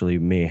actually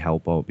may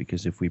help out,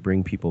 because if we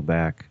bring people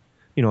back,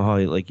 how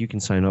like you can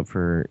sign up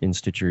in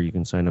Stitcher, you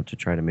can sign up to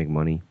try to make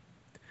money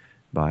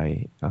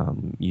by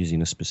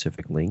using a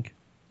specific link.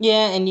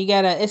 Yeah, and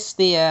it's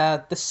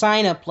the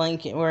sign up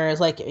link, whereas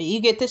like you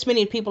get this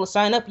many people to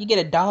sign up, you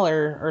get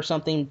 $1 or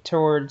something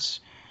towards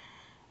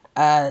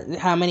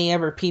how many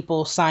ever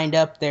people signed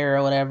up there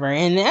or whatever.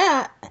 And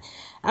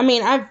I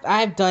mean,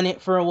 I've done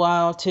it for a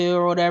while too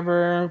or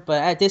whatever,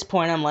 but at this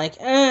point I'm like,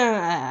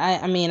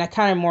 I mean, I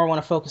kind of more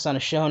want to focus on the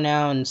show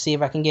now and see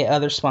if I can get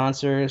other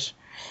sponsors.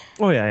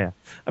 Oh yeah.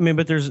 I mean,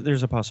 but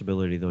there's a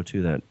possibility though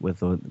too that with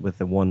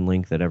the one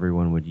link that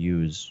everyone would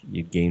use,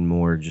 you gain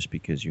more just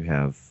because you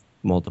have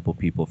multiple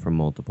people from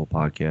multiple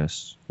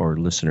podcasts or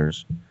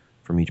listeners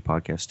from each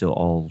podcast still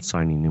all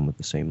signing in with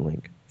the same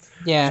link.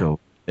 Yeah. So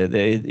I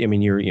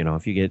mean,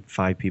 if you get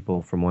 5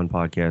 people from one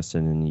podcast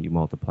and then you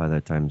multiply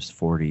that times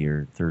 40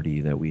 or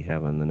 30 that we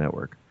have on the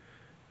network,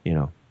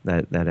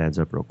 that adds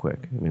up real quick.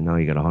 I mean, now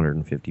you got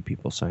 150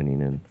 people signing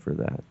in for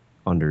that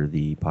under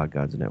the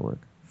PodGods network.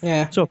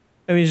 Yeah. So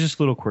I mean, it's just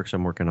little quirks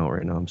I'm working out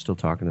right now. I'm still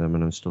talking to them,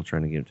 and I'm still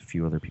trying to get a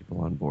few other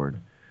people on board.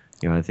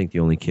 I think the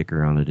only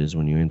kicker on it is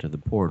when you enter the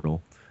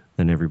portal,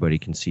 then everybody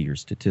can see your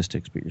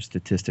statistics, but your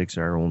statistics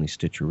are only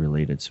Stitcher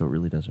related, so it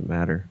really doesn't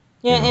matter.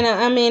 Yeah, and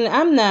I mean,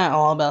 I'm not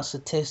all about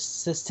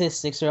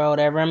statistics or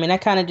whatever. I mean, I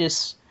kind of be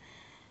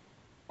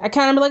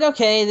like,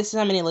 okay, this is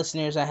how many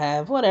listeners I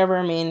have, whatever.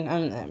 I mean,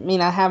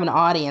 I have an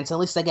audience. At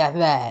least I got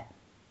that.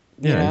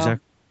 Yeah,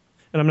 exactly.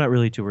 And I'm not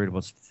really too worried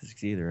about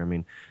statistics either. I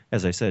mean,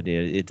 as I said,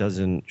 it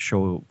doesn't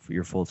show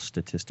your full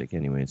statistic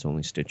anyway. It's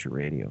only Stitcher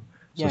Radio.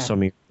 So some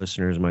of your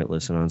listeners might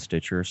listen on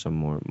Stitcher.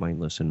 Some might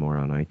listen more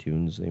on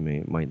iTunes. They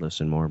might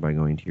listen more by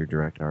going to your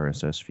direct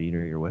RSS feed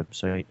or your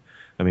website.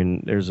 I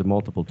mean, there's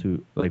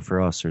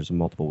for us, there's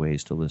multiple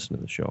ways to listen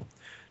to the show.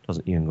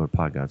 You can go to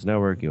PodGods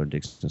Network, you go to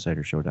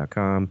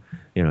DixonCiderShow.com.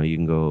 You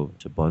can go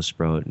to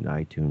Buzzsprout and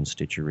iTunes,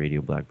 Stitcher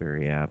Radio,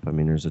 BlackBerry app. I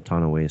mean, there's a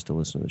ton of ways to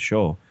listen to the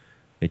show.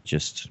 It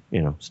just,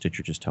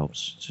 Stitcher just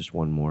helps. It's just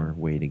one more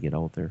way to get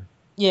out there.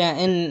 Yeah,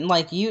 and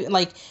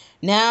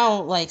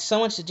now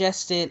someone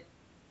suggested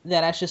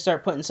that I should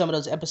start putting some of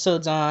those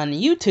episodes on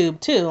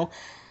YouTube too.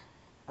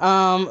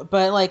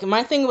 But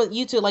my thing with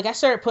YouTube, I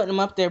started putting them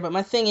up there, but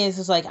my thing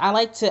is I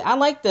like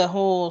the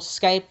whole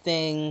Skype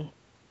thing.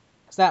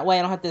 So that way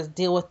I don't have to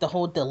deal with the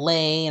whole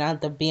delay, and I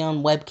don't have to be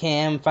on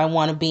webcam if I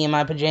want to be in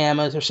my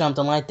pajamas or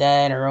something like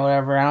that or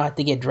whatever. I don't have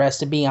to get dressed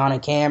to be on a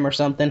cam or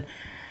something.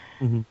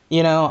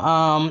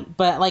 Mm-hmm.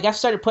 But I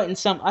started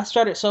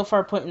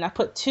putting I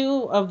put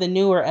 2 of the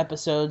newer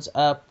episodes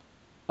up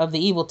of the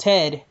Evil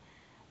Ted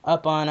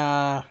up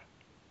on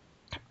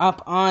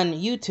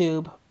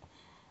YouTube.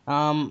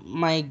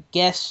 My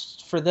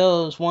guests for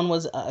those, one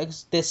was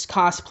this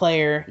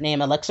cosplayer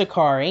named Alexa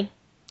Kari.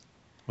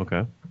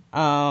 Okay.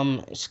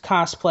 She's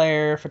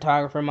cosplayer,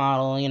 photographer,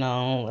 model,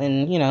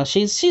 and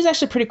she's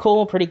actually pretty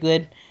cool, pretty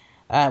good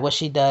at what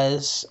she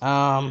does.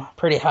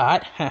 Pretty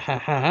hot.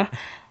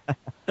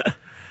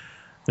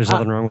 There's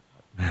nothing wrong with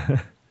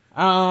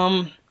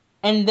that.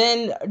 And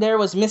then there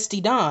was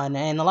Misty Dawn,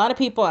 and a lot of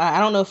people, I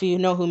don't know if you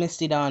know who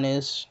Misty Dawn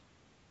is.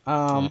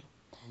 I'll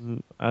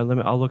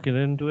look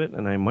into it,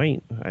 and I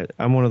might.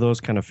 I'm one of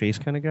those kind of face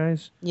kind of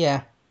guys.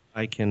 Yeah.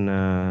 I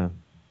can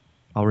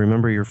I'll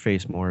remember your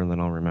face more than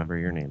I'll remember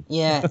your name.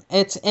 Yeah,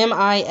 it's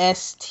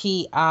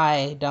Misti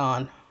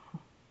Dawn.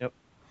 Yep,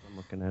 I'm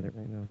looking at it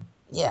right now.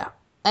 Yeah,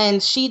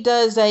 and she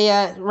does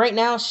right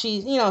now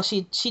she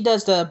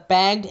does the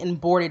Bagged and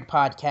Boarded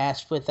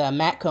podcast with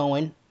Matt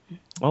Cohen.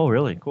 Oh,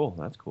 really? Cool.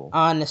 That's cool.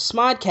 On the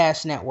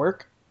Smodcast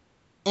Network,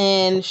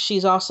 and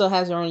she's also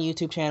has her own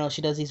YouTube channel.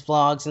 She does these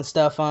vlogs and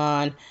stuff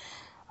on.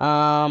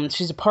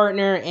 She's a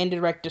partner and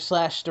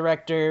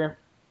director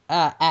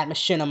at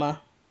Machinima.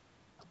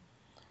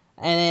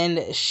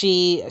 And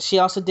she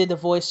also did the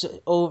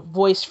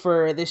voice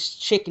for this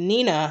chick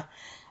Nina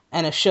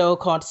and a show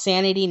called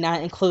Sanity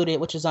Not Included,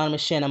 which is on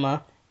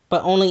Machinima,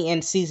 but only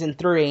in season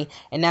 3.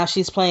 And now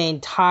she's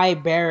playing Ty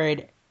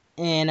Barrett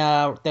in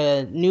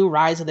the new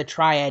Rise of the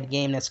Triad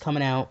game that's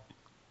coming out.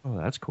 Oh,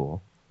 that's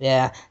cool.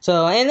 Yeah.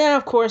 So, and then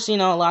of course,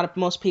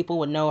 most people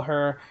would know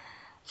her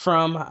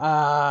from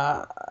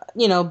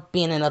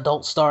being an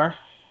adult star.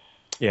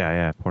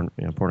 Yeah,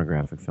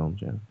 pornographic films,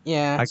 yeah.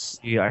 Yeah.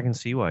 I can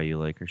see why you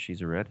like her.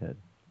 She's a redhead.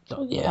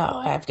 Oh, yeah,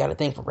 I've got a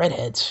thing for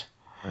redheads.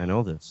 I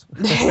know this.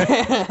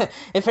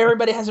 If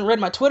everybody hasn't read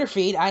my Twitter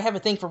feed, I have a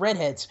thing for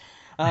redheads.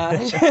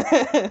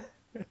 Yeah.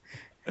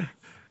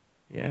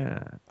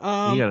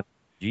 You got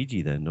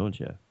Gigi then, don't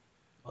you?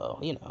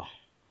 Well,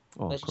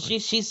 Oh, but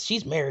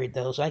she's married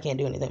though, so I can't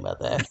do anything about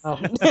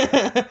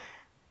that.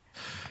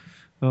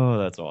 Oh,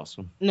 that's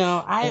awesome.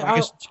 No, I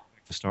guess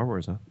back to Star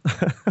Wars, huh?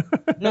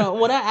 No,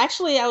 what I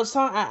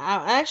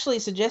actually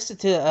suggested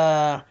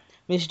to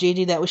Miss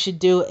Gigi that we should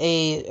do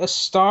a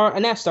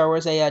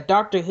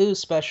Doctor Who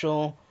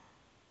special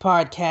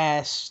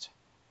podcast.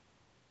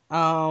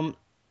 For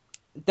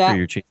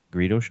your Chase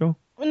Greedo show?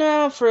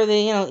 No, for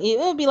the it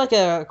would be like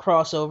a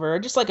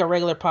crossover, just like a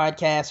regular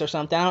podcast or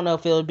something. I don't know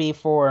if it would be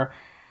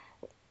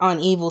on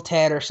Evil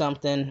Ted or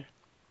something.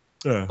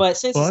 Yeah. But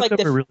since I've it's like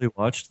never really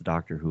watched the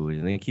Doctor Who,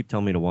 and they keep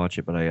telling me to watch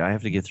it, but I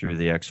have to get through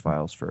the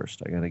X-Files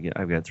first.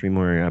 I've got 3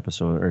 more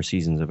episodes or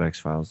seasons of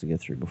X-Files to get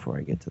through before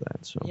I get to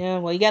that. So yeah,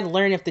 well, you got to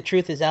learn if the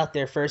truth is out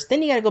there first.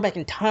 Then you got to go back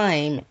in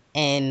time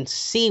and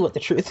see what the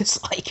truth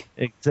is like.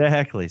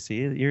 Exactly. See,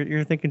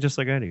 you're thinking just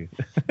like I do.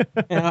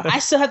 I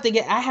still have to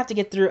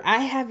get through. I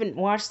haven't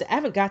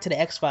got to the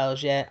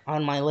X-Files yet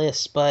on my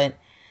list, but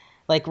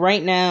like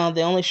right now,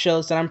 the only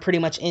shows that I'm pretty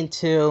much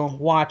into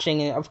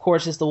watching, of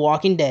course, is The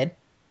Walking Dead.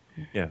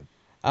 Yeah.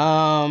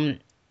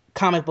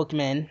 Comic Book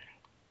Men.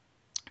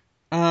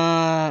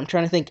 I'm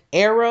trying to think.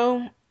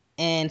 Arrow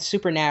and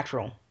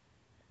Supernatural.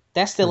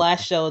 That's the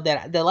last show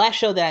that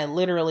I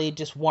literally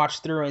just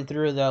watched through and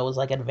through. Though was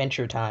like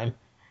Adventure Time.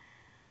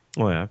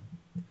 Oh yeah,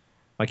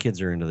 my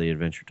kids are into the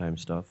Adventure Time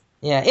stuff.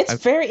 Yeah, it's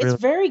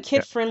very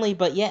kid friendly,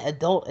 but yet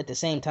adult at the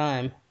same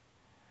time.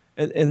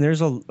 And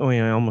there's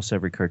almost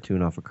every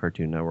cartoon off of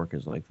Cartoon Network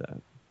is like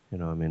that.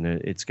 I mean,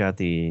 it's got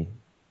the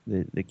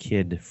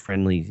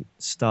kid-friendly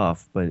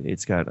stuff, but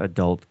it's got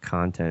adult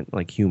content,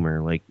 like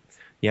humor. Like,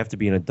 you have to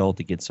be an adult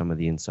to get some of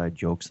the inside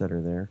jokes that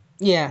are there.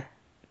 Yeah.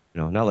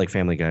 Not like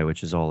Family Guy,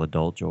 which is all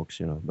adult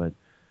jokes, but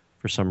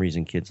for some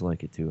reason kids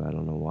like it too. I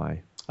don't know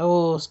why.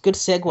 Oh, it's good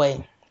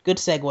segue. Good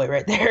segue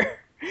right there.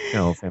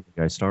 No, Family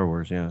Guy, Star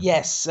Wars, yeah.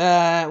 Yes.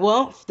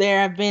 Well,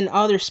 there have been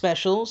other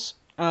specials.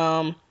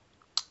 Of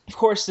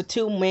course, the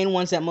 2 main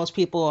ones that most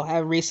people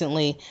have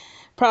recently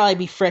probably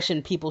be fresh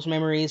in people's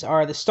memories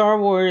are the Star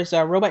Wars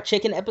Robot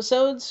Chicken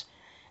episodes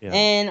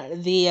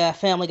and the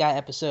Family Guy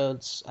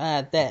episodes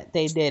that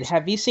they did.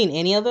 Have you seen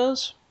any of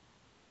those?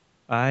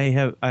 I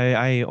have.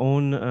 I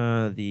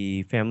own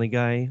the Family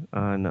Guy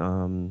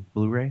on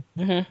Blu-ray,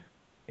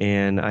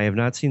 and I have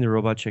not seen the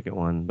Robot Chicken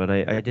one, but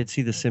I did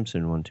see the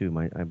Simpson one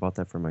too. I bought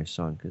that for my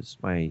son because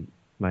my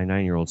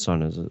 9-year-old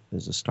son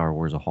is a Star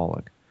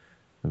Wars-aholic.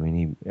 I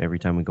mean, every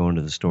time we go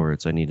into the store,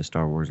 I need a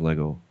Star Wars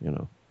Lego,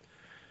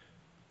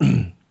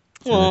 So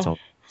that's all.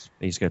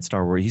 He's got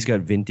Star Wars. He's got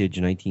vintage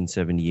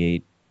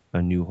 1978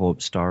 A New Hope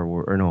Star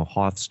Wars,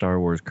 Hoth Star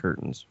Wars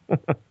curtains.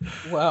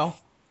 Wow.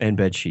 And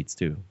bed sheets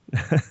too.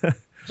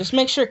 Just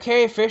make sure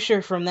Carrie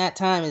Fisher from that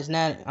time is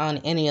not on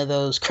any of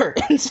those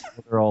curtains.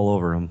 They're all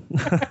over them.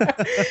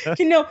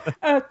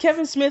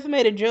 Kevin Smith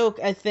made a joke,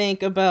 I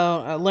think,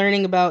 about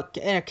learning about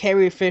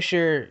Carrie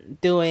Fisher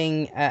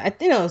doing.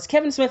 It's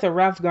Kevin Smith or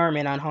Ralph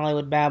Garman on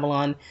Hollywood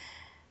Babylon.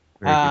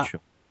 Very good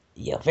show.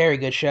 Yeah, very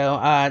good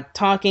show.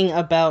 Talking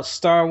about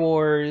Star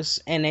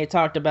Wars, and they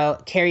talked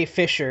about Carrie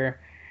Fisher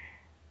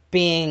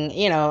being,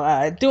 doing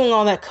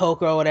all that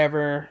coke or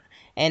whatever,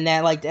 and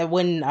that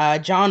when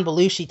John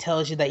Belushi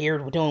tells you that you're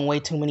doing way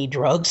too many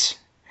drugs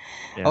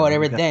or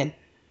whatever, then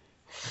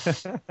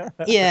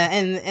yeah,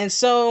 and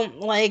so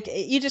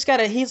you just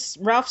gotta.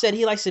 Ralph said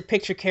he likes to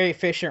picture Carrie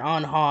Fisher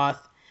on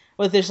Hoth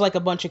with there's a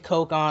bunch of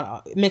coke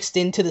on mixed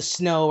into the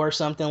snow or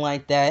something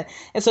like that,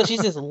 and so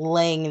she's just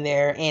laying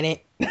there in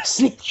it.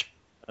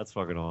 That's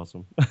fucking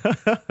awesome.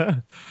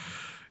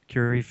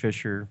 Carrie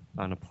Fisher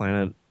on a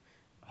planet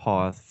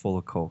Hoth full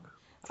of coke.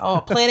 Oh,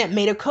 a planet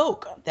made of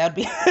coke. That'd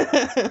be.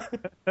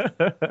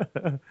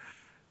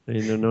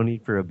 No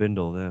need for a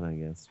bindle then, I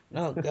guess.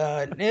 Oh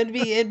God,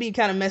 it'd be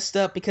kind of messed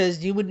up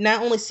because you would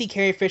not only see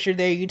Carrie Fisher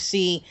there, you'd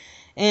see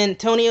not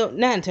Antonio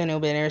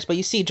Banderas, but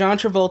you see John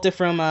Travolta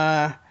from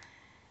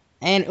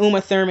and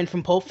Uma Thurman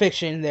from Pulp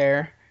Fiction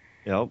there.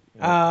 Yep.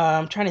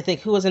 I'm trying to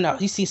think who was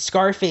enough. You see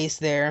Scarface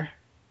there.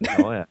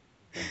 Oh yeah.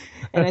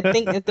 And I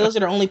think that those are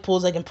the only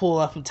pulls I can pull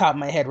off the top of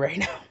my head right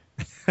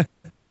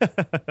now.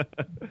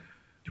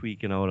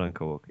 Tweaking out on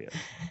coke, yeah.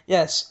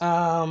 Yes.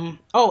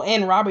 Oh,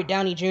 and Robert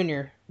Downey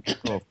Jr.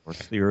 Oh, of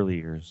course, the early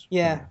years.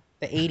 Yeah,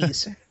 the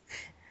 80s.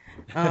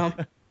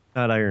 Not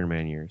Iron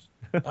Man years.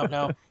 Oh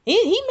no,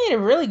 he made a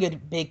really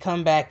good big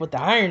comeback with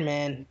the Iron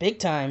Man, big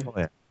time. Oh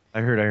yeah. I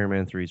heard Iron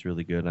Man 3 is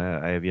really good.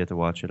 I have yet to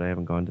watch it. I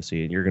haven't gone to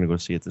see it. You're gonna go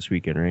see it this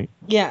weekend, right?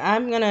 Yeah,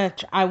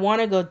 I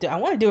want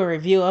to do a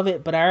review of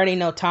it, but I already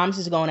know Tom's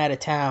is going out of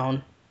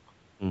town.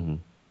 Mm-hmm.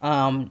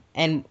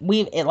 And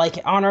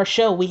on our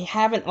show, we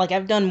haven't,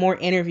 I've done more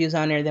interviews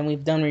on there than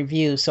we've done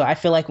reviews, so I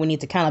feel like we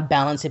need to kind of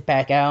balance it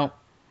back out.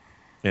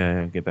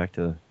 Yeah, get back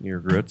to your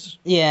roots.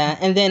 Yeah,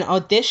 and then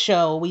on this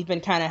show, we've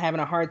been kind of having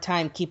a hard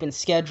time keeping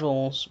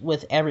schedules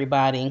with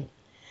everybody.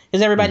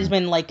 Because everybody's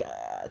been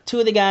two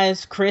of the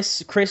guys,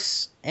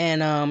 Chris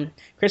and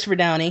Christopher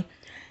Downey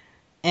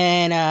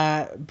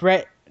and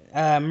Brett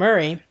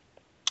Murray,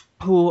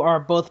 who are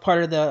both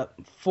part of the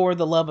For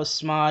the Love of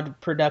Smod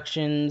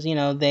Productions. You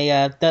know,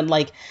 they done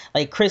like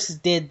Chris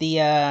did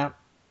the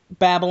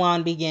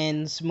Babylon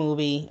Begins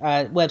movie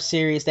web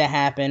series that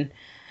happened.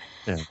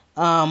 Yeah.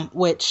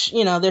 Which,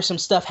 you know, there's some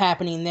stuff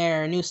happening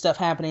there, new stuff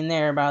happening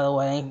there, by the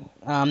way.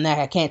 That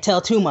I can't tell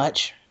too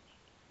much.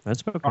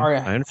 That's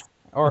okay.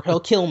 Or he'll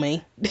kill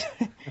me.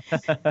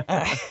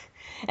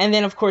 And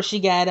then, of course,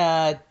 you got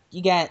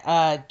Get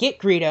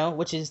Greedo,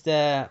 which is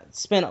the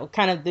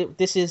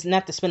this is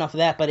not the spinoff of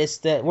that, but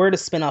we're the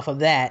spinoff of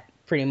that,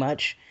 pretty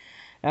much.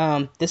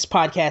 This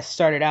podcast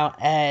started out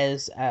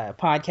as a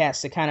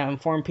podcast to kind of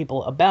inform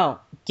people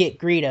about Get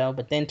Greedo,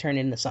 but then turned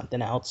into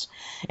something else.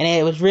 And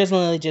it was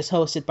originally just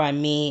hosted by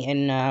me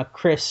and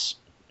Chris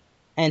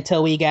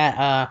until we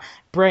got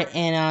Brett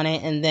in on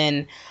it, and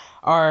then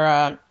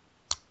our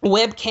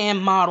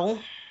webcam model,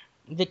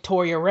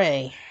 Victoria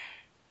Ray.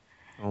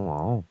 Oh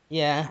wow.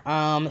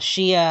 Yeah.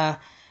 She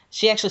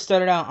actually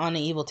started out on the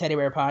Evil Teddy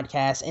Bear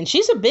podcast, and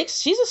she's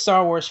a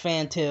Star Wars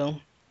fan too.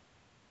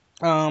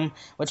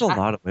 Which There's a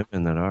lot of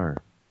women that are.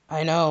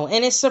 I know,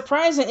 and it's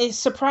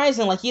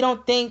surprising. Like, you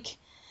don't think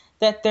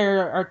that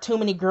there are too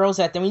many girls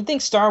out there. When you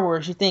think Star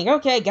Wars, you think,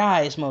 okay,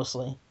 guys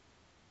mostly,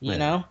 you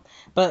know.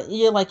 But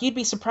you'd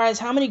be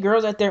surprised how many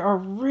girls out there are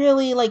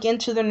really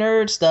into the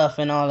nerd stuff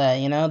and all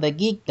that, you know, the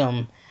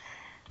geekdom.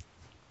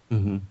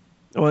 Mm-hmm.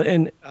 Well,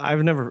 and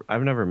I've never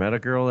met a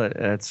girl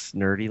that's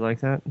nerdy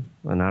like that.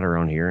 Well, not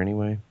around here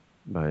anyway.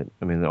 But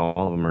I mean,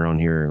 all of them around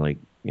here are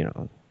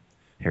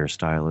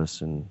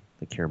hairstylists, and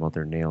they care about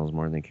their nails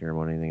more than they care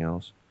about anything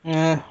else.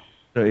 Yeah.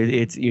 So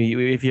it's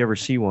if you ever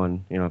see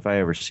one, if I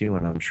ever see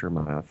one, I'm sure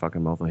my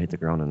fucking mouth will hit the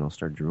ground and I'll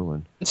start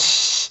drooling.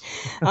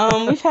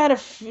 We've had a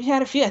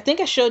few. I think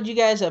I showed you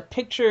guys a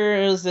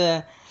picture. It was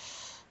what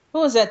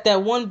was that?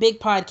 That one big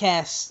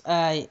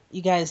podcast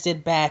you guys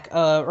did back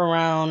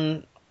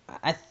around.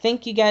 I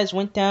think you guys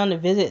went down to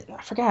visit.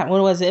 I forgot what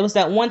it was. It was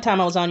that one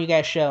time I was on you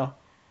guys' show.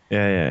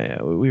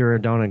 Yeah. We were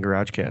down in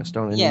GarageCast,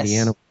 down in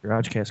Indiana.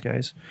 GarageCast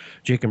guys,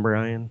 Jake and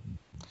Brian.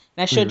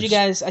 And I showed you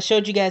guys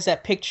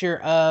that picture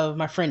of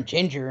my friend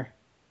Ginger.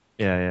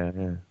 Yeah.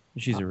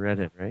 She's a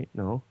redhead, right?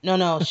 No.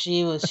 No.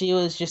 She was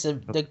just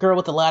the girl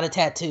with a lot of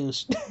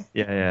tattoos.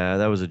 Yeah.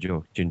 That was a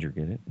joke. Ginger,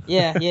 get it?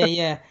 Yeah.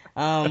 Yeah.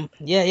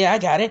 I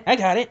got it.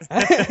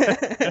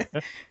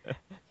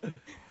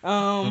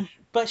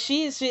 But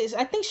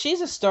I think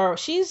she's a Star.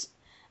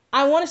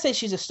 I want to say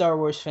she's a Star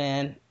Wars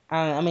fan.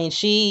 I mean,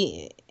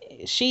 she's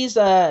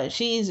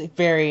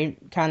very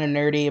kind of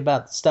nerdy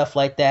about stuff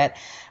like that.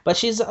 But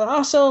she's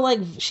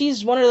also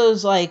she's one of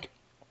those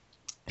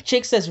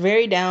chicks that's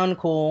very down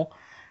cool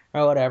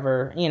or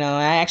whatever. You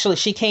know,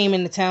 she came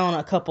into town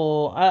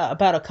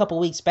about a couple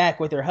weeks back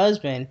with her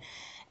husband.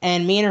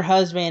 And me and her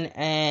husband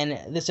and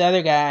this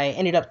other guy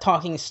ended up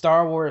talking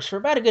Star Wars for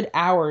about a good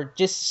hour,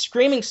 just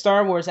screaming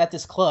Star Wars at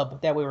this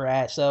club that we were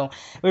at. So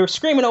we were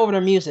screaming over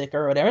their music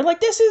or whatever,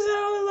 this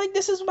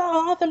is my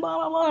Hoth and blah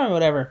blah blah or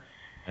whatever.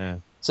 Yeah.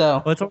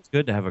 So it's always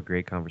good to have a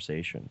great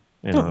conversation.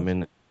 You know, I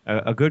mean,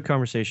 a good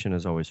conversation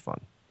is always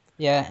fun.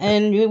 Yeah,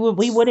 and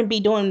we wouldn't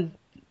be doing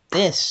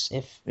this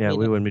if we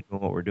wouldn't be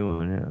doing what we're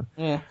doing.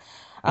 Yeah.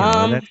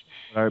 That's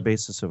our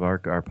basis of our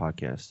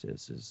podcast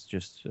is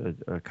just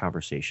a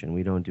conversation.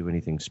 We don't do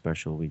anything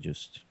special. We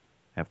just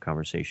have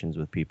conversations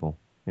with people,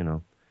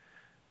 and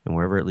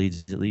wherever it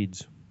leads, it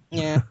leads.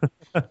 Yeah.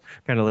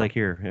 Kind of like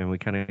here, and we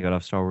kind of got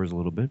off Star Wars a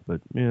little bit,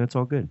 but it's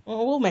all good.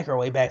 Well, we'll make our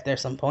way back there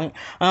some point.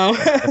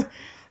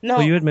 No.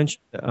 Well, you had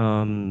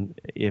mentioned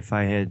if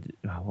I had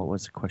what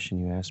was the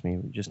question you asked me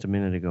just a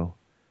minute ago?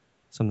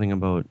 Something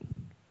about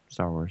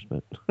Star Wars,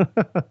 but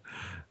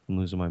I'm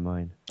losing my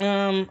mind.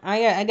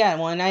 I got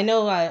one. I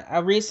know I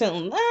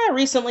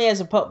recently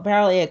as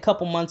probably a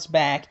couple months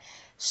back,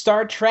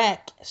 Star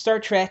Trek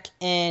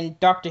and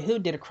Doctor Who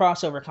did a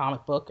crossover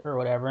comic book or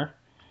whatever.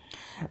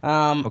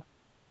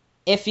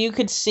 if you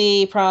could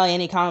see probably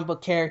any comic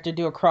book character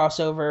do a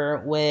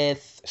crossover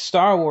with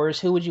Star Wars,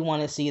 who would you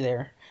want to see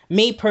there?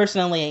 Me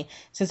personally,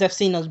 since I've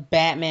seen those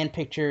Batman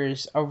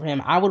pictures of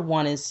him, I would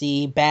want to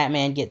see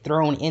Batman get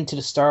thrown into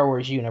the Star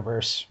Wars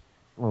universe.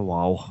 Oh,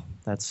 wow.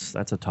 That's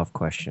a tough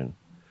question.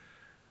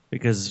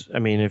 Because, I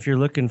mean, if you're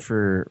looking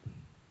for...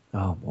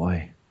 Oh,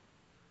 boy.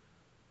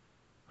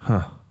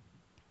 Huh.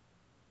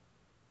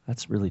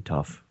 That's really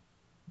tough.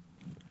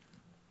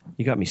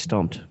 You got me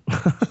stumped.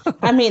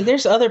 I mean,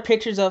 there's other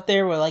pictures out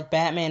there where, like,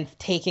 Batman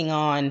taking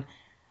on,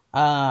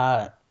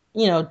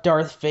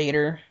 Darth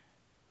Vader.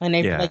 And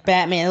they like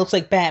Batman. It looks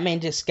like Batman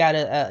just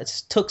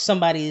took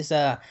somebody's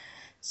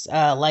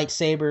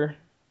lightsaber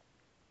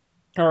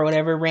or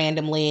whatever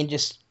randomly and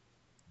just,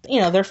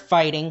 they're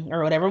fighting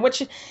or whatever.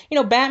 Which,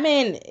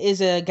 Batman is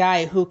a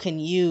guy who can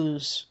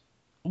use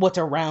what's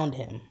around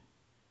him.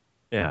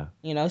 Yeah.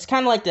 It's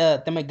kind of like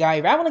the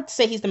MacGyver. I would like to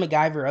say he's the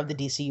MacGyver of the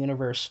DC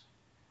universe.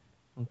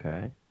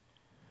 Okay.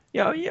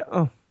 Yeah.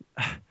 Oh.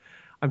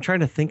 I'm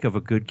trying to think of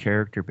a good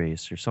character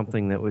base or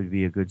something that would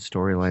be a good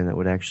storyline that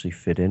would actually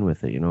fit in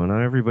with it.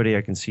 Not everybody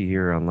I can see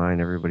here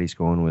online, everybody's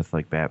going with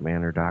like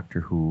Batman or Doctor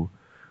Who.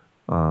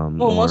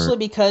 Mostly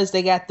because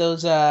they got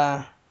those.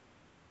 Like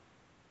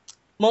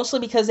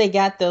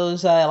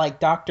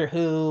Doctor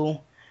Who,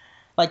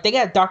 like they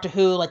got Doctor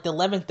Who, like the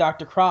 11th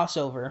Doctor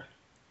crossover.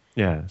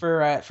 Yeah.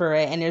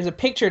 And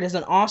there's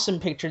an awesome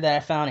picture that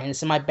I found, and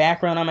it's in my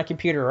background on my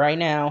computer right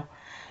now.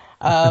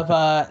 Of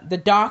the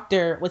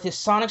Doctor with his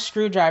sonic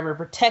screwdriver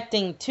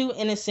protecting two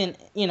innocent,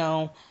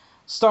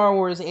 Star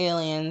Wars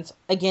aliens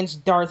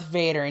against Darth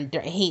Vader, and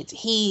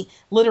he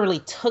literally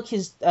took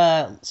his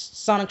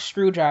sonic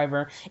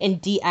screwdriver and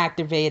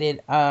deactivated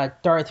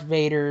Darth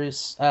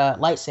Vader's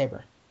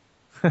lightsaber.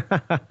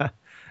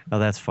 Oh,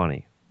 that's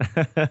funny.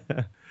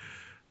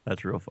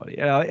 That's real funny.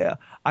 Yeah.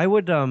 I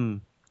would.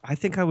 I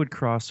think I would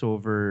cross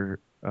over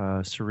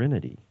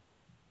Serenity.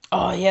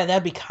 Oh yeah,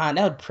 that would be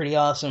pretty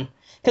awesome.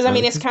 Because I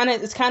mean, it's kind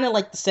of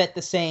like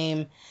the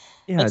same.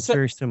 Yeah, like, it's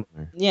very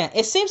similar. Yeah,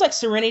 it seems like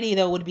Serenity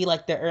though would be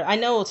like I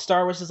know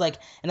Star Wars is like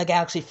in a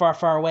galaxy far,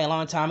 far away, a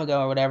long time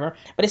ago or whatever.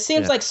 But it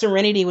seems like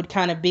Serenity would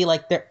kind of be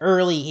like the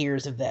early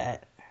years of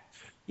that.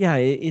 Yeah,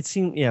 it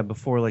seemed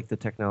before like the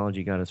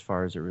technology got as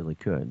far as it really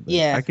could. But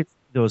yeah, I could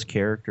see those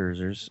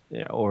characters,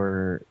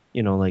 or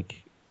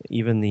like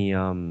even the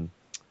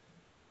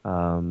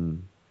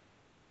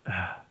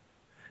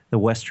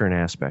Western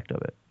aspect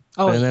of it.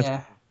 Oh, and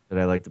that's that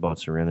I liked about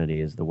Serenity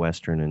is the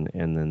Western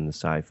and then the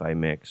sci-fi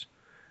mix,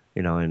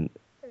 and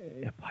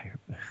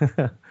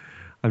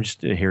I'm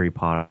just a Harry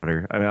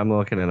Potter. I mean, I'm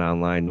looking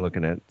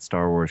at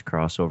Star Wars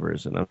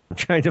crossovers, and I'm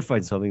trying to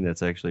find something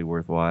that's actually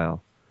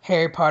worthwhile.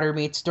 Harry Potter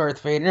meets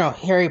Darth Vader. No,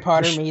 Harry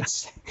Potter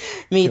meets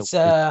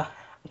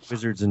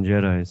Wizards and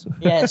Jedis.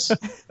 Yes,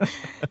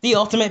 the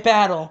ultimate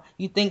battle.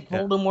 You think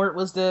Voldemort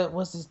was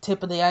the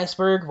tip of the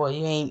iceberg? Well,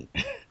 you ain't.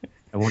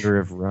 I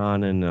wonder if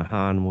Ron and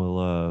Han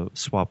will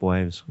swap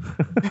wives.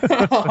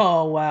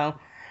 Oh, wow.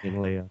 And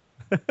Leia.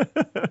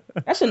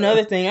 That's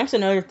another thing.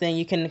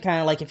 You can kind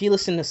of like, if you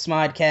listen to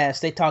Smodcast,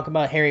 they talk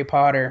about Harry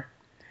Potter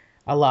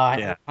a lot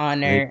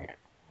on there.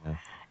 Yeah.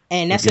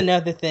 And that's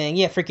another thing.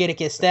 Yeah,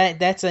 Forgeticus.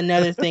 That's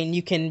another thing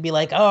you can be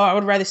like, oh, I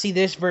would rather see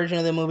this version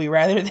of the movie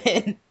rather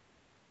than...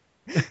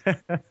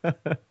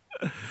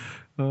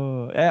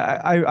 Oh,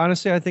 I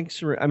honestly, I think,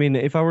 I mean,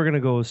 if I were going to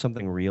go with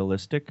something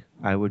realistic,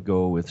 I would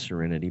go with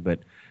Serenity.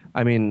 But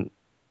I mean,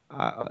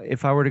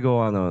 if I were to go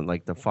on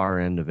the far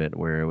end of it,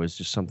 where it was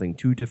just something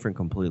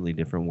completely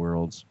different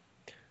worlds,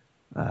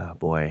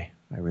 boy,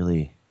 I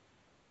don't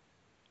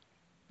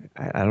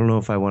know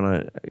if I want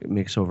to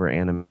mix over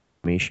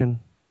animation.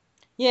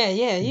 Yeah.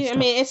 I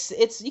mean,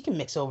 it's you can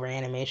mix over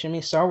animation. I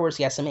mean, Star Wars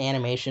got some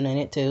animation in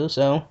it too,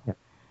 so. Yeah.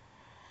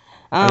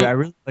 I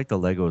really like the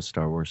Lego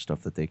Star Wars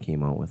stuff that they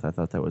came out with. I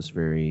thought that was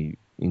very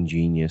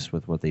ingenious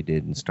with what they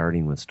did, and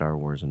starting with Star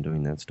Wars and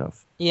doing that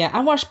stuff. Yeah,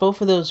 I watched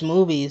both of those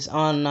movies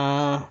on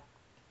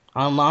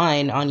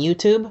online on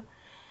YouTube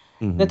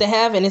that they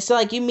have, and it's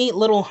like you meet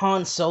little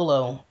Han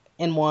Solo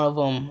in one of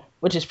them,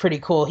 which is pretty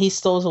cool. He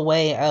stows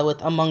away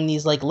among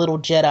these like little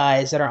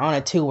Jedis that are on a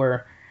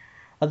tour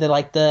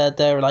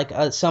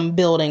of some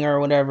building or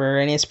whatever,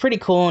 and it's pretty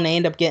cool. And they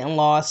end up getting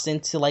lost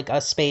into like a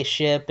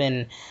spaceship,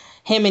 and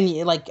him and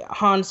like little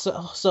Han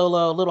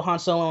Solo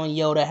and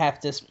Yoda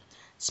have to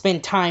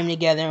spend time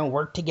together and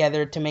work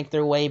together to make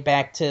their way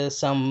back to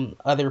some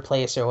other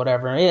place or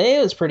whatever.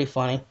 It was pretty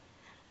funny.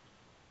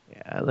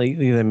 Yeah, like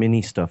the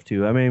mini stuff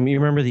too. I mean, you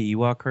remember the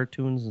Ewok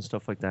cartoons and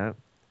stuff like that?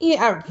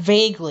 Yeah,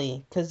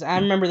 vaguely, because I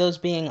remember those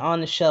being on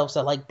the shelves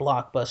at like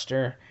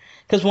Blockbuster.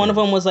 Because one of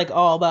them was like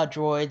all about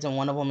droids, and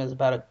one of them is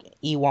about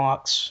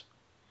Ewoks,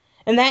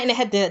 and it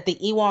had the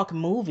Ewok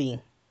movie.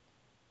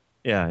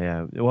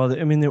 Yeah. Well,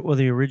 I mean,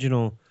 the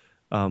original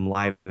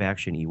live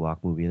action Ewok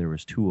movie, there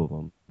was two of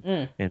them,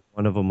 and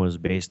one of them was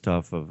based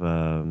off of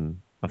a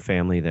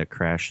family that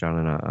crashed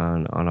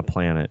on a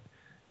planet,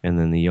 and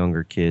then the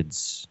younger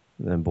kids,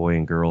 the boy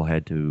and girl,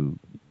 had to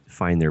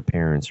find their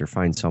parents or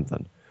find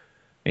something,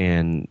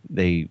 and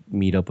they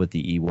meet up with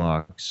the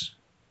Ewoks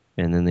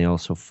and then they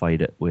also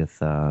fight it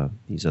with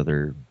these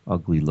other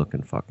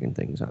ugly-looking fucking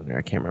things on there.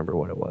 I can't remember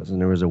what it was.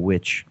 And there was a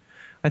witch.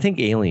 I think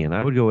Alien.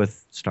 I would go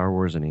with Star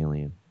Wars and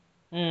Alien.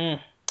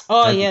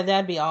 Oh,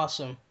 that'd be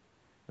awesome.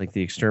 Like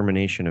the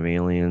extermination of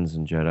aliens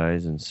and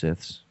Jedis and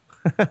Siths.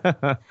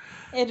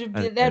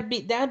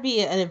 That'd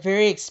be a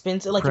very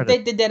expensive. Like, if they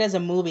did that as a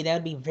movie,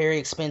 that'd be very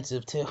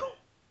expensive, too.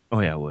 Oh,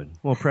 yeah, it would.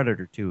 Well,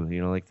 Predator, too.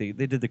 You know, like they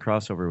did the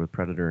crossover with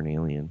Predator and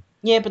Alien.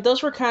 Yeah, but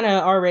those were kind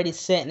of already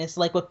set, and it's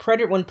like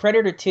when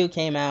Predator 2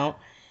 came out,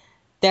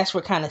 that's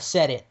what kind of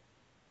set it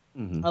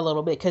a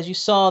little bit, because you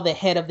saw the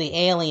head of the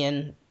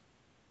alien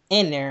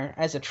in there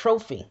as a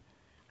trophy.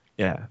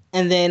 Yeah.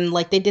 And then,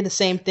 like, they did the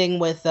same thing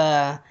with,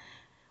 what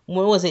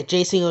was it,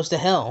 Jason Goes to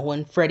Hell,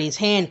 when Freddy's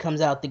hand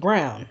comes out the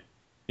ground.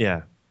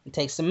 Yeah. And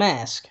takes the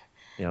mask.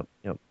 Yep.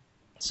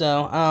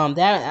 So,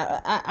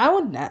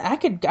 I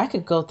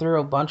could go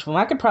through a bunch of them.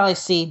 I could probably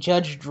see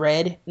Judge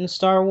Dredd in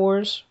Star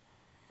Wars.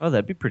 Oh,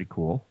 that'd be pretty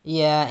cool.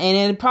 Yeah, and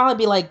it'd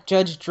probably be like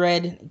Judge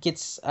Dredd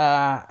gets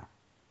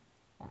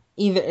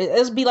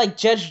it'd be like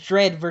Judge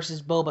Dredd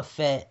versus Boba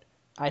Fett,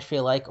 I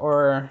feel like,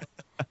 or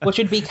which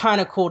would be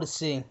kind of cool to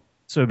see.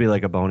 So it'd be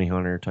like a bounty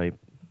hunter type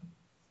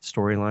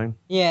storyline.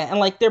 Yeah, and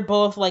like they're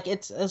both like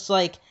it's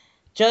like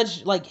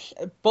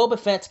Boba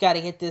Fett's got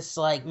to get this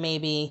like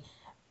maybe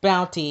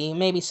bounty,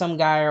 maybe some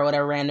guy or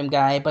whatever random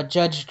guy, but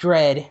Judge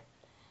Dredd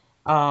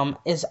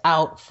is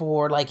out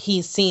for, like,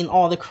 he's seen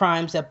all the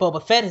crimes that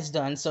Boba Fett has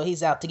done, so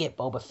he's out to get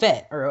Boba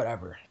Fett or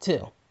whatever,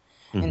 too.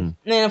 And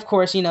then, of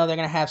course, you know, they're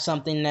going to have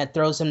something that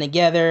throws them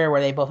together where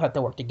they both have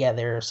to work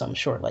together or some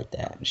short like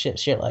that.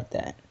 Shit like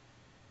that.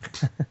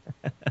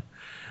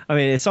 I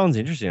mean, it sounds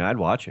interesting. I'd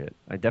watch it.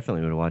 I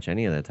definitely would watch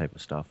any of that type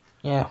of stuff.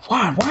 Yeah.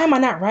 Why am I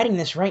not writing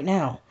this right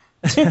now?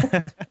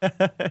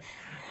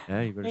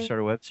 Yeah, you better start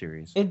a web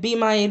series. It'd be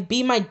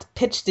my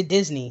pitch to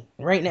Disney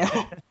right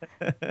now.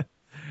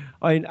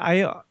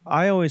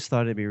 I always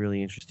thought it'd be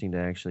really interesting to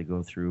actually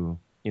go through,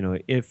 you know,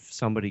 if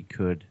somebody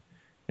could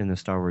in the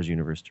Star Wars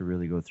universe to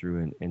really go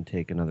through and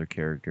take another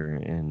character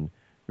and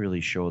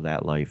really show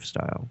that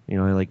lifestyle. You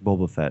know, like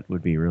Boba Fett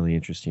would be really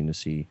interesting to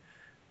see,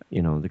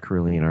 you know, the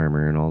Corellian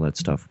armor and all that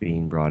stuff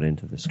being brought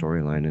into the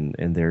storyline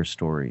and their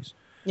stories.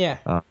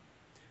 Yeah.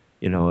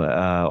 You know,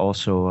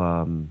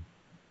 also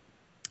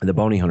the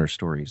bounty hunter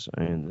stories.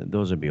 And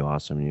those would be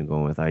awesome. You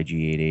go with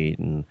IG-88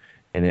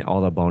 and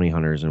all the bounty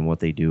hunters and what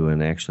they do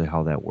and actually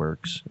how that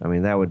works. I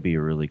mean, that would be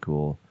a really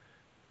cool,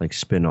 like,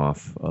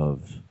 spin-off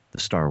of the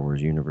Star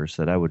Wars universe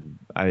that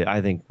I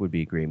think would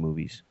be great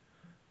movies.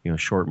 You know,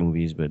 short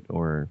movies,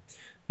 or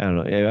I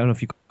don't know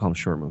if you call them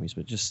short movies,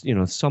 but just, you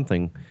know,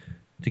 something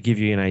to give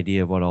you an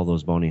idea of what all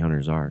those bounty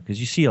hunters are. Because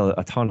you see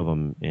a ton of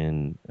them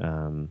in,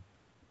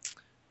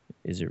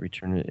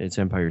 it's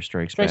Empire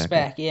Strikes Back. Strikes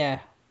Back, yeah.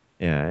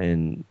 Yeah,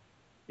 and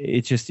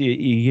it's just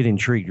you get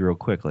intrigued real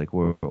quick, like,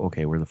 where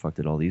the fuck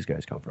did all these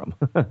guys come from?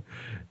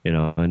 You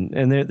know,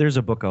 and there's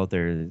a book out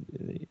there.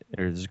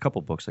 There's a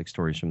couple books like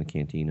Stories from the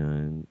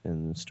Cantina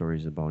and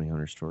stories of bounty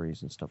hunter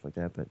stories and stuff like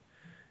that. But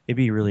it'd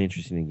be really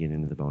interesting to get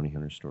into the bounty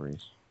hunter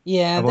stories.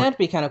 Yeah, that'd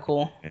be kind of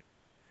cool.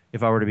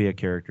 If I were to be a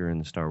character in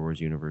the Star Wars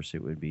universe,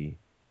 it would be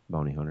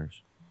bounty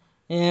hunters.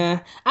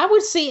 Yeah, I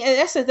would see.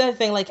 That's the other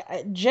thing. Like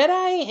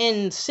Jedi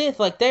and Sith,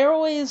 like they're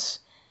always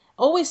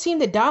seem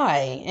to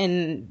die,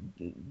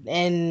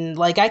 and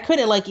like I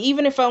couldn't, like,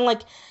 even if I'm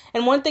like,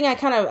 and one thing I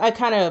kind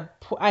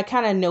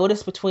of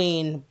noticed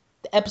between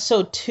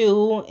episode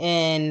 2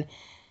 and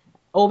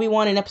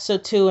Obi-Wan and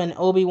episode 2 and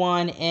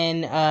Obi-Wan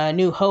and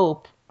New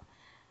Hope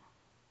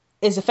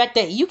is the fact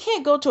that you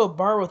can't go to a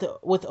bar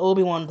with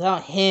Obi-Wan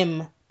without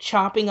him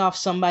chopping off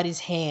somebody's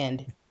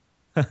hand.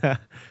 That's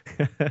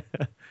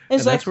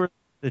where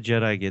the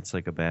Jedi gets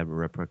like a bad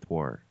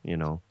repertoire, you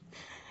know.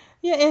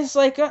 Yeah, it's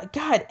like,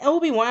 God,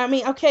 Obi-Wan, I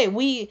mean, okay,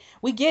 we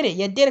get it.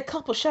 You did a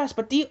couple shots,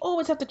 but do you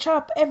always have to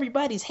chop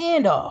everybody's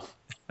hand off?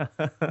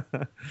 Well,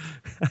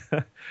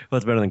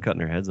 it's better than cutting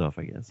their heads off,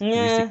 I guess.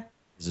 Yeah.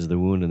 This is the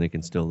wound and they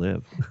can still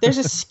live. There's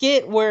a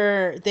skit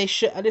where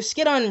there's a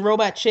skit on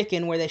Robot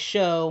Chicken where they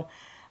show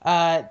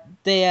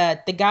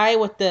the guy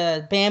with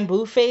the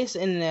bamboo face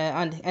in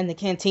the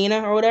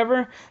cantina or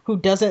whatever, who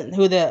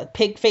the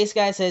pig face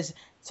guy says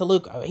to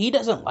Luke, oh, he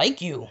doesn't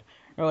like you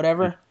or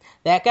whatever.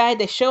 That guy,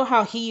 they show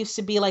how he used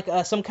to be like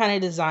some kind of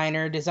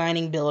designer,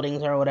 designing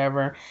buildings or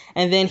whatever,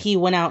 and then he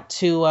went out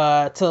to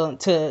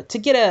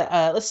get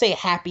a let's say a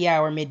happy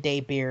hour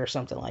midday beer or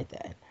something like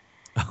that.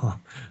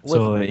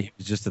 So he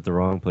was just at the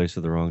wrong place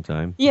at the wrong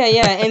time. Yeah,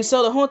 and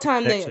so the whole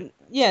time the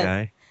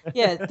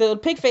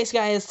pig face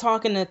guy is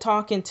talking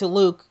to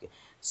Luke,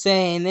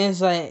 saying it's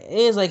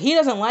like he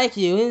doesn't like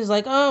you. He's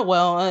like, oh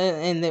well,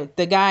 and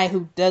the guy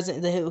who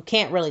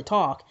can't really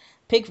talk,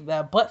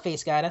 butt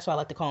face guy, that's what I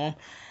like to call him.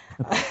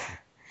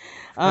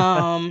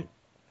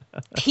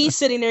 He's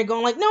sitting there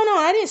going like, no,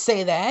 I didn't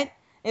say that.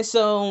 And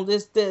so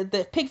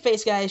the pig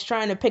face guy is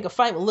trying to pick a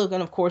fight with Luke,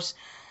 and of course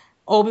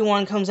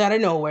Obi-Wan comes out of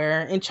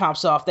nowhere and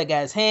chops off that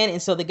guy's hand,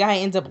 and so the guy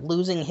ends up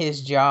losing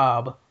his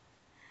job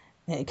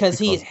because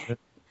he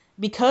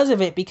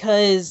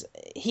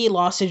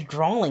lost his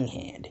drawing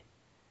hand.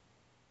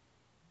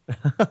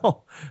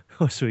 Oh,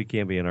 so he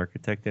can't be an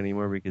architect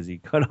anymore because he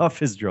cut off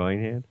his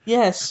drawing hand?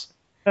 Yes.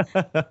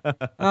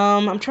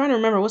 I'm trying to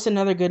remember what's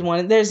another good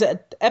one. There's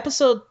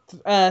episode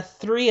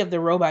 3 of the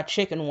Robot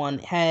Chicken one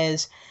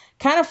has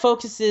kind of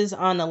focuses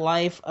on the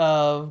life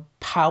of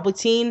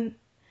Palpatine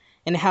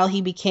and how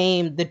he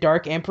became the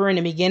Dark Emperor. In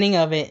the beginning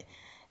of it,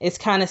 it's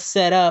kind of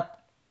set up.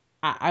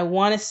 I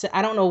want to say,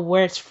 I don't know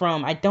where it's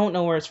from. I don't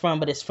know where it's from,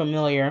 but it's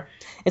familiar.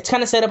 It's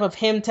kind of set up of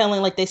him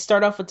telling, like, they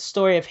start off with the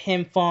story of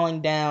him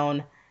falling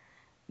down,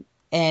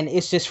 and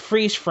it's just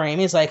freeze frame.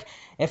 He's like,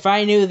 if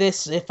I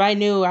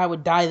knew I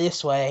would die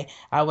this way,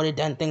 I would have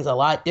done things a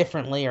lot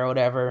differently or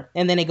whatever.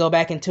 And then they go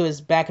back into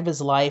his back of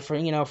his life, or,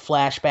 you know,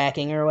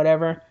 flashbacking or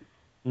whatever.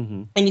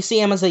 Mm-hmm. And you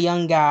see him as a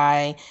young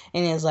guy,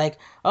 and he's like,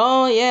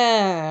 "Oh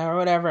yeah," or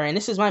whatever. And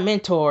this is my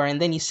mentor. And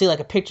then you see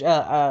like a picture,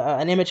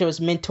 an image of his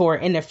mentor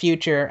in the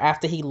future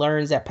after he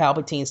learns that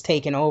Palpatine's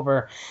taken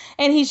over,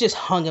 and he's just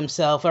hung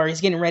himself, or he's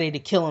getting ready to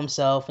kill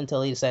himself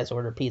until he decides to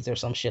order pizza or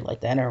some shit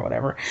like that, or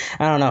whatever.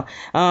 I don't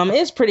know.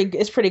 It's pretty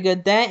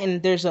good. That,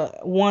 and there's a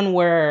one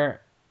where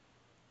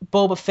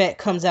Boba Fett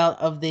comes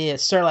out of the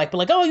Sarlacc, but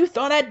like, "Oh, you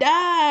thought I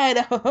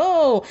died!"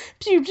 Oh,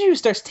 pew pew,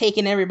 starts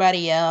taking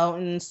everybody out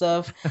and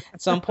stuff.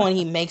 At some point,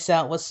 he makes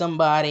out with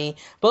somebody.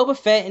 Boba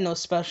Fett in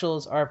those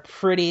specials are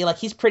pretty, like,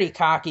 he's pretty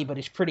cocky, but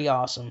he's pretty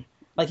awesome.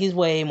 Like, he's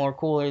way more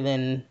cooler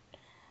than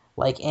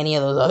like any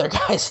of those other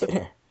guys.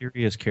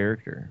 Serious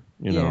character,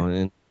 you know,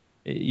 and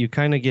you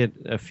kind of get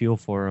a feel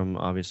for him,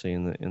 obviously,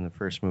 in the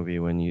first movie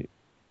when you,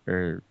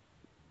 or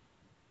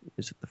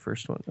is it the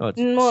first one? Oh, it's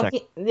the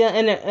second.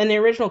 In the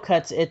original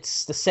cuts,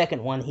 it's the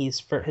second one. His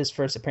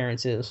first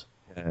appearance is.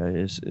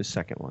 His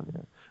second one.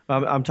 Yeah.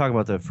 I'm talking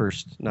about the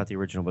first, not the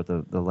original, but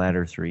the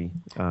latter three.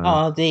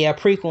 The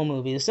prequel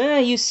movies.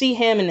 You see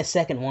him in the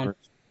second one.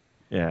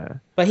 Yeah.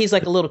 But he's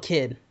like a little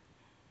kid.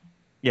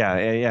 Yeah,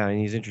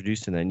 and he's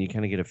introduced in that, and you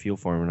kind of get a feel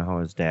for him and how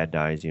his dad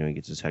dies. You know, he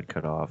gets his head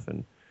cut off,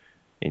 and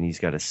he's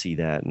got to see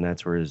that, and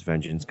that's where his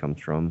vengeance comes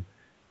from.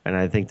 And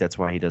I think that's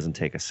why he doesn't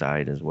take a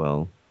side as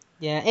well.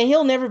 Yeah, and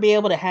he'll never be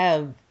able to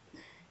have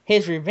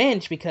his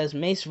revenge because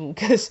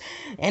Anakin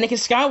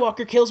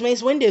Skywalker kills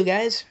Mace Windu,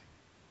 guys.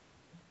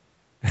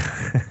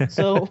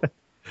 So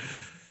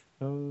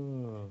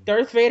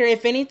Darth Vader,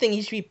 if anything,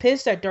 he should be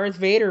pissed at Darth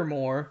Vader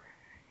more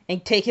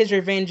and take his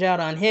revenge out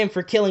on him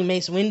for killing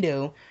Mace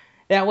Windu.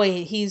 That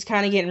way he's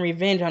kind of getting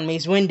revenge on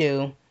Mace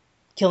Windu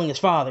killing his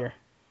father.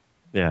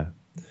 Yeah.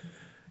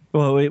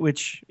 Well,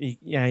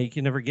 you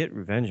can never get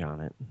revenge on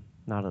it.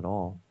 Not at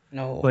all.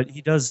 No. But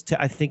he does.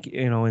 I think,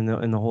 you know, in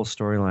the whole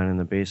storyline and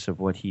the base of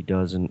what he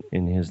does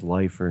in his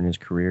life or in his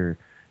career,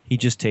 he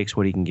just takes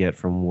what he can get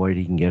from what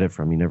he can get it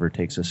from. He never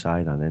takes a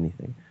side on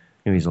anything.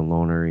 You know, he's a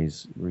loner.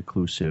 He's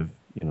reclusive.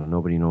 You know,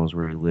 nobody knows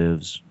where he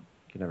lives.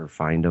 You can never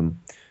find him.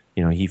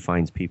 You know, he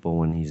finds people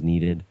when he's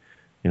needed.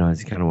 You know,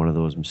 he's kind of one of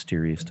those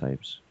mysterious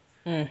types.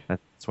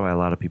 That's why a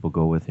lot of people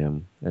go with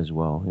him as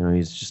well. You know,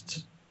 he's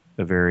just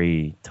a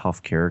very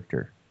tough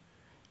character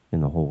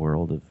in the whole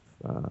world of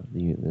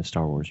the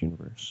Star Wars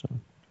universe.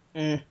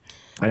 So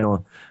I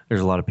know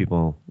there's a lot of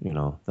people, you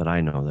know, that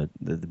I know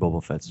that the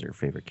Boba Fett's their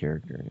favorite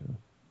character. You know,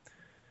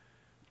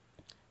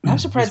 I'm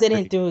surprised they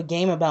didn't do a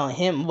game about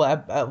him,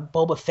 a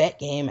Boba Fett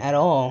game at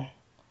all,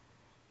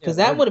 because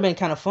that would have been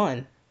kind of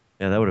fun.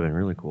 Yeah, that would have been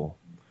really cool.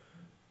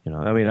 You know,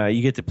 I mean,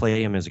 you get to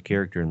play him as a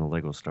character in the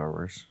Lego Star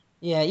Wars.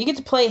 Yeah, you get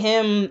to play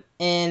him,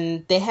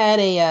 and they had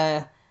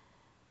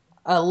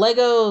a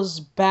Lego's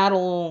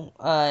battle,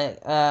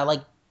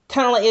 like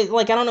kind of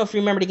like I don't know if you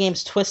remember the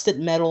games Twisted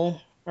Metal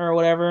or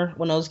whatever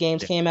when those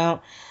games came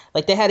out.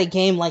 Like they had a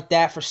game like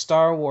that for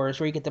Star Wars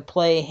where you get to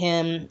play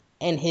him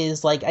and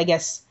his, like, I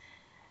guess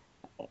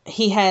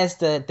he has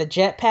the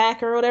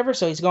jetpack or whatever,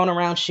 so he's going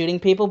around shooting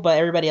people, but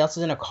everybody else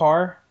is in a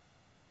car.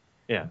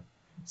 Yeah.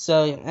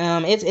 So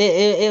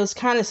it was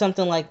kind of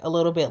something like a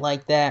little bit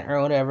like that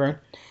or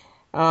whatever.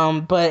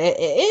 But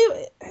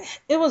it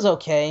was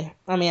okay.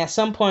 I mean, at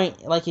some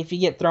point, like if you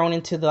get thrown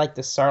into the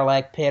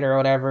Sarlacc pit or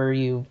whatever,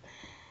 you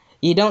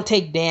don't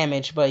take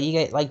damage, but you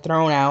get like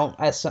thrown out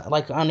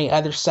like on the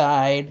other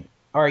side,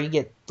 or you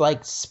get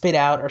like spit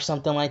out or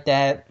something like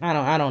that.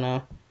 I don't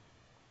know.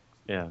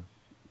 Yeah.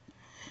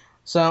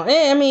 So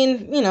I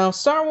mean, you know,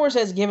 Star Wars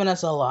has given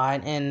us a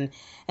lot, and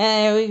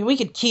we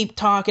could keep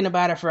talking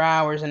about it for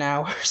hours and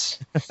hours.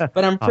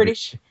 But I'm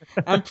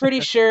pretty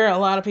sure a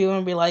lot of people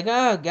will be like,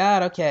 "Oh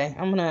God, okay,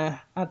 I'm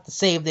gonna have to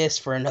save this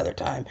for another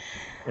time."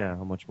 Yeah,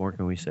 how much more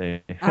can we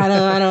say? I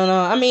don't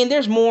know. I mean,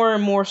 there's more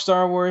and more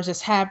Star Wars.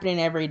 It's happening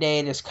every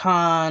day. There's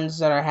cons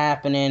that are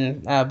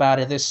happening about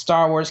it. There's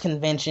Star Wars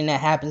convention that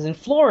happens in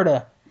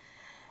Florida.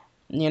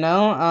 You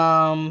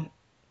know,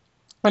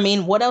 I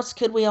mean, what else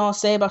could we all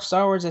say about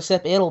Star Wars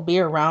except it'll be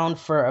around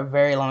for a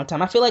very long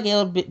time? I feel like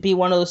it'll be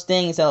one of those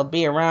things that'll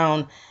be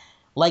around,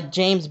 like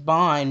James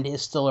Bond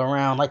is still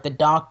around, like the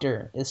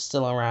Doctor is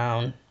still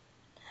around.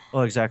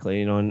 Well, exactly.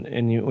 You know,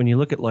 and when you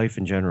look at life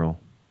in general,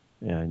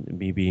 yeah,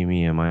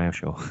 me and my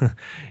show.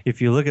 If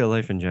you look at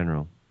life in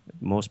general,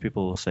 most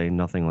people will say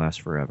nothing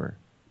lasts forever.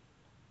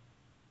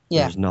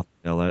 Yeah. There's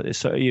nothing.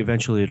 So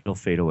eventually it'll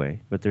fade away,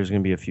 but there's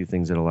going to be a few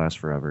things that'll last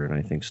forever, and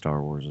I think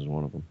Star Wars is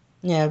one of them.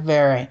 Yeah,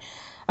 very.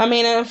 I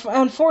mean,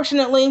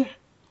 unfortunately,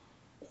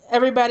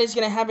 everybody's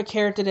gonna have a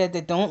character that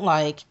they don't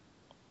like.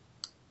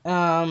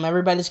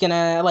 Everybody's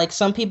gonna like.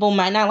 Some people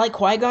might not like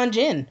Qui-Gon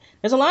Jinn.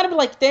 There's a lot of a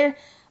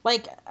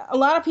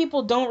lot of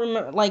people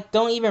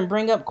don't even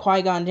bring up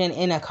Qui-Gon Jinn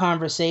in a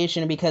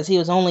conversation because he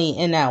was only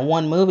in that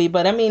one movie.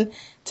 But I mean,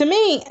 to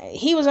me,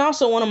 he was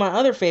also one of my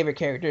other favorite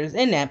characters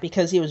in that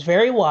because he was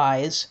very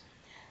wise.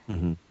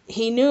 Mm-hmm.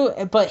 He knew,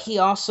 but he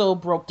also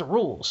broke the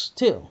rules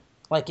too.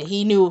 Like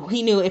he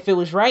knew if it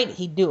was right,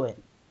 he'd do it.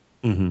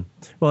 Mm-hmm.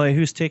 Well, he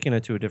was taking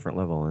it to a different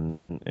level,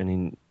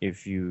 and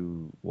if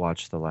you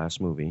watch the last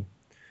movie,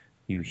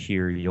 you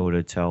hear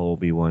Yoda tell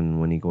Obi-Wan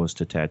when he goes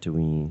to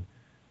Tatooine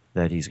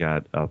that he's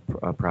got a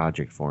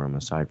project for him,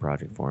 a side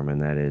project for him,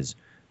 and that is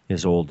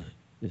his old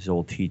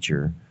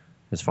teacher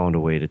has found a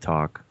way to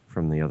talk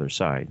from the other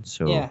side.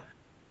 So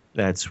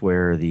that's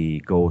where the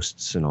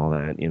ghosts and all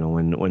that,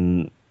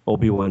 when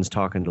Obi-Wan's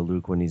talking to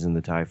Luke when he's in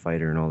the TIE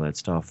fighter and all that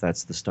stuff,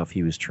 that's the stuff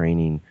he was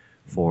training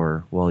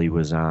for while he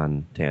was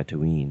on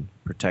Tatooine,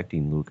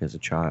 protecting Luke as a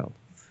child.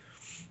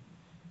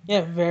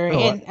 Yeah, very.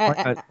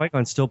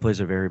 Qui-Gon still plays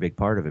a very big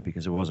part of it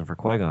because if it wasn't for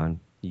Qui-Gon,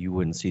 you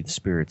wouldn't see the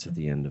spirits at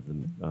the end of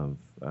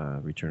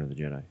Return of the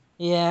Jedi.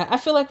 Yeah, I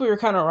feel like we were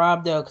kind of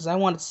robbed though because I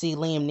wanted to see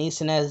Liam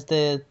Neeson as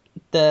the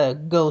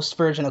ghost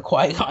version of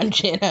Qui-Gon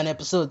Jinn on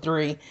Episode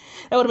 3.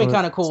 That would have been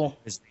kind of cool.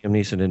 Liam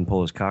Neeson didn't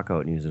pull his cock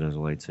out and use it as a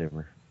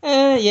lightsaber.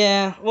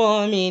 Yeah. Well,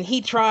 I mean,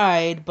 he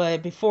tried,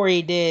 but before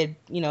he did,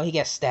 he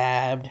got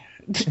stabbed.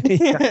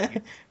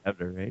 Stabbed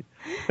her, right?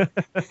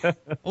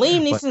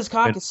 Liam Neeson's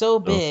cock is so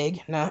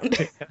big. No.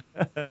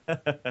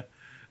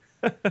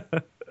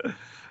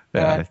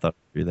 Yeah, I thought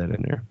I'd read that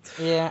in there.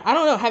 Yeah, I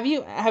don't know.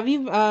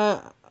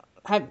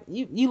 Have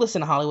you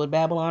listen to Hollywood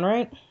Babylon,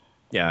 right?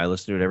 Yeah, I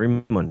listen to it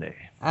every Monday.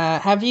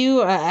 Have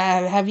you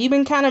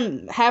been kind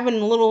of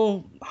having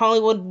little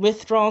Hollywood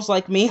withdrawals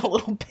like me a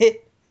little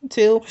bit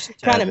too?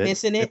 Kind of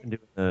missing it.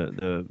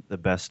 The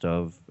best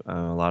of a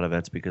lot of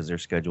that's because their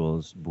schedule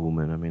is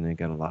booming. I mean, they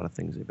got a lot of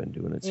things they've been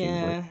doing. It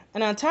seems like.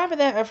 And on top of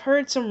that, I've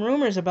heard some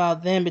rumors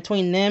about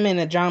between them and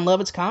the John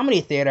Lovitz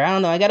Comedy Theater. I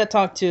don't know. I got to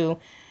talk to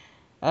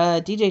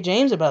DJ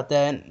James about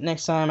that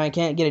next time I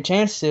can't get a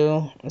chance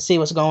to see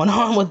what's going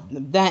on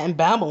with that in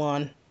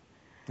Babylon.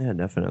 Yeah,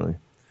 definitely.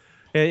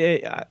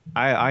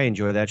 I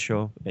enjoy that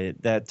show.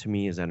 That to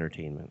me is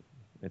entertainment.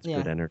 It's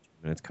good entertainment.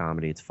 It's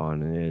comedy. It's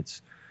fun.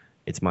 And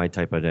it's my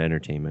type of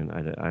entertainment.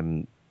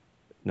 I'm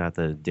not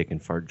the dick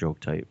and fart joke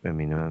type. I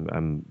mean,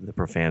 I'm the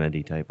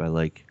profanity type. I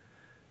like,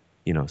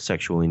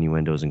 sexual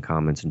innuendos and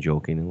comments and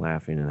joking and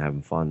laughing and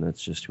having fun.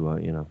 That's just who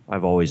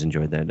I've always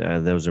enjoyed that.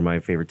 Those are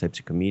my favorite types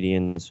of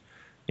comedians.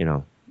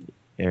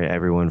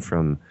 Everyone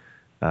from,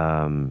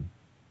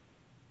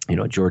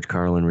 George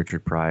Carlin,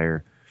 Richard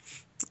Pryor,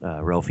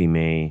 Ralphie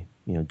May,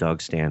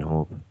 Doug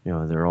Stanhope.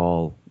 They're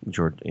all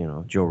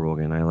Joe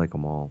Rogan. I like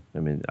them all. I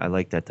mean, I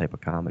like that type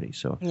of comedy.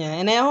 So yeah,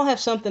 and they all have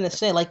something to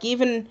say. Like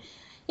even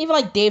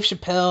like Dave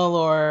Chappelle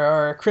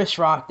or Chris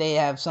Rock, they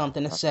have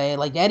something to say.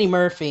 Like Eddie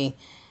Murphy.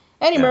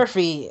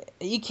 Murphy,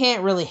 you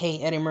can't really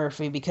hate Eddie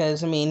Murphy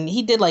because, I mean,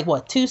 he did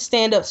 2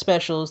 stand-up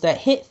specials that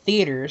hit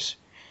theaters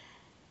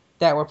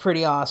that were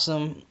pretty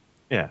awesome.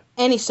 Yeah.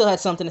 And he still had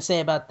something to say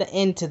about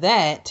into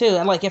that, too.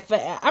 And,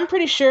 I'm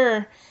pretty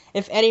sure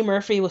if Eddie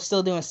Murphy was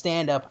still doing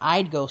stand-up,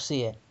 I'd go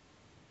see it.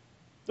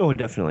 Oh,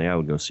 definitely. I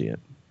would go see it.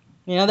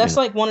 That's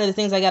one of the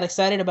things I got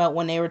excited about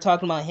when they were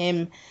talking about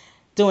him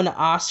doing the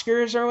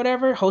Oscars or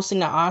whatever, hosting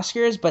the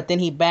Oscars, but then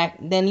he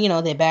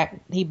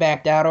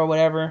backed out or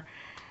whatever.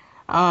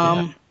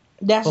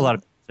 That's a lot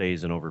of people say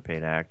he's an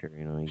overpaid actor.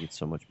 He gets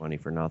so much money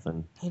for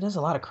nothing. He does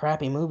a lot of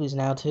crappy movies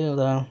now too,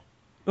 though.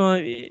 Well,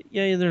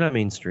 yeah, they're not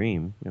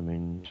mainstream. I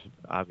mean,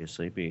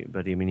 obviously,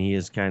 but I mean, he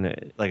is kind of,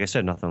 like I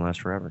said, nothing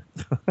lasts forever.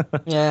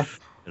 Yeah.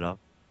 I don't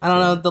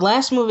know. The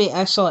last movie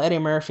I saw Eddie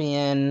Murphy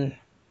in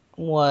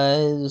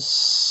was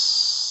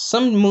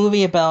some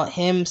movie about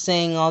him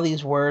saying all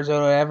these words or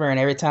whatever, and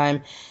every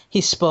time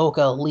he spoke,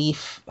 a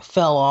leaf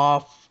fell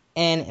off,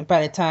 and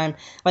by the time,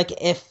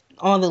 if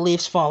all the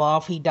leaves fall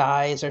off, he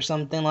dies or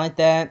something like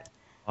that.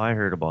 I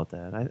heard about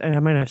that. I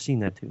might have seen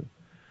that too.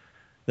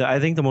 I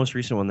think the most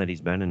recent one that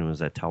he's been in was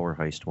that Tower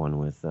Heist one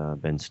with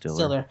Ben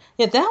Stiller.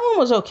 Yeah, that one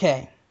was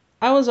okay.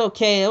 I was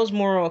okay. It was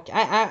more okay.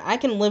 I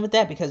can live with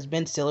that because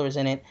Ben Stiller was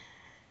in it.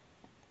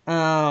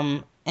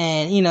 And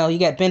you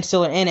got Ben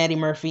Stiller and Eddie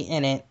Murphy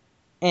in it,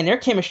 and their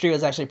chemistry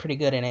was actually pretty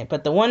good in it.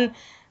 But the one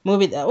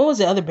movie, what was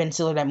the other Ben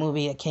Stiller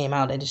movie that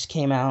just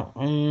came out?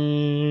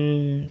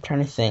 I'm trying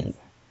to think.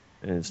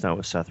 And it's not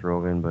with Seth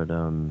Rogen, but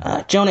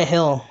Jonah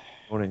Hill.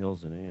 Jonah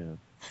Hill's in it, yeah.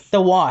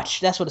 The Watch,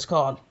 that's what it's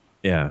called.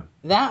 Yeah.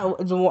 That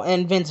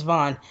and Vince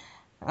Vaughn.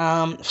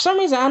 For some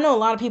reason, I know a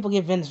lot of people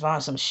give Vince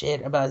Vaughn some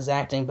shit about his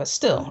acting, but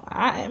still,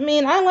 I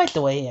mean, I like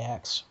the way he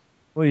acts.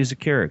 Well, he's a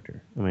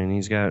character. I mean,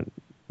 he's got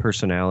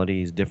personality.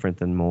 He's different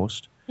than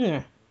most.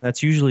 Yeah.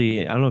 That's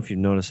usually, I don't know if you've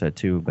noticed that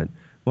too, but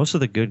most of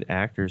the good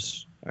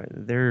actors,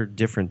 they're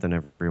different than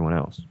everyone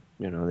else.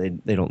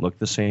 they don't look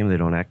the same, they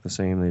don't act the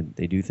same,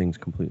 they do things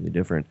completely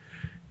different,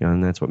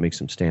 and that's what makes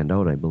them stand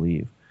out, I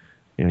believe.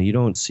 You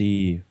don't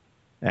see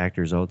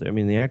actors out there. I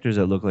mean, the actors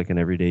that look like an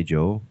everyday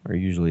Joe are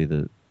usually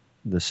the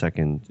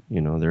second,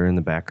 they're in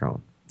the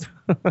background.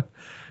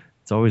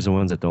 It's always the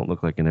ones that don't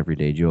look like an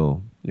everyday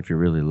Joe if you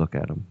really look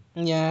at them.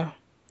 Yeah.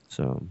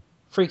 So.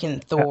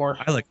 Freaking Thor.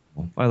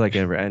 I like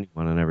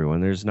anyone and everyone.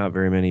 There's not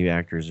very many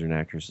actors and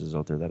actresses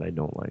out there that I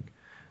don't like.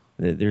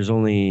 There's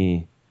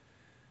only,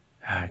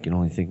 I can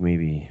only think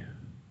maybe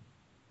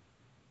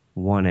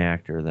one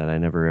actor that I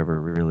never ever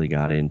really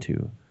got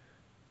into,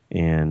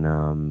 and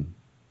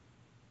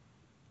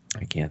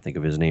I can't think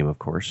of his name, of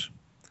course.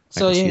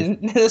 So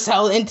that's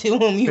how into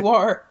him you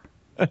are.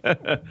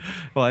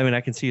 Well, I mean,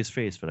 I can see his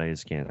face, but I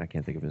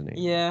can't think of his name.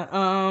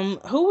 Yeah.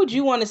 Who would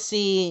you want to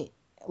see?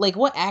 Like,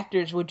 what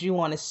actors would you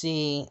want to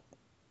see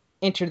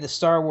enter the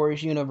Star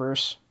Wars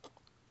universe?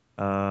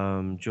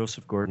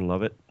 Joseph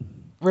Gordon-Levitt.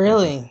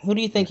 Really? Who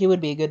do you think he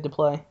would be good to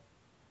play?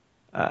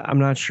 I'm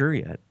not sure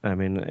yet. I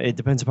mean, it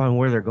depends upon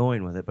where they're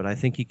going with it, but I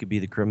think he could be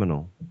the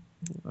criminal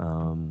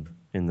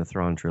in the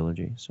Thrawn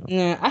trilogy. So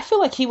yeah, I feel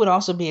like he would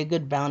also be a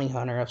good bounty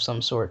hunter of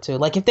some sort too.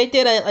 Like if they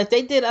did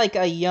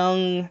a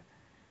young,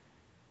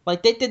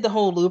 like they did the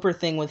whole Looper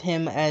thing with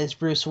him as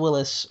Bruce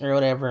Willis or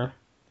whatever.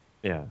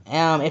 Yeah.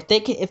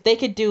 If they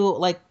could do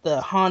like the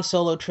Han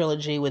Solo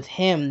trilogy with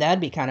him, that'd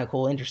be kind of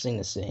cool, interesting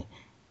to see.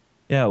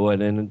 Yeah,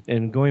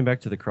 and going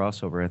back to the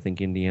crossover, I think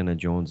Indiana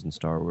Jones and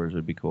Star Wars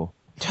would be cool.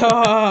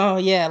 Oh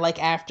yeah,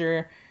 like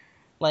after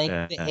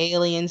the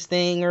Aliens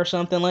thing or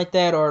something like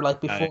that, or like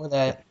before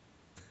that.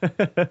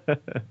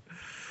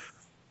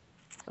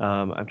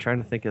 I'm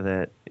trying to think of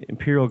that.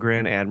 Imperial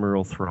Grand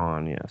Admiral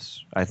Thrawn,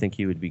 yes. I think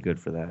he would be good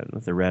for that.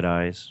 With the red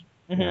eyes.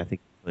 Mm-hmm. Yeah, I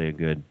think he'd play a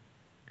good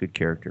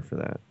character for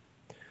that.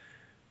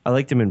 I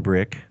liked him in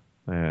Brick.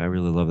 I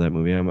really love that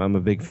movie. I'm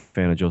a big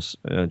fan of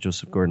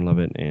Joseph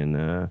Gordon-Levitt, and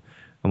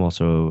I'm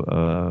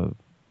also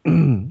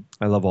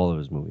I love all of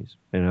his movies,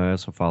 and I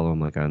also follow him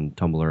like on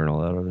Tumblr and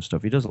all that other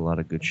stuff. He does a lot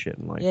of good shit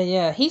in life.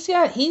 Yeah. He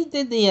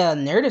did the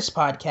Nerdist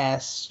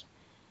podcast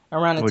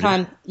around the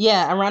time.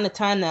 Yeah, around the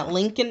time that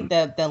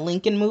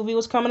Lincoln movie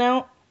was coming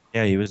out.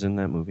 Yeah, he was in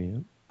that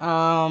movie.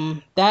 Yeah.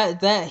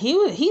 That he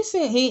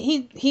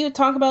would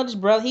talk about his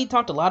brother. He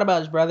talked a lot about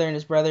his brother and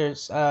his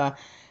brother's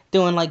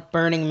doing like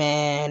Burning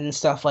Man and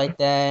stuff like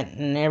that,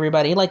 and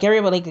everybody,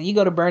 you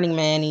go to Burning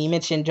Man and you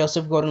mention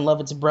Joseph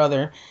Gordon-Levitt's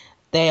brother,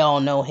 they all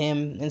know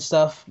him and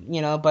stuff,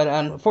 but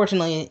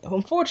unfortunately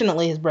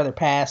his brother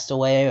passed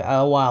away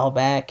a while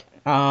back.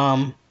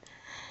 But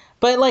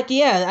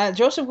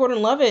Joseph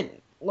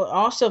Gordon-Levitt will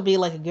also be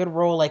like a good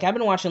role. Like I've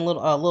been watching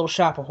Little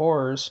Shop of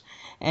Horrors,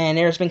 and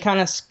there's been kind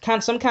of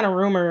some kind of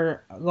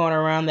rumor going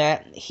around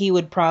that he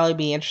would probably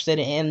be interested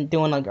in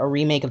doing like a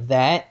remake of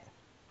that.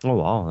 Oh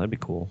wow, that'd be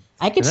cool.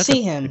 I could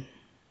see him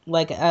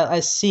like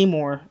as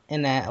Seymour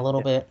in that a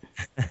little bit.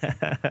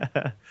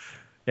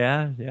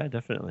 Yeah,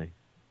 definitely.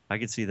 I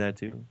could see that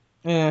too.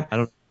 Yeah. I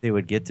don't think they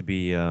would get to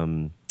be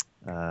Audrey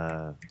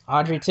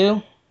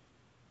too?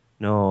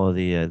 No,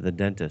 the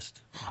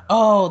dentist.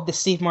 Oh, the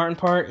Steve Martin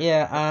part.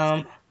 Yeah.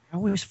 I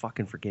always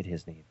fucking forget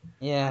his name.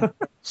 Yeah.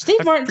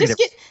 Steve Martin.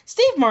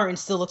 Steve Martin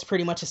still looks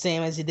pretty much the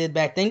same as he did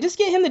back then. Just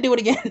get him to do it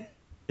again.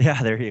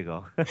 Yeah, there you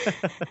go.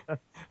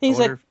 He's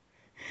like.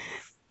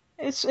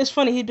 It's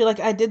funny. He'd be like,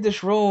 "I did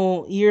this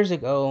role years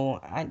ago.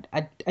 I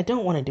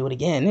don't want to do it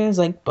again." And it's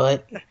like,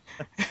 but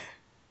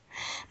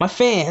my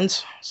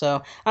fans.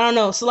 So I don't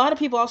know. So a lot of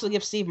people also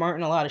give Steve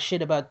Martin a lot of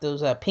shit about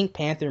those Pink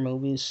Panther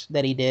movies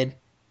that he did.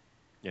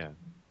 Yeah.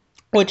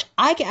 Which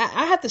I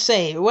have to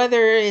say,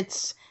 whether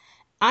it's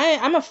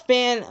I'm a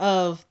fan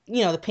of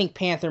the Pink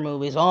Panther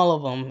movies, all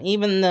of them,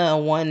 even the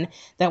one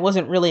that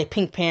wasn't really a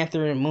Pink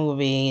Panther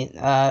movie,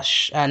 not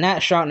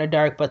Shot in the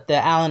Dark, but the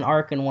Alan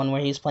Arkin one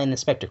where he's playing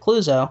Inspector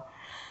Clouseau.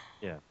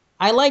 Yeah.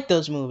 I like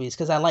those movies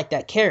because I like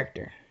that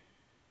character.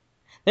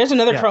 There's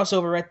another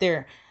crossover right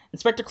there.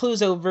 Inspector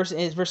Clouseau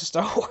versus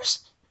Star Wars.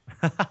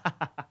 I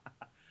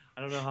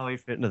don't know how he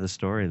fit into the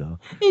story though.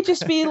 He'd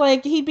just be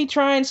like, he'd be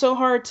trying so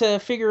hard to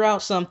figure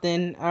out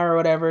something or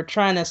whatever,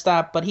 trying to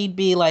stop, but he'd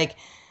be like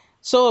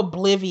so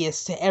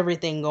oblivious to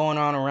everything going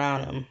on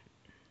around him.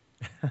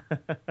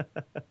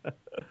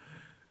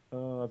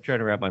 I'm trying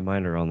to wrap my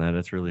mind around that.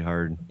 It's really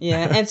hard.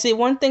 Yeah, and see,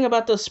 one thing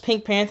about those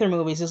Pink Panther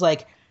movies is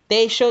like,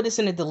 they showed this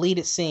in a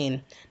deleted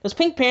scene. Those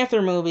Pink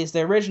Panther movies, the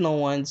original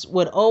ones,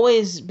 would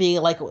always be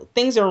like,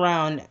 things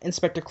around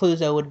Inspector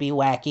Clouseau would be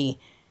wacky.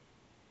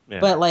 Yeah.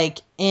 But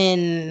like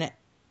in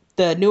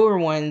the newer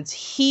ones,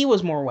 he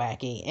was more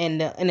wacky.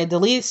 And in a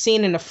deleted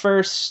scene in the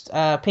first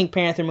Pink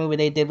Panther movie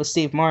they did with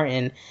Steve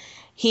Martin,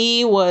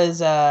 he was,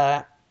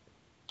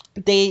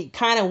 they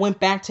kind of went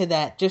back to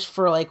that just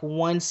for like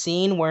one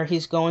scene where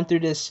he's going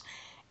through this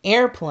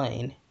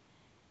airplane.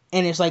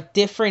 And there's like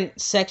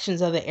different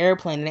sections of the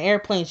airplane. And the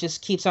airplane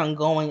just keeps on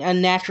going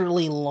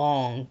unnaturally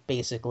long,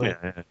 basically.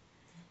 Yeah.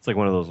 It's like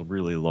one of those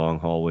really long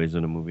hallways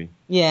in a movie.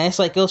 Yeah, it's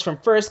like goes from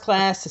first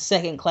class to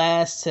second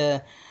class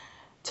to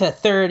to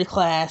third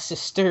class, to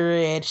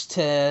steerage,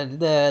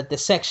 to the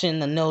section,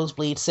 the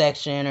nosebleed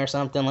section, or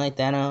something like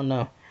that. I don't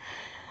know.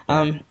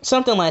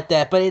 Something like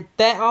that. But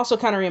that also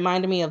kind of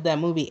reminded me of that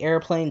movie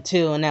Airplane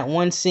 2, and that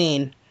one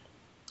scene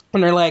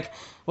when they're like,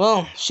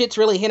 well, shit's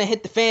really gonna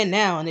hit the fan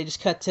now, and they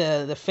just cut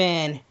to the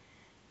fan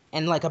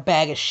and like a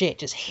bag of shit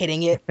just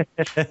hitting it.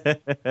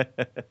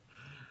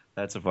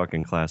 That's a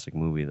fucking classic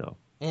movie, though.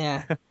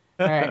 Yeah.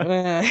 All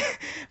right.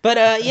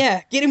 But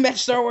yeah, getting back to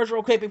Star Wars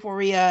real quick before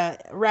we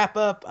wrap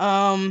up.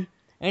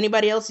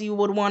 Anybody else you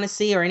would want to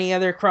see, or any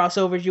other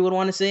crossovers you would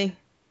want to see?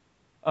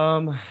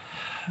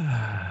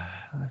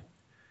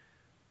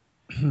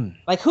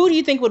 Like, who do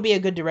you think would be a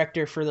good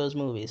director for those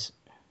movies?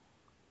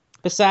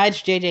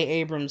 Besides J.J.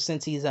 Abrams,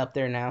 since he's up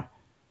there now.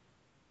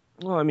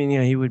 Well, I mean,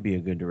 yeah, he would be a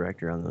good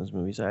director on those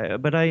movies.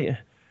 But I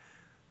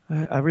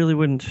really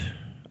wouldn't.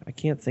 I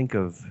can't think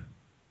of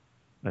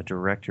a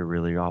director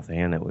really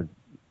offhand that would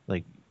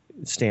like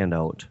stand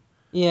out.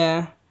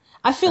 Yeah,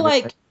 I feel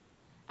like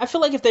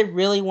if they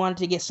really wanted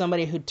to get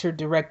somebody to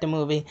direct a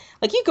movie,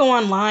 like you go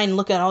online,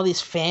 look at all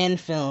these fan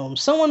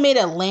films. Someone made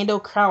a Lando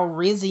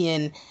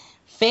Calrissian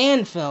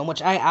fan film,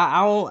 which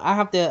I'll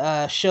have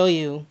to show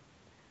you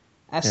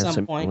at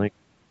some point. Link.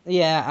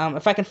 Yeah,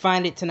 if I can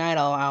find it tonight,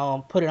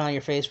 I'll put it on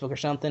your Facebook or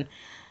something.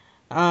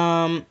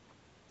 But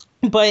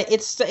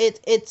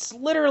it's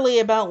literally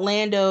about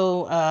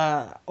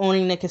Lando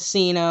owning the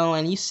casino,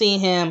 and you see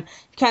him.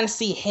 You kind of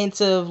see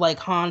hints of like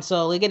Han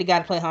Solo. You get a guy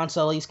to play Han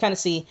Solo. You kind of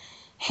see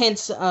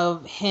hints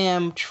of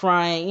him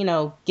trying,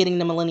 getting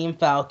the Millennium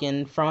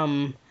Falcon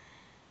from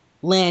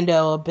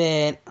Lando a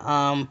bit.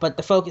 But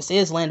the focus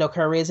is Lando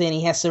Calrissian, and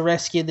he has to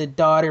rescue the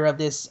daughter of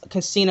this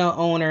casino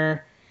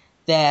owner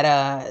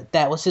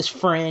that was his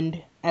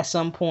friend at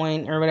some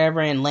point or whatever,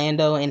 and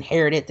Lando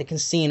inherited the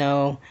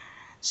casino.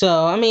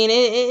 So I mean,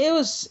 it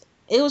was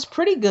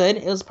pretty good.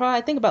 It was probably,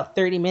 I think, about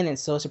 30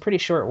 minutes, so it's a pretty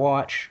short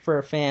watch for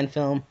a fan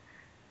film.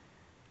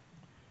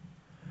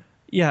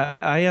 Yeah,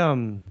 I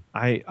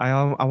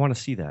want to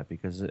see that,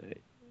 because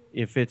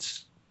if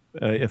it's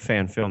a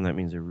fan film, that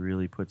means they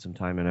really put some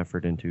time and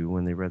effort into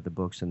when they read the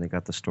books and they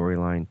got the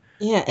storyline.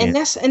 Yeah, and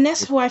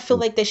that's who I feel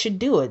like they should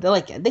do it.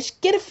 They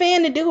should get a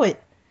fan to do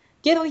it.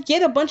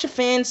 Get a bunch of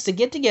fans to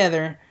get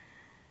together,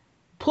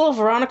 pull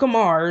Veronica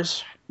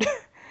Mars,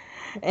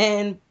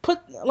 and put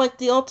like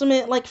the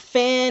ultimate like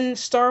fan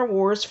Star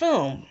Wars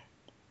film.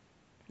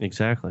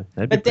 Exactly.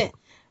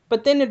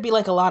 But then there'd be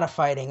like a lot of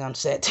fighting on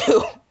set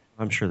too.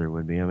 I'm sure there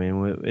would be. I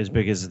mean, as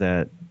big as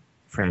that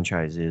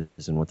franchise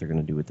is and what they're going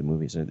to do with the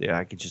movies,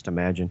 I could just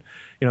imagine.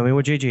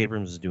 What J.J.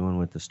 Abrams is doing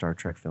with the Star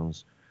Trek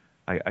films,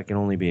 I can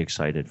only be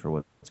excited for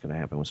what's going to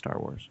happen with Star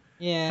Wars.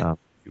 Yeah.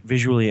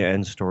 Visually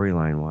and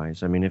storyline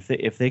wise. I mean,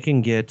 if they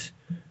can get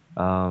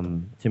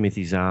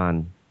Timothy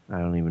Zahn, I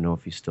don't even know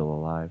if he's still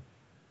alive,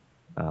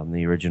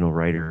 the original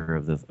writer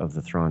of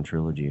the Thrawn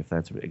trilogy, if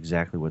that's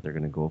exactly what they're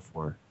going to go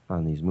for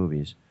on these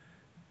movies,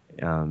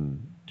 to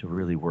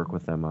really work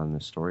with them on the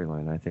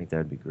storyline, I think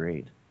that'd be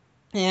great.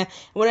 Yeah,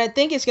 what I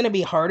think is going to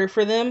be harder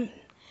for them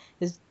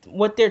is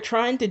what they're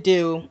trying to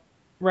do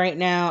right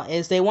now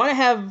is they want to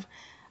have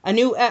a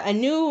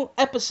new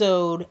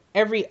episode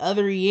every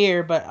other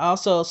year, but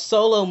also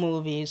solo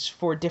movies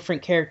for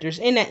different characters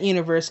in that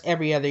universe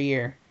every other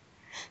year.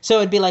 So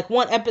it'd be like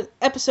one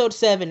episode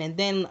 7, and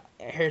then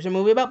here's a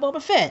movie about Boba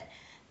Fett.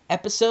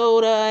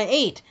 Episode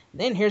 8,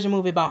 then here's a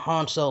movie about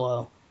Han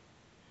Solo.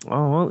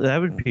 Oh, well, that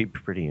would be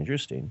pretty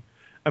interesting.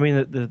 I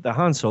mean, the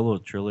Han Solo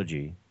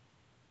trilogy,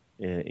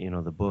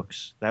 the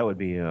books, that would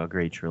be a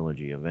great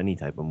trilogy of any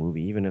type of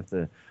movie, even if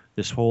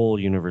this whole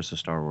universe of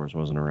Star Wars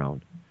wasn't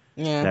around.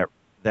 Yeah.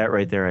 That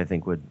right there, I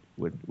think would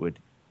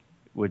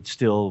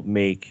still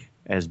make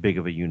as big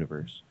of a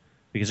universe,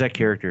 because that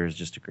character is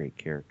just a great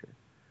character.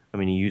 I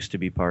mean, he used to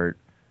be part,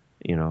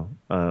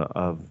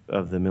 of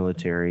the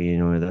military.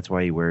 That's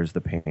why he wears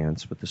the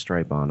pants with the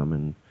stripe on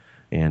them,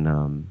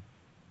 and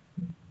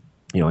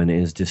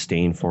his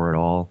disdain for it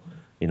all.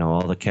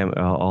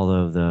 All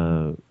of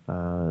the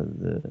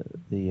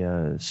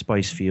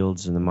spice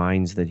fields and the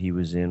mines that he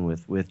was in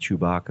with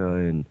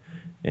Chewbacca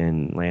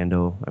and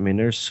Lando. I mean,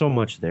 there's so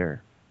much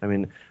there. I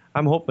mean,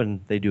 I'm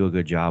hoping they do a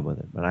good job with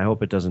it, but I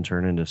hope it doesn't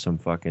turn into some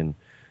fucking,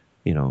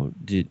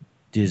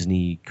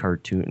 Disney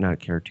cartoon,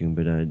 not cartoon,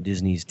 but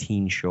Disney's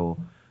teen show,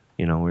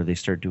 where they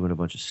start doing a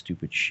bunch of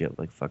stupid shit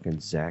like fucking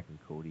Zack and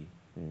Cody.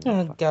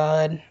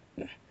 God.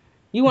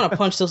 You want to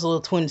punch those little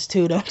twins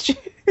too, don't you?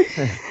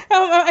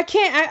 I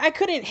can't. I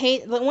couldn't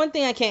hate. The one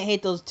thing I can't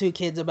hate those two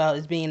kids about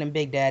is being in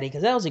Big Daddy,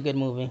 because that was a good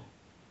movie.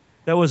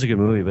 That was a good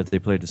movie, but they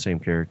played the same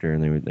character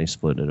and they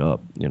split it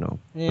up, Yeah.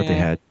 But they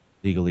had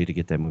legally to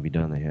get that movie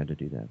done. They had to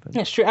do that. But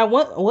that's true. At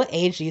what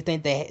age do you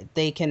think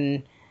they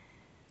can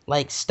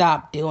like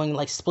stop doing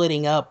like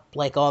splitting up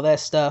like all that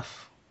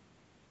stuff?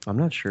 I'm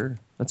not sure.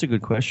 That's a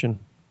good question.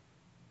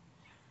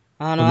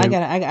 I don't know.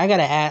 I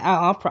gotta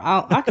ask.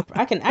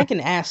 I can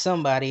ask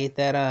somebody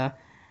that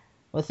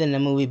within the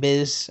movie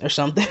biz or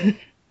something.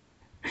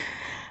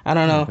 I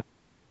don't know.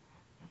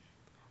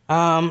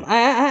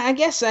 I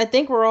guess I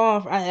think we're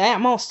all.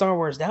 I'm all Star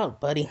Wars out,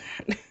 buddy.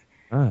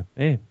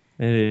 Hey,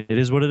 It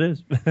is what it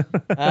is.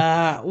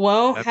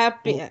 Well,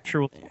 happy. I'm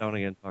sure we'll sit down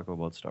again and talk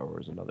about Star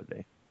Wars another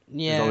day.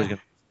 Yeah. There's always going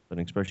to be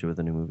something, especially with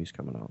the new movies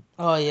coming out.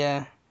 Oh,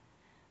 yeah.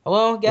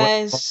 Well,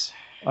 guys.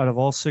 Out of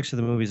all 6 of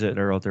the movies that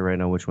are out there right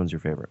now, which one's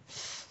your favorite?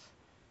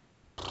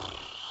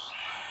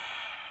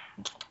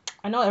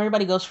 I know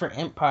everybody goes for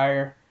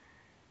Empire,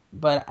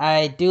 but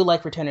I do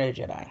like Return of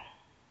the Jedi.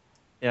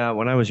 Yeah,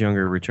 when I was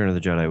younger, Return of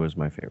the Jedi was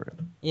my favorite.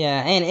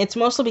 Yeah, and it's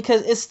mostly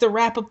because it's the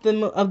wrap up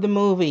of the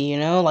movie, you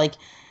know? Like,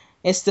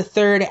 it's the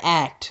third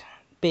act,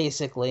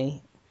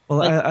 basically. Well,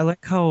 like, I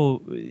like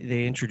how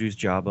they introduced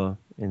Jabba,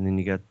 and then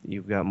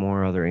you've got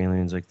more other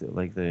aliens like the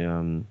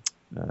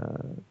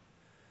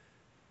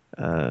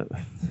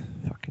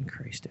fucking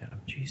Christ, Adam,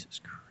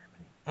 Jesus Christ.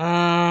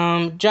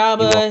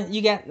 Jabba,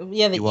 you got the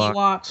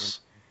Ewoks.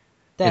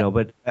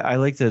 But I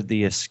like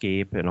the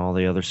escape and all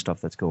the other stuff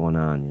that's going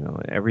on. You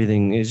know,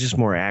 everything is just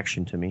more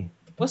action to me.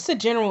 What's the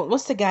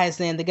guy's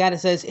name? The guy that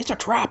says it's a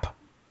trap.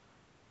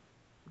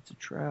 It's a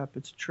trap.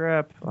 It's a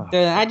trap. Oh.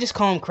 I just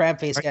call him crab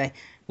face guy.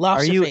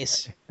 Lobster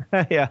face.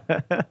 Yeah,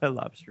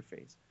 lobster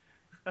face.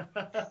 Oh,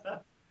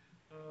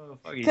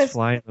 fuck, he's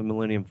flying the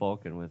Millennium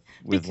Falcon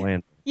with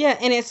Lando. Yeah,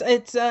 and it's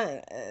like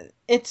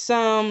if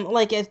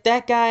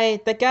that guy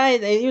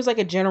he was like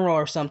a general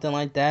or something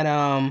like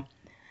that.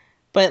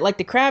 But like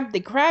the crab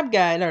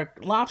guy or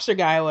lobster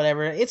guy or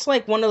whatever, it's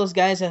like one of those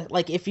guys that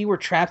like if you were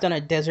trapped on a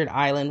desert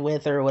island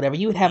with or whatever,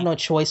 you would have no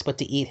choice but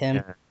to eat him.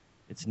 Yeah.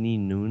 It's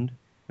Noond,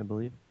 I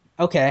believe.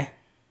 Okay.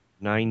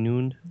 Nine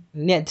Noond.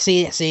 Yeah,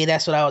 see,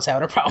 that's what I was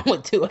having a problem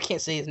with too. I can't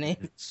say his name.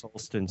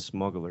 Sulstan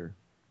smuggler,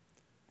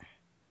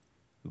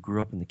 who grew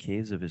up in the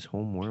caves of his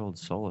home world,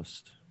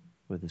 Sullust,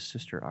 with his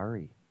sister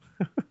Ari.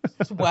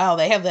 Wow,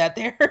 they have that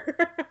there.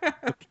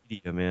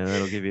 Wikipedia, man,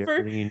 that'll give you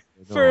everything you need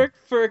to know.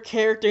 For a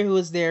character who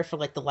was there for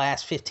like the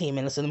last 15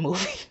 minutes of the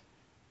movie.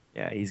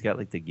 Yeah, he's got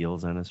like the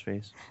gills on his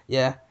face.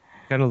 Yeah.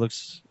 Kind of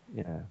looks,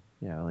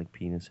 like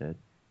penis head.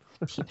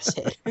 Penis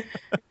head.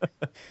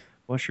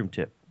 Mushroom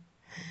tip.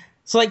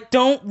 It's like,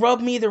 don't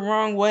rub me the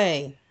wrong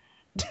way.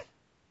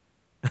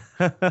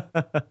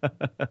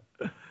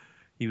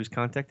 He was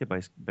contacted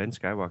by Ben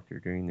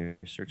Skywalker during their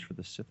search for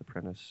the Sith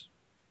apprentice.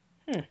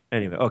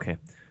 Anyway, okay.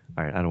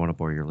 All right, I don't want to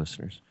bore your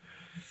listeners.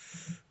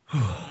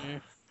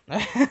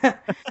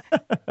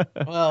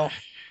 Well,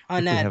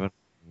 on that,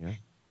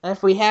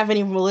 if we have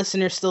any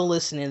listeners still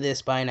listening to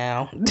this by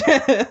now,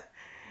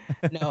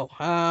 no,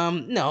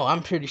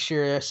 I'm pretty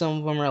sure some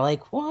of them are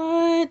like,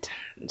 what?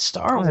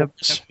 Star Wars? Have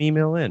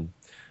email in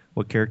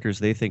what characters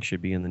they think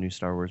should be in the new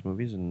Star Wars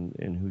movies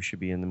and who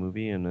should be in the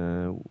movie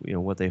and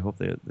what they hope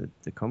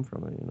they come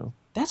from it,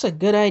 That's a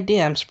good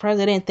idea. I'm surprised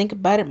I didn't think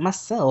about it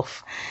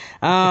myself.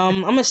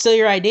 I'm gonna steal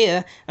your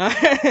idea.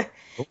 Go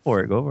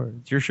for it.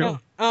 It's your show.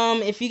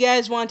 If you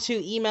guys want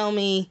to email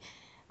me,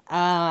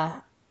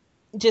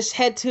 just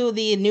head to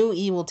the new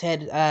Evil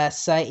Ted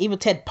site, Evil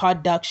Ted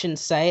Production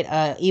site,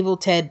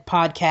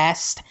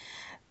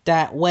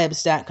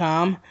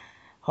 eviltedpodcast.webs.com.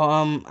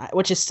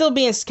 Which is still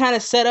being kind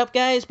of set up,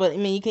 guys. But I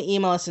mean, you can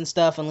email us and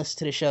stuff and listen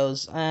to the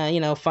shows.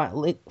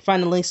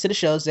 Find the links to the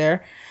shows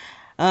there.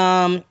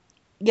 You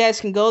guys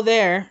can go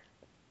there.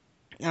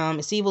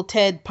 It's Evil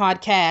Ted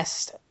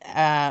Podcast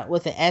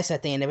with an S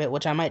at the end of it,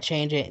 which I might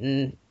change it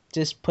and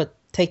just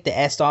take the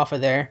S off of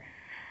there.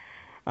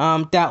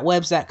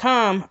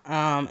 .webs.com.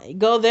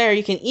 Go there.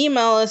 You can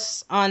email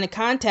us on the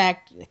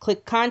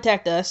click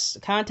contact us,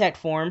 contact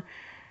form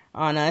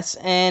on us,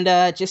 and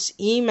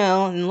just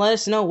email and let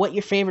us know what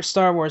your favorite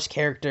Star Wars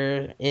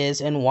character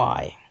is and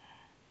why.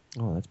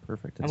 Oh, that's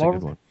perfect. That's a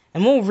good one.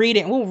 And we'll read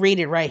it. We'll read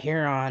it right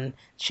here on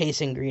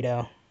Chasing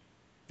Greedo.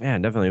 Yeah,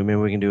 definitely. Maybe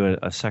we can do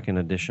a second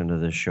edition to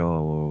this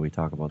show where we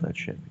talk about that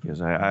shit,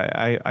 because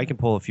I can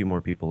pull a few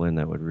more people in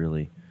that would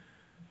really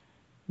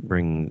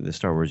bring the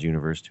Star Wars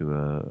universe to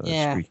a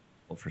street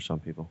level for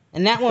some people.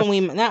 And that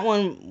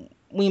one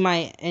we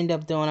might end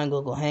up doing on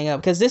Google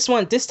Hangout, because this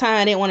time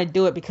I didn't want to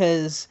do it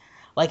because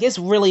like it's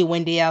really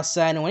windy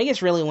outside, and when it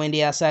gets really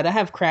windy outside, I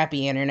have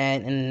crappy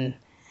internet, and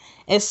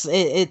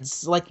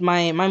it's like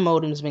my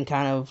modem's been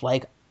kind of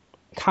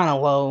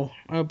low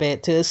a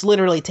bit. It's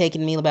literally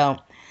taken me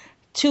about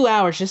 2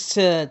 hours just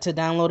to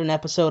download an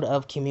episode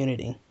of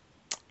Community.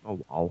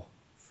 Oh wow!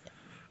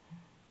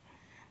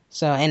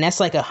 So, and that's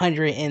like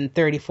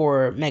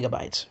 134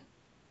 megabytes.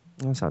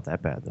 That's not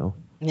that bad though.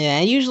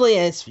 Yeah, usually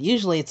it's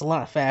a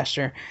lot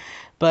faster.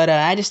 But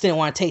I just didn't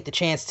want to take the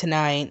chance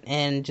tonight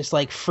and just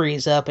like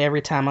freeze up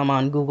every time I'm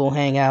on Google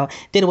Hangout.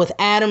 Did it with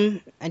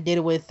Adam. I did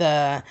it with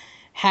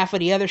half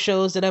of the other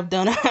shows that I've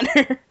done on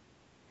her.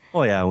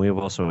 Oh yeah, we've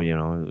also,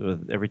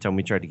 every time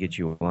we tried to get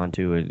you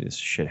onto it,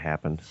 shit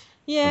happened.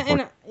 Yeah,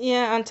 and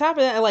on top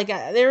of that, like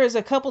there was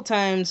a couple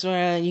times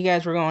where you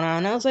guys were going on,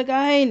 and I was like,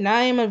 I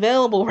am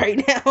available right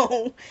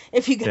now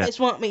if you guys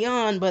want me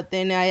on. But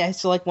then I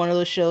select one of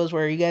those shows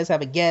where you guys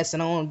have a guest,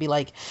 and I want to be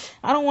like,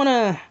 I don't want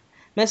to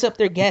mess up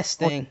their guest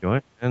thing.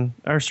 And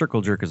our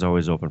circle jerk is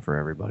always open for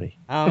everybody.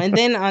 And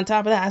then on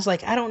top of that, I was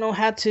like, I don't know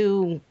how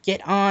to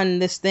get on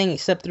this thing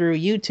except through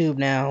YouTube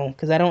now,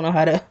 because I don't know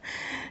how to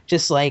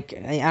just like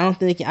I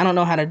don't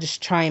know how to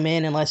just chime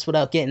in unless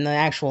without getting the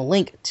actual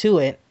link to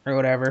it or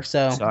whatever.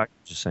 So I can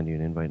just send you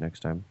an invite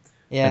next time.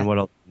 Yeah. And what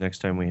else, next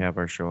time we have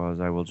our show,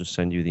 I will just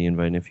send you the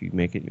invite. And if you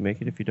make it, you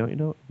make it. If you don't, you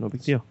don't. No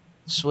big deal.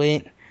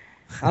 Sweet.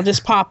 I'll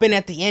just pop in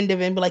at the end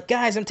of it and be like,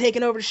 guys, I'm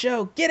taking over the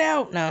show. Get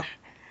out. No.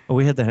 Well,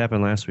 we had that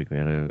happen last week. We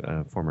had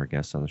a former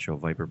guest on the show,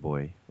 Viper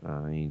Boy,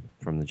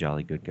 from the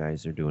Jolly Good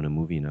Guys. They're doing a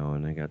movie now,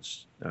 and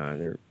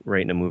they're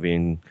writing a movie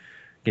and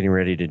getting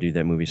ready to do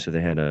that movie. So they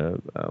had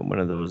one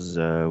of those,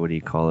 what do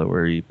you call it,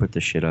 where you put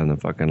the shit on the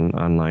fucking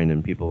online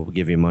and people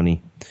give you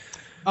money.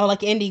 Oh,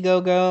 like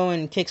Indiegogo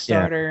and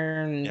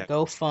Kickstarter and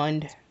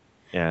GoFund.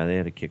 Yeah, they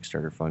had a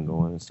Kickstarter fund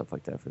going and stuff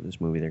like that for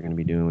this movie they're going to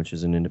be doing, which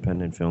is an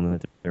independent film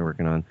that they're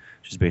working on,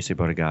 which is basically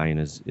about a guy and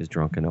his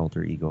drunken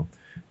alter ego,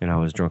 and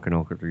how his drunken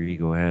alter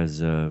ego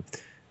has a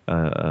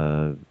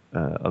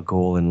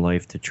goal in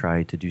life to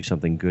try to do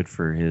something good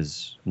for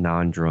his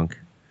non-drunk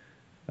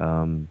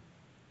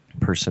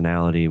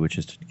personality, which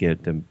is to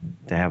get them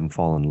to have him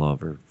fall in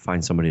love or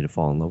find somebody to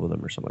fall in love with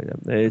him or something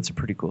like that. It's a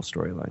pretty cool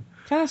storyline.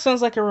 Kind of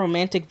sounds like a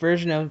romantic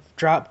version of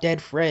Drop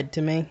Dead Fred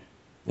to me.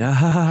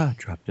 Yeah,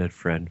 Drop Dead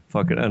Fred.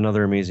 Fucking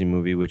another amazing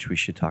movie, which we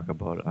should talk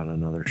about on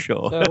another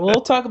show. So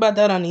we'll talk about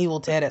that on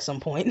Evil Ted at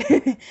some point.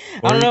 I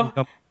don't know.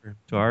 Come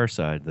to our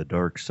side, the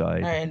dark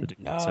side. All right,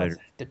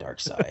 the dark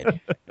side.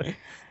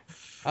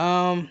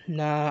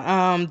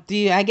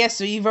 I guess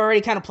you've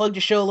already kind of plugged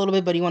your show a little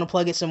bit, but you want to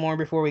plug it some more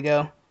before we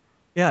go?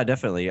 Yeah,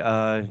 definitely.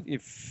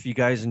 If you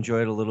guys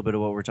enjoyed a little bit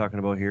of what we're talking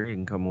about here, you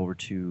can come over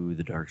to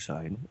the dark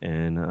side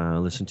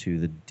and listen to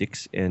the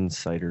Dicks and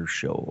Cider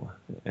Show.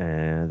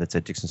 That's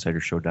at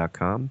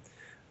dicksandcidershow.com.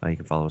 You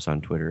can follow us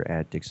on Twitter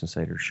at Dicks and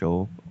Cider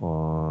Show,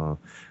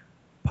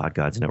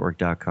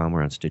 podgodsnetwork.com.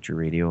 We're on Stitcher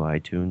Radio,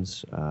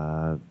 iTunes.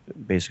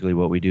 Basically,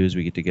 what we do is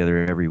we get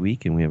together every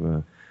week and we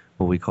have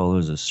what we call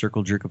is a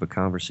circle jerk of a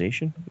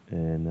conversation,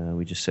 and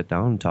we just sit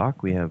down and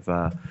talk. We have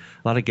a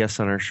lot of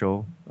guests on our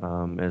show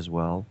as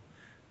well.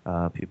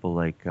 People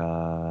like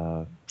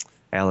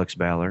Alex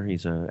Baller,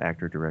 he's an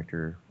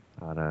actor-director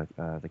out of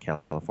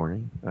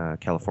California.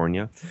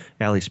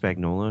 Ali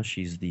Spagnola,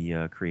 she's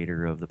the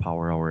creator of the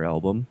Power Hour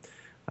album.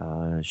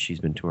 She's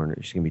going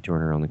to be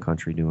touring around the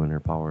country doing her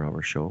Power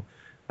Hour show.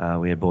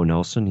 We had Bo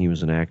Nelson, he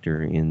was an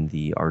actor in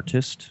The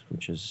Artist,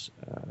 which is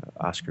an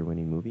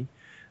Oscar-winning movie.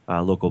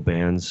 Local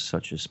bands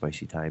such as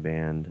Spicy Thai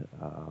Band,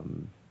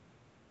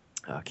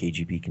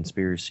 KGB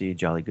Conspiracy,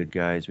 Jolly Good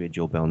Guys. We had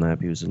Joe Belknap,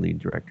 he was the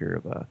lead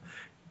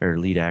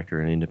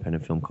actor in an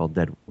independent film called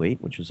Dead Weight,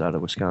 which was out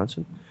of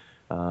Wisconsin.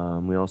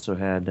 We also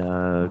had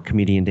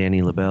comedian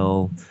Danny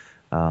LaBelle,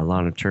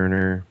 Lana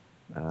Turner,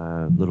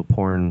 little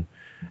porn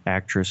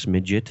actress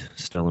midget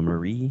Stella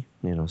Marie,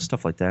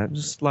 stuff like that.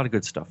 Just a lot of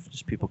good stuff.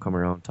 Just people come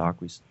around, talk.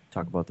 We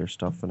talk about their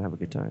stuff and have a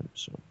good time.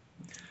 So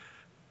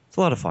it's a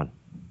lot of fun.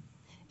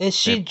 Is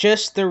she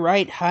just the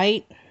right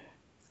height?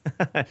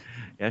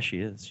 Yeah, she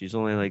is. She's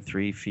only like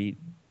 3 feet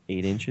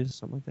 8 inches,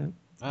 something like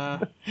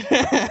that.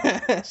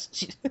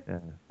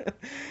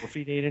 4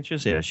 feet 8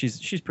 inches. Yeah,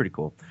 she's pretty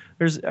cool.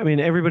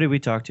 Everybody we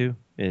talk to,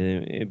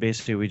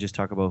 basically we just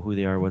talk about who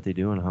they are, what they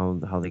do, and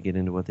how they get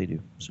into what they do.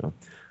 So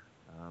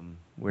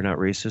we're not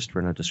racist,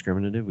 we're not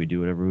discriminative. We do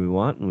whatever we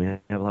want, and we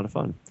have a lot of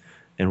fun,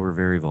 and we're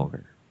very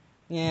vulgar.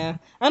 Yeah,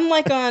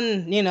 unlike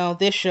on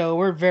this show,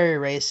 we're very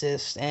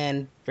racist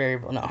and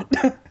very no.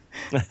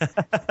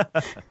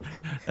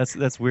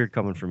 That's weird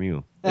coming from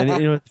you. And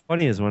what's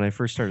funny is when I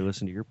first started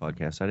listening to your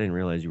podcast, I didn't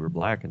realize you were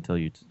black until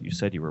you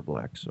said you were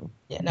black. So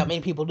yeah, not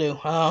many people do.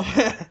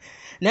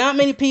 Not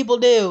many people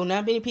do.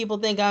 Not many people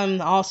think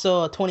I'm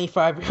also a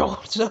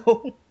 25-year-old.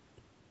 So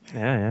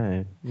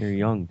yeah, you're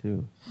young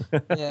too.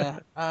 Yeah.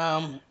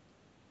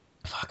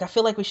 Fuck, I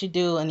feel like we should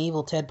do an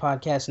Evil Ted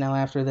podcast now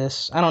after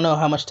this. I don't know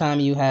how much time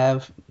you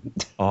have.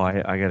 Oh,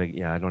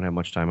 I don't have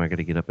much time. I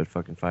gotta get up at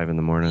fucking 5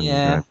 a.m.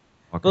 Yeah.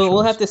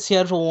 We'll have to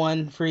schedule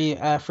one for you,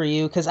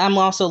 because I'm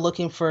also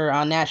looking for,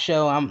 on that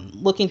show,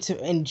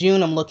 in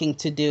June, I'm looking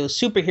to do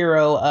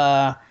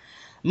superhero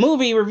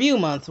movie review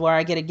month, where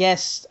I get a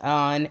guest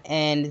on,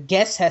 and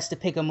guest has to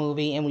pick a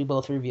movie, and we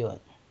both review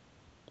it.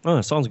 Oh,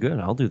 that sounds good.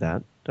 I'll do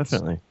that.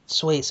 Definitely.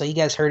 Sweet. So you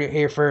guys heard it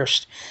here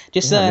first.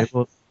 Just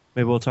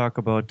maybe we'll talk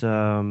about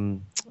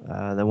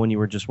the one you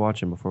were just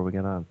watching before we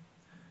got on.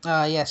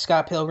 Yeah,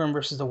 Scott Pilgrim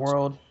versus the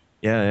World.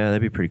 Yeah,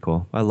 that'd be pretty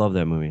cool. I love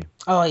that movie.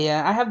 Oh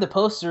yeah, I have the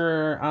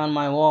poster on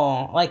my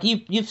wall. Like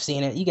you've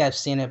seen it. You guys have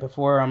seen it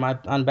before on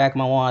the back of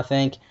my wall, I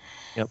think.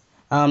 Yep.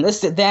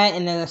 That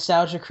and the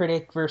Nostalgia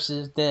Critic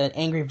versus the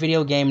Angry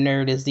Video Game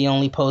Nerd is the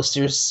only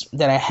posters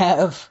that I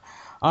have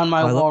on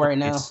my wall right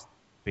now.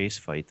 Bass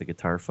fight, the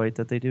guitar fight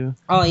that they do.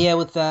 Oh yeah,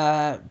 with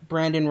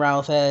Brandon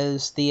Routh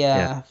as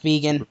the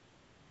vegan.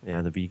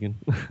 Yeah, the vegan.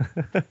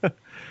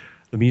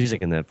 The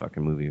music in that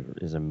fucking movie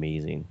is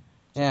amazing.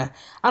 Yeah,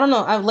 I don't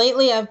know.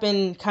 Lately I've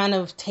been kind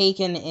of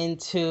taken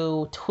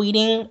into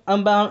tweeting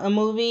about a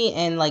movie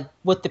and like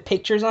with the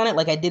pictures on it.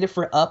 Like I did it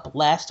for Up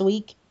last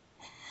week,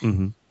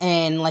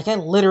 and like I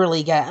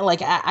literally got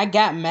I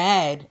got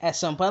mad at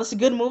some point. It's a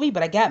good movie,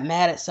 but I got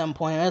mad at some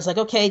point. I was like,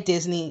 okay,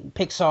 Disney,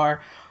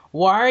 Pixar,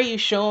 Why are you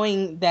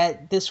showing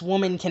that this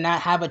woman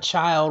cannot have a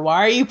child? Why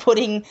are you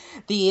putting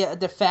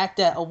the fact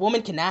that a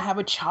woman cannot have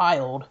a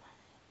child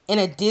in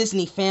a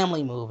Disney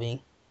family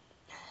movie?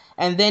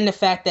 And then the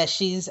fact that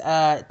she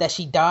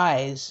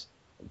dies.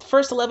 The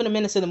first 11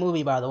 minutes of the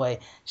movie, by the way,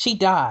 she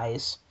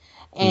dies.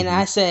 And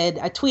I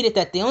tweeted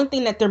that the only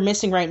thing that they're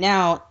missing right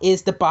now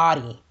is the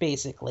body,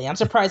 basically. I'm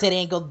surprised they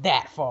didn't go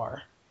that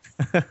far.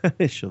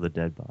 Show the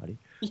dead body.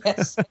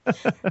 Yes.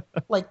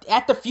 Like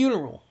at the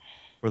funeral.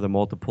 For the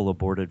multiple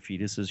aborted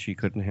fetuses she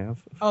couldn't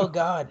have. Oh,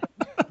 God.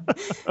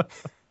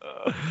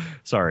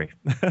 Sorry.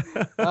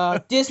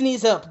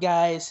 Disney's up,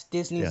 guys.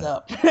 Disney's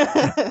up.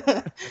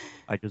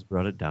 I just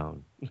brought it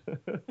down.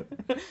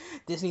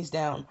 Disney's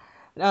down.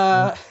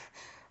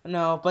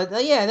 No,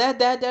 but yeah,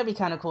 that'd be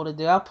kind of cool to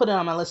do. I'll put it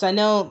on my list. I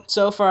know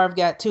so far I've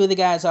got 2 of the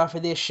guys off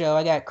of this show.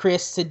 I got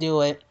Chris to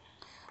do it.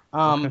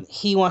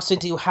 He wants to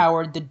do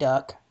Howard the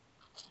Duck.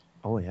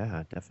 Oh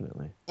yeah,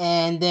 definitely.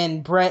 And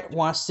then Brett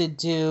wants to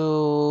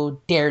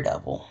do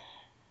Daredevil.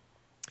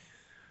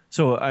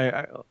 So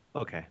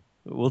okay.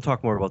 We'll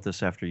talk more about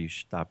this after you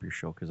stop your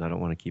show because I don't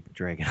want to keep it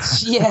dragging on.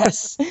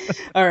 Yes.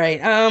 All right.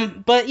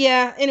 But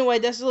yeah. Anyway,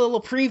 that's a little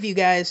preview,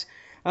 guys.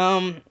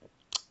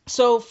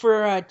 So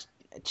for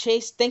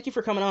Chase, thank you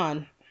for coming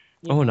on.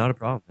 Not a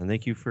problem. And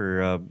thank you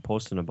for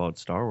posting about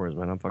Star Wars,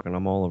 man.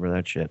 I'm all over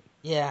that shit.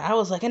 Yeah, I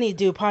was like, I need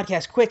to do a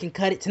podcast quick and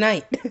cut it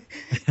tonight.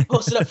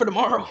 Post it up for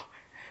tomorrow.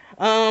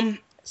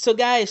 So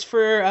guys,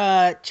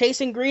 for Chase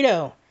and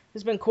Greedo,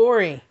 this has been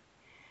Corey.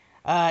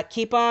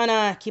 Keep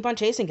on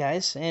chasing,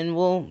 guys, and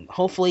we'll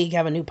hopefully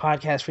have a new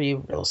podcast for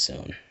you real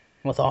soon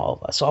with all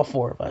of us, all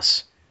 4 of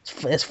us.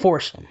 It's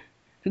foursome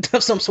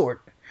of some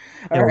sort.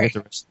 We'll get the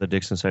rest of the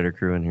Dixon Cider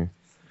crew in here.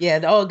 Yeah.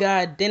 Oh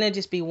God, didn't it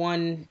just be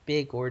one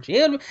big orgy?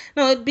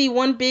 It'd be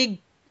one big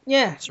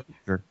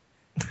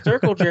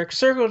circle jerk,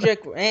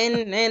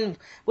 and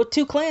with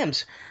 2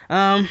 clams.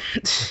 All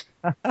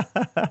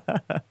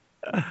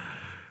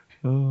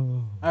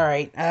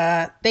right.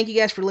 Thank you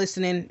guys for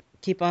listening.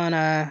 Keep on,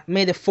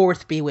 may the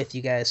 4th be with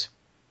you guys.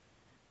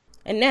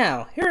 And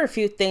now, here are a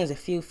few things a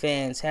few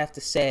fans have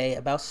to say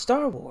about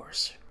Star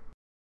Wars.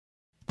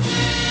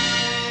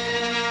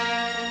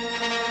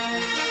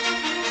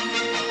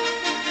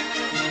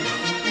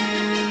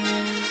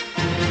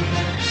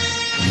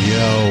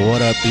 Yo,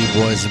 what up,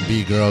 B-boys and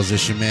B-girls?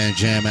 It's your man,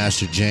 Jam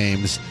Master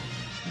James,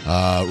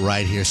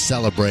 right here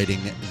celebrating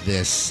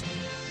this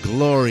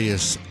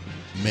glorious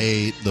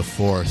May the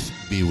 4th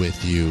be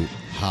with you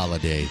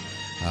holiday.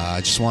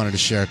 I just wanted to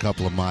share a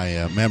couple of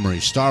my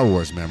memories, Star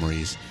Wars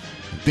memories.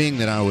 Being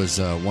that I was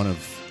one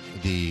of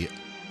the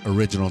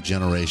original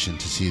generation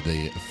to see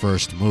the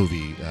first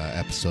movie,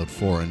 Episode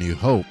 4, A New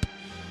Hope.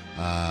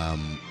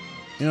 I'm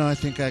a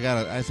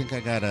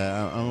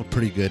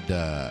pretty good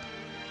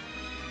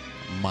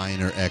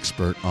minor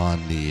expert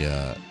on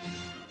the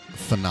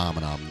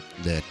phenomenon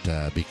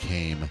that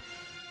became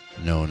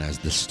known as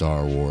the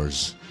Star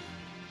Wars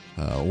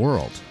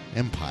world,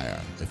 empire,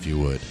 if you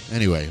would.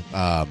 Anyway,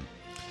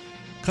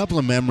 couple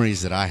of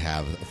memories that I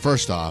have.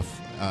 First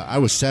off, I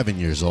was 7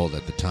 years old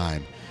at the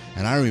time,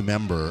 and I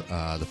remember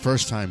the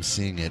first time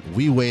seeing it,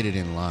 we waited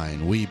in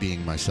line, we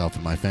being myself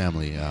and my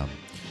family,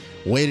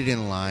 waited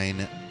in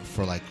line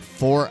for like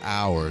 4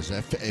 hours.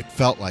 It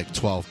felt like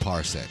 12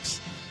 parsecs,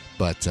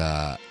 but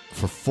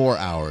for 4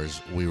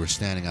 hours we were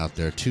standing out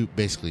there,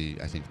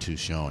 basically I think 2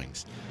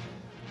 showings,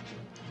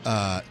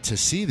 to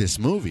see this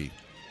movie.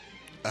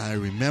 I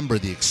remember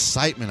the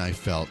excitement I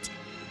felt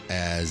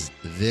as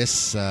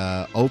this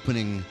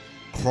opening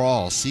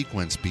crawl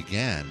sequence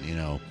began,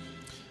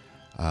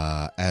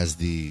 as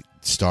the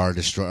Star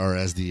Destroyer, or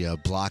as the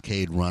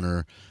blockade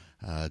runner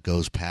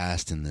goes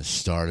past, and the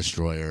Star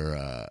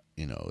Destroyer,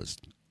 is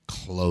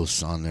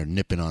close on their,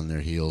 nipping on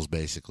their heels,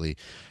 basically.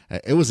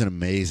 It was an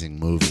amazing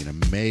movie, an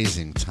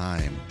amazing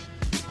time.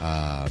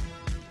 I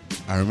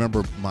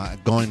remember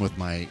going with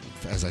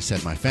as I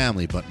said, my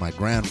family, but my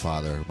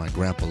grandfather, my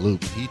Grandpa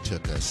Luke, he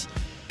took us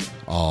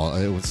all.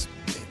 It was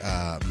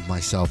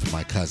myself and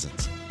my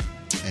cousins,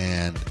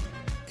 and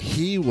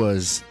he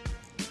was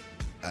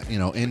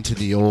into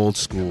the old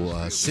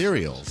school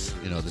cereals,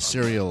 the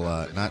cereal,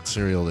 not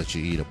cereal that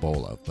you eat a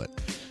bowl of, but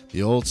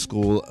the old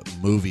school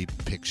movie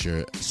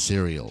picture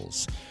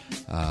cereals,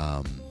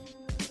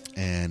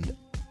 and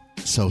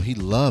so he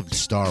loved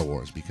Star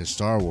Wars because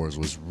Star Wars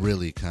was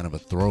really kind of a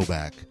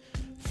throwback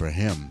for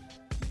him,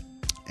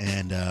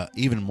 and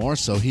even more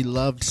so, he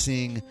loved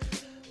seeing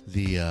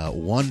the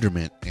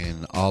wonderment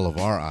in all of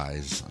our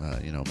eyes,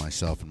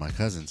 myself and my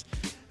cousins,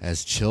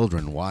 as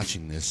children,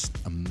 watching this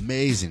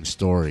amazing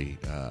story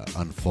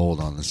unfold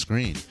on the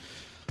screen.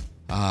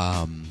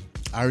 I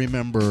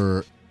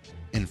remember,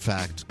 in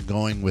fact,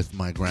 going with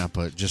my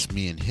grandpa, just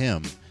me and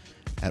him.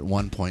 At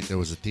one point, there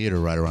was a theater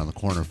right around the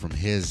corner from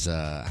his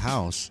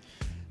house,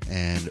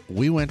 and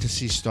we went to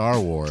see Star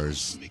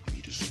Wars. Make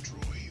me destroy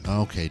you.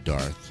 Okay,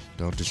 Darth,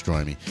 don't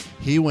destroy me.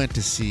 We went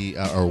to see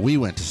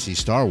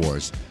Star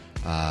Wars.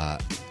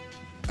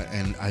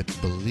 And I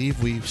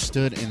believe we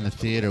stood in the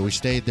theater. We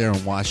stayed there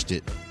and watched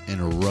it in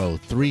a row,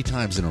 3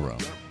 times in a row.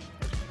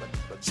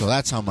 So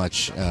that's how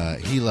much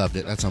he loved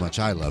it. That's how much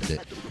I loved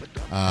it.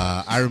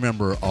 I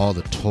remember all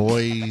the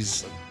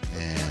toys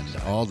and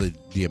all the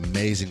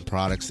amazing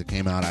products that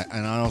came out.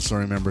 And I also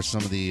remember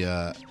some of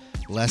the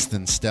less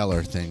than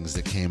stellar things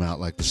that came out,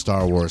 like the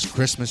Star Wars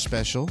Christmas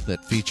special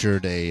that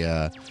featured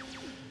a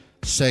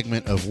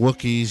segment of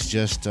Wookiees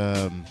just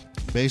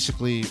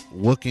basically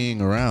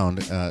Wookieing around.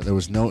 There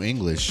was no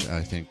English,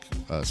 I think,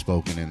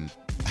 spoken in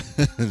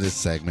this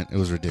segment. It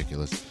was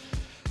ridiculous.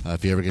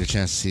 If you ever get a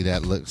chance to see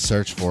that,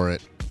 search for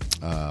it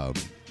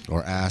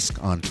or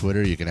ask on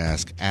Twitter. You can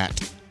ask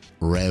at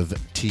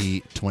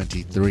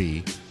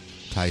RevT23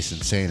 Tyson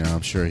Sainer.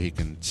 I'm sure he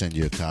can send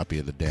you a copy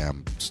of the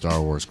damn Star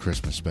Wars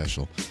Christmas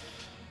special.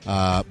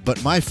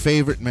 But my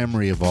favorite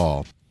memory of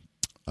all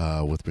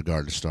with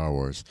regard to Star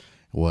Wars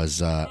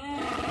was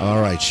all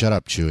right, shut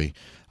up, Chewie.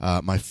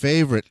 My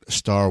favorite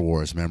Star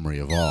Wars memory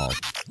of all.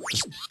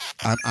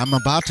 I'm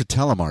about to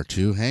tell him,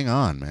 R2. Hang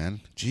on, man.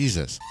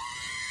 Jesus.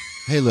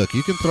 Hey, look,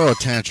 you can throw a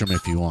tantrum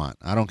if you want.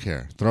 I don't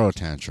care. Throw a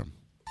tantrum.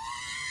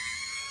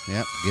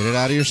 Yep, get it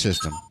out of your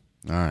system.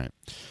 All right.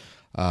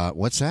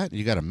 What's that?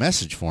 You got a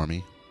message for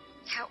me?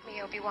 Help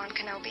me, Obi-Wan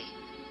Kenobi.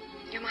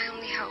 You're my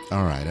only hope.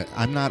 All right.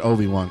 I'm not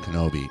Obi-Wan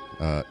Kenobi.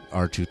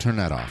 R2, turn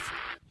that off.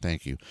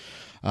 Thank you.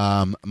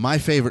 My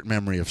favorite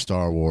memory of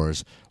Star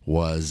Wars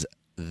was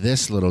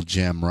this little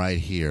gem right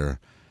here.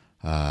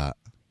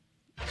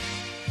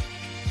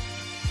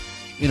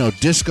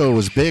 Disco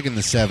was big in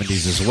the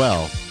 70s as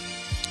well.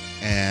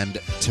 And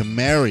to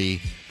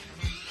marry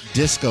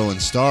disco and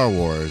Star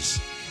Wars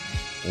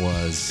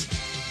was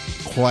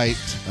quite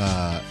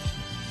a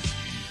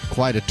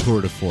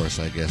tour de force,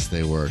 I guess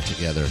they were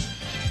together.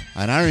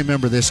 And I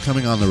remember this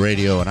coming on the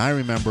radio, and I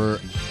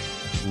remember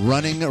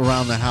running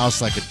around the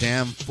house like a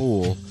damn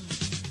fool,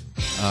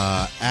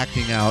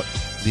 acting out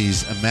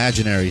these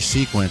imaginary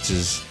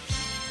sequences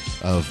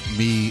of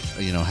me,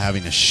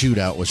 having a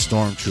shootout with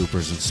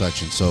stormtroopers and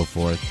such and so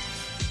forth.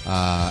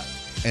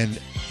 And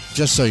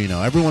just so you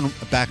know, everyone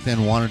back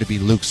then wanted to be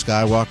Luke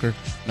Skywalker.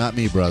 Not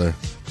me, brother.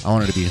 I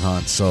wanted to be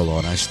Han Solo,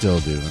 and I still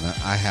do. And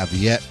I have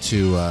yet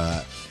to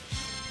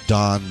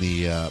don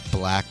the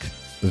black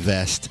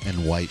vest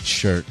and white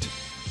shirt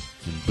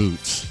and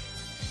boots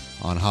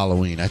on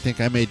Halloween. I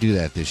think I may do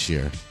that this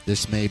year.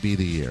 This may be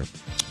the year.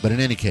 But in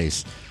any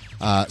case,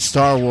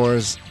 Star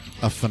Wars,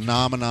 a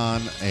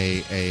phenomenon,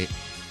 an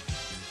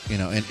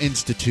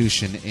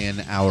institution in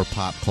our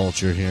pop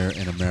culture here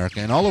in America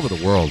and all over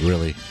the world,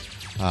 really.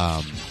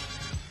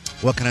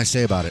 What can I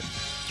say about it?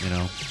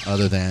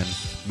 Other than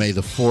may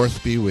the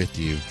 4th be with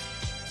you.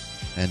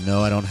 And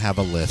no, I don't have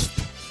a lisp.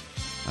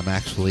 I'm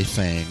actually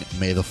saying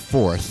may the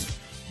 4th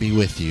be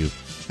with you,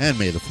 and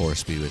may the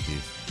Force be with you.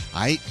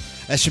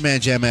 That's your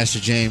man, Jam Master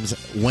James,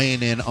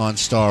 weighing in on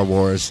Star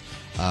Wars.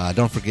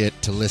 Don't forget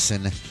to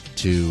listen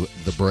to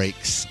The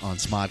Breaks on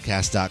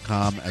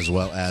smodcast.com as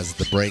well as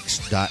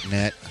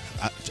thebreaks.net.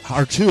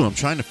 R2, I'm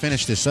trying to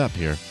finish this up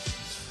here.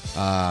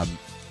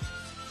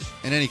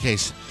 In any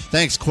case,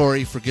 thanks,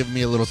 Corey, for giving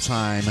me a little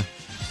time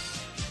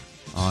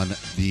on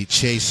the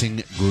Chasing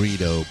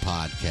Greedo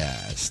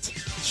podcast.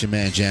 It's your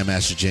man, Jam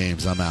Master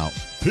James. I'm out.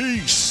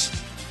 Peace.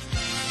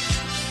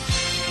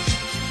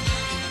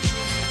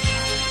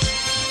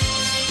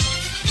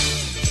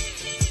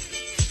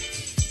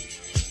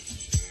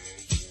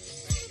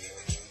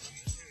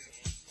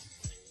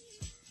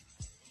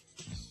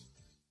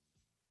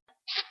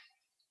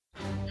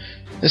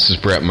 This is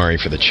Brett Murray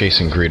for the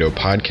Chasing Greedo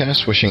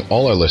podcast, wishing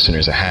all our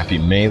listeners a happy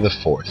May the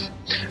 4th.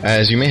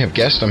 As you may have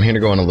guessed, I'm here to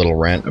go on a little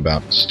rant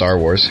about Star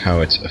Wars,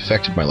 how it's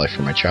affected my life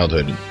from my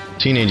childhood and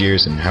teenage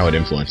years, and how it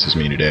influences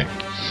me today.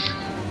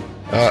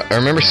 I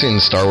remember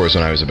seeing Star Wars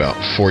when I was about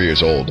 4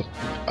 years old.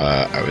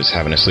 I was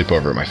having a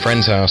sleepover at my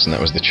friend's house, and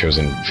that was the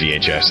chosen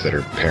VHS that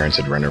her parents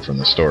had rented from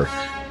the store.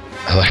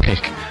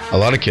 Like a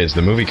lot of kids,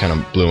 the movie kind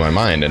of blew my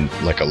mind, and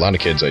like a lot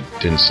of kids, I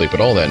didn't sleep at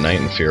all that night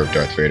in fear of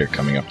Darth Vader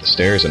coming up the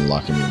stairs and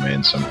locking me away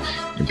in some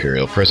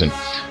Imperial prison.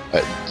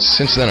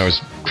 Since then, I was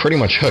pretty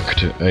much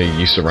hooked. I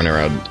used to run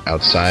around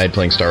outside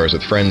playing Star Wars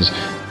with friends.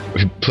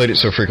 We played it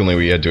so frequently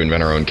we had to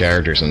invent our own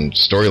characters and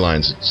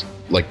storylines. It's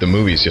like the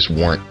movies just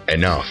weren't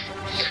enough.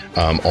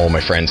 All my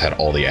friends had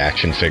all the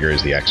action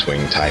figures, the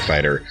X-Wing, TIE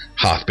Fighter,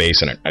 Hoth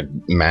Base, and a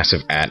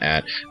massive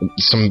AT-AT.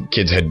 Some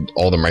kids had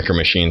all the Micro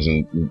Machines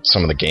and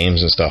some of the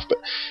games and stuff, but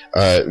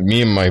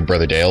me and my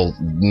brother Dale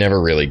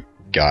never really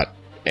got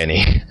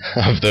any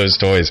of those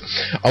toys.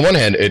 On one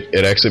hand,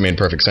 it actually made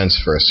perfect sense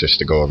for us just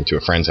to go over to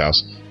a friend's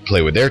house,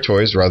 play with their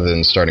toys, rather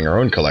than starting our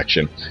own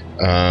collection.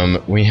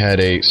 We had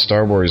a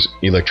Star Wars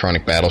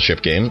electronic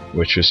battleship game,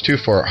 which was too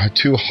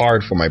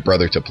hard for my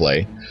brother to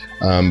play,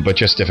 but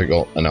just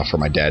difficult enough for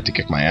my dad to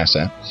kick my ass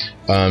at.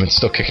 It's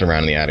still kicking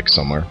around in the attic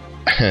somewhere.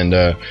 And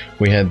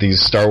we had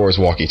these Star Wars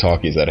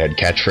walkie-talkies that had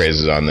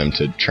catchphrases on them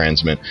to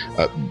transmit.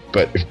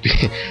 But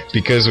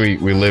because we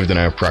lived in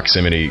a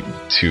proximity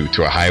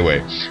to a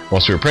highway,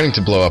 whilst we were planning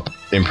to blow up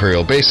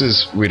Imperial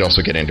bases, we'd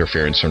also get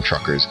interference from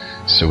truckers.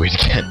 So we'd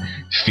get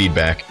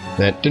feedback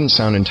that didn't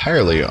sound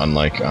entirely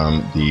unlike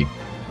the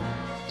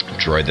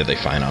droid that they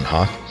find on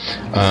Hoth.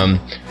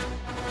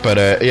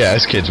 But yeah,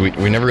 as kids,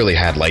 we never really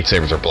had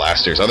lightsabers or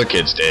blasters. Other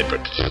kids did,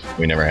 but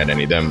we never had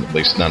any of them, at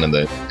least none in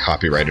the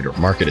copyrighted or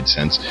marketed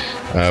sense.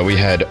 We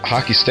had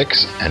hockey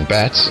sticks and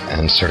bats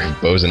and sort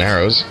of bows and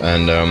arrows,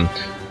 and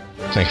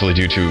thankfully,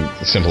 due to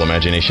the simple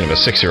imagination of a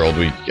 6-year-old,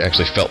 we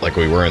actually felt like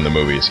we were in the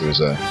movies. It was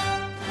a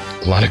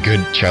lot of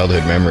good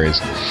childhood memories.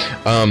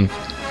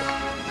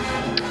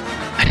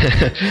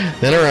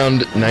 Then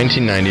around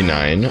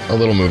 1999, a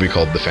little movie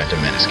called The Phantom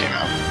Menace came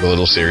out. The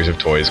little series of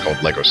toys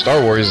called Lego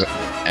Star Wars,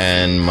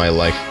 and my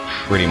life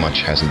pretty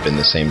much hasn't been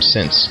the same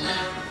since.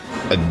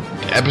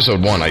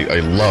 Episode 1 I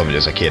loved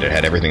as a kid. It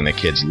had everything that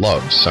kids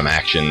loved. Some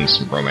action,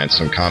 some romance,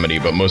 some comedy,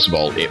 but most of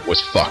all, it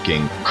was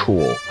fucking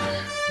cool.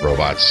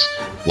 Robots,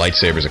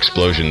 lightsabers,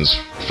 explosions,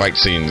 fight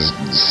scenes,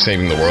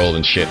 saving the world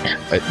and shit.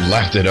 I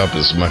laughed it up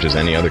as much as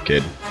any other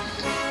kid.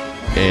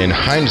 In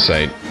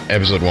hindsight,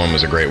 Episode 1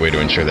 was a great way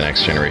to ensure the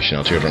next generation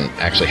of children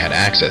actually had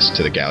access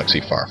to the galaxy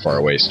far, far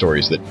away,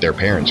 stories that their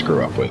parents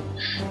grew up with.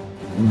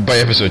 By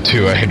Episode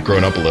 2, I had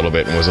grown up a little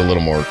bit and was a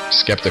little more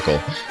skeptical.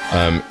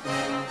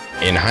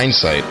 In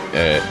hindsight,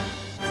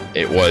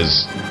 it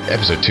was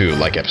Episode 2,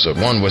 like Episode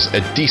 1, was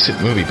a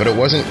decent movie, but it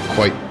wasn't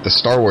quite the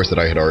Star Wars that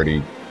I had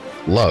already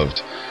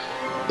loved.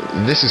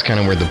 This is kind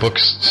of where the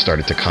books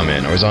started to come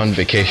in. I was on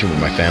vacation with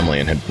my family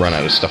and had run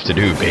out of stuff to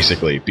do,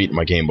 basically. Beaten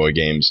my Game Boy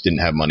games, didn't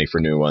have money for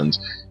new ones.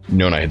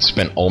 Known I had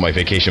spent all my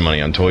vacation money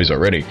on toys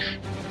already.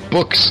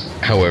 Books,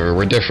 however,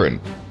 were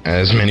different.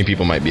 As many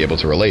people might be able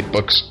to relate,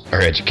 books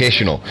are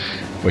educational,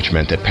 which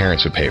meant that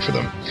parents would pay for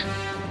them.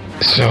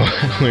 So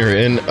we were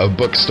in a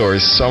bookstore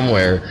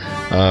somewhere,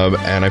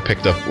 and I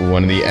picked up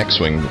one of the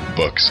X-Wing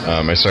books.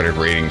 I started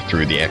reading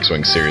through the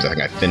X-Wing series. I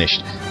think I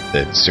finished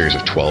the series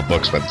of 12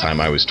 books by the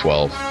time I was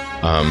 12.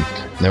 And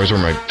that was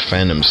where my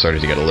fandom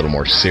started to get a little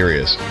more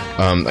serious.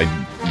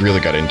 I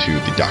really got into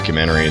the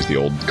documentaries, the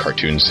old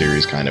cartoon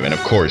series kind of, and of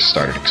course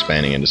started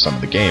expanding into some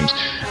of the games.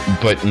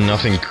 But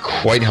nothing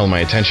quite held my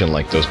attention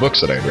like those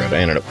books that I'd read. I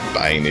ended up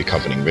buying the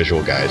accompanying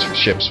visual guides for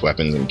ships,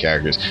 weapons, and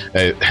characters.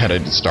 I had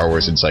a Star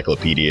Wars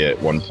encyclopedia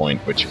at one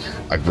point, which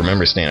I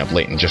remember staying up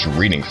late and just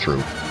reading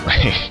through.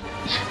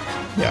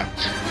 Yeah.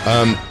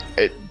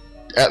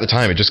 At the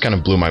time, it just kind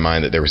of blew my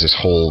mind that there was this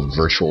whole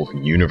virtual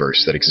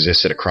universe that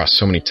existed across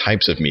so many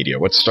types of media.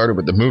 What started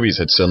with the movies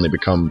had suddenly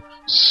become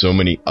so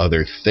many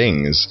other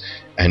things,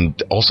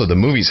 and also the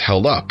movies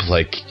held up.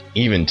 Like,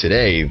 even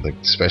today, like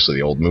especially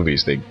the old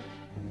movies, they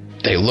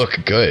look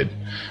good.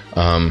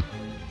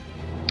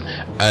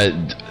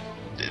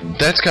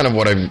 That's kind of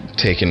what I've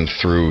taken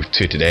through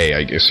to today.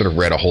 I sort of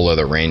read a whole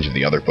other range of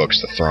the other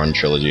books, the Thrawn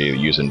trilogy, the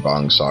Yuuzhan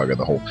Vong saga,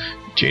 the whole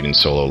Jaden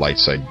Solo light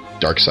side,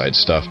 dark side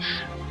stuff.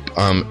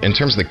 In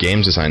terms of the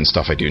games design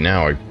stuff I do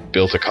now, I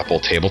built a couple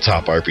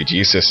tabletop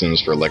RPG systems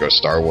for Lego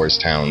Star Wars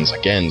Towns.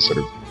 Again, sort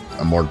of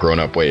a more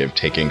grown-up way of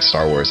taking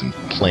Star Wars and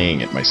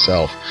playing it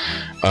myself.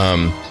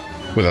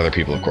 With other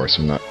people, of course.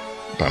 I'm not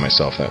by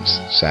myself. That's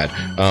sad.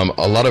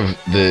 A lot of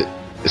the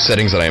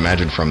settings that I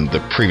imagined from the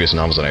previous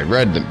novels that I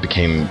read that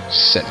became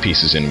set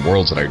pieces in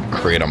worlds that I'd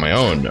create on my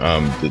own.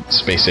 The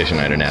space station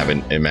I'd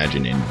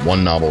imagine in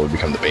one novel would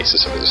become the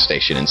basis of the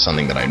station in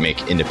something that I'd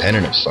make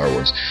independent of Star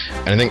Wars.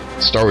 And I think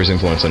Star Wars'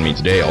 influence on me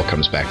today all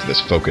comes back to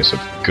this focus of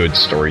good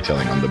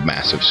storytelling on the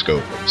massive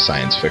scope of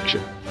science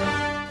fiction.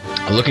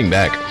 Looking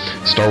back,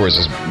 Star Wars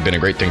has been a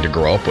great thing to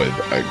grow up with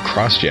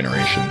across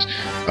generations.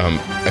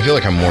 I feel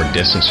like I'm more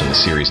distanced from the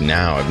series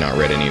now. I've not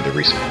read any of the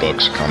recent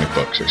books, comic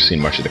books, or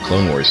seen much of the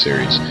Clone Wars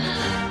series.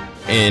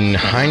 In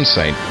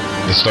hindsight,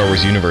 the Star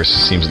Wars universe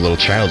seems a little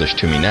childish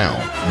to me now,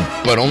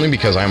 but only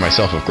because I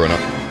myself have grown up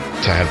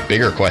to have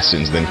bigger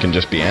questions than can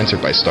just be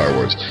answered by Star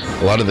Wars.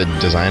 A lot of the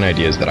design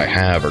ideas that I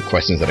have are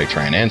questions that I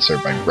try and answer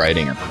by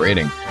writing or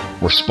creating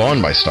were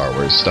spawned by Star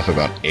Wars, stuff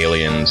about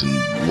aliens and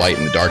light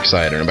and the dark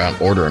side and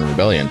about order and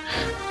rebellion.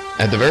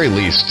 At the very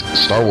least,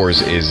 Star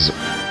Wars is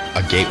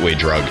a gateway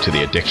drug to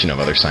the addiction of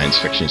other science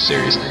fiction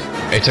series.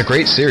 It's a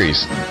great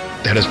series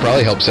that has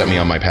probably helped set me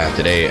on my path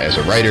today as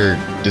a writer,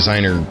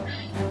 designer,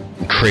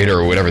 creator,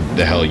 or whatever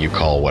the hell you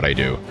call what I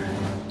do.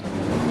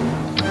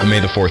 And may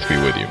the 4th be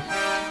with you.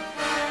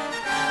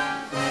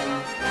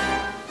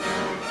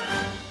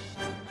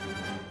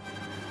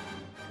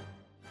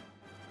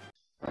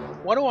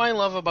 What do I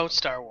love about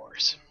Star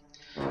Wars?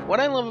 What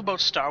I love about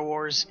Star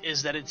Wars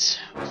is that it's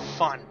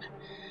fun.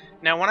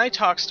 Now, when I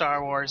talk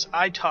Star Wars,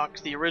 I talk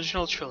the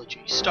original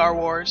trilogy. Star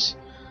Wars,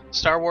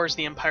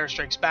 The Empire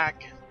Strikes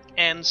Back,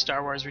 and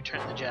Star Wars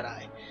Return of the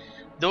Jedi.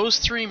 Those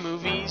 3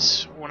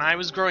 movies, when I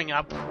was growing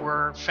up,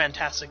 were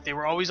fantastic. They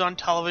were always on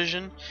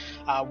television.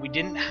 We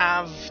didn't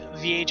have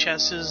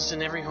VHSs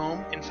in every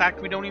home. In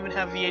fact, we don't even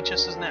have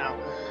VHSs now.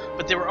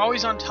 But they were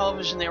always on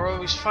television. They were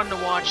always fun to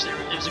watch. There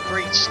was a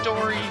great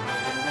story.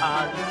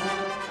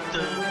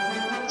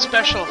 The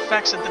special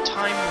effects at the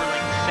time were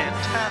like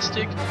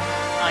fantastic.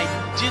 I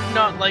did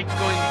not like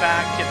going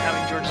back and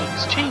having George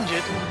Lucas change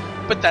it,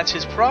 but that's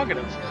his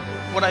prerogative.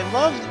 What I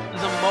loved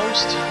the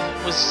most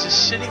was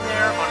just sitting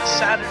there on a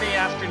Saturday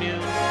afternoon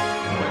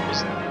when it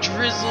was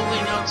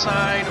drizzling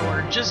outside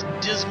or just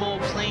dismal,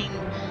 plain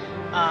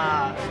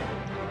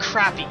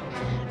crappy.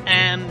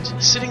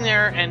 And sitting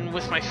there and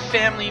with my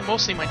family,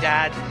 mostly my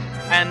dad,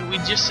 and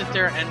we'd just sit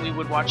there and we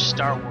would watch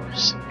Star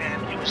Wars.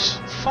 And it was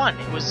fun.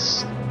 It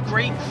was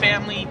great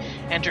family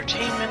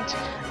entertainment.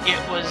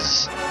 It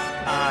was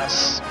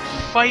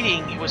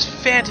fighting. It was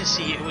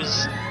fantasy. It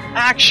was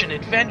action,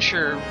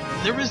 adventure.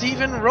 There was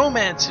even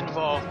romance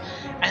involved.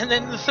 And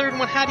then the third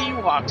one had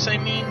Ewoks. I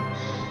mean,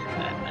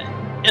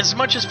 as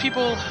much as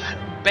people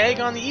bag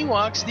on the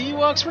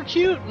Ewoks were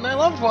cute, and I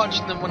loved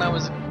watching them when I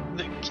was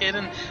the kid.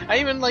 And I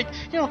even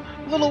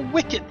Little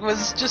Wicket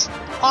was just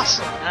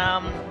awesome.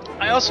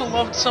 I also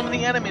loved some of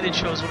the animated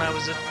shows when I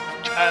was a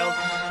child.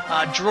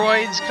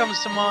 Droids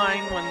comes to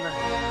mind,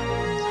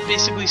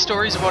 basically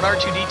stories about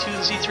R2-D2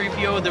 and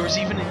C-3PO. There was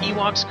even an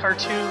Ewoks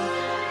cartoon.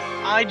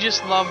 I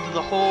just loved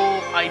the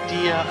whole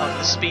idea of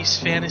the space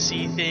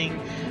fantasy thing,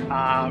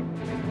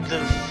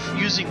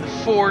 using the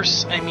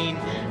Force. I mean,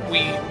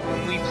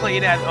 we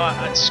played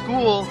at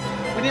school.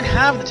 We didn't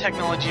have the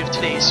technology of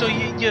today, so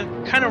you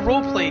kind of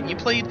role played. You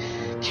played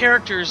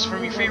characters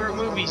from your favorite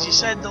movies. You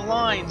said the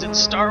lines, and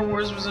Star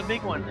Wars was a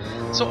big one.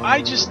 So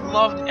I just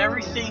loved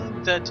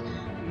everything that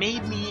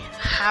made me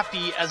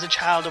happy as a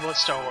child about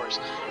Star Wars.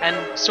 And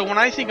so when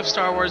I think of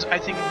Star Wars, I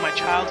think of my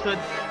childhood.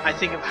 I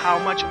think of how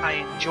much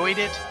I enjoyed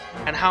it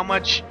and how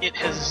much it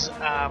has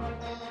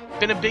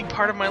been a big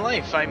part of my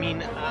life. I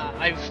mean,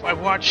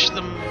 I've watched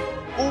them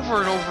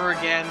over and over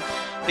again.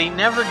 They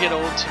never get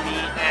old to me,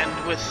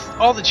 and with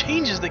all the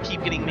changes that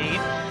keep getting made,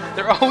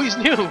 they're always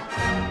new.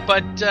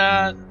 But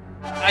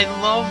I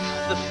love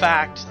the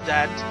fact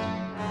that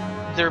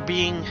they're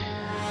being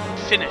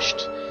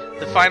finished.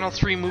 The final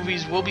 3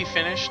 movies will be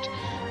finished.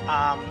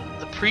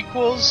 The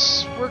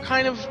prequels were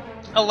kind of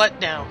a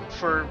letdown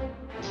for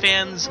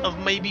fans of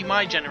maybe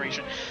my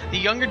generation. The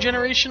younger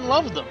generation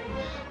loved them.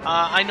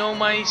 I know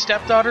my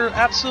stepdaughter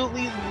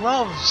absolutely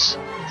loves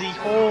the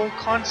whole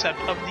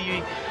concept of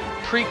the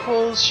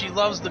prequels. She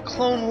loves the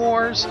Clone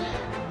Wars.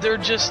 They're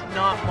just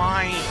not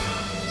my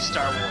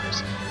Star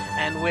Wars.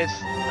 And with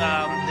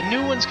the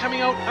new ones coming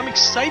out, I'm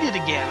excited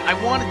again. I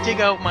want to dig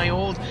out my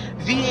old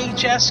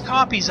VHS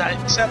copies,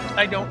 except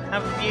I don't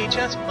have a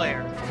VHS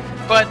player.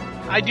 But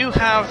I do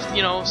have,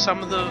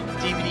 some of the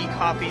DVD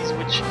copies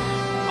which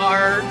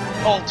are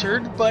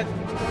altered, but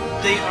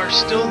they are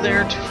still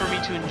there for me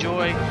to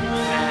enjoy.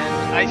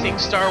 And I think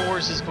Star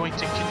Wars is going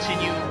to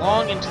continue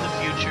long into the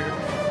future.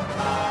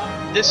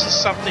 This is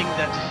something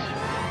that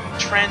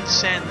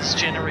transcends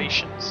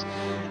generations.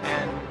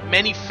 And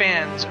many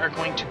fans are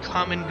going to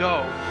come and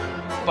go,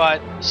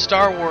 but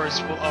Star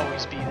Wars will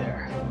always be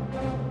there.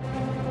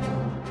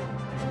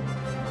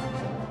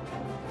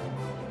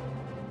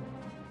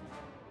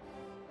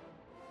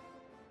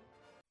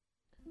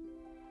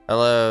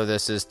 Hello,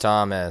 this is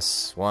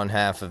Thomas, one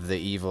half of the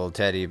Evil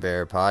Teddy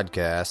Bear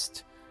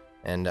podcast,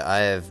 and I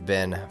have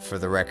been, for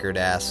the record,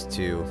 asked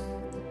to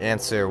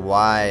answer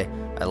why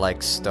I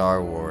like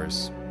Star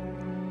Wars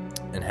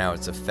and how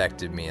it's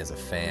affected me as a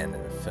fan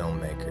and a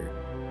filmmaker.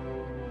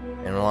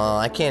 And while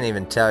I can't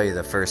even tell you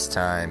the first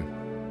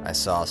time I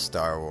saw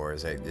Star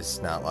Wars,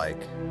 it's not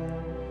like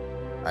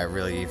I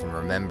really even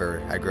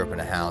remember. I grew up in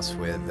a house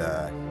with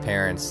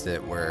parents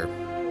that were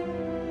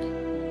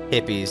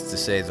hippies, to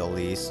say the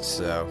least,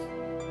 so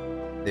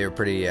they were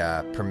pretty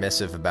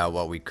permissive about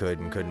what we could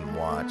and couldn't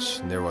watch.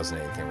 There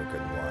wasn't anything we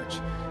couldn't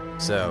watch.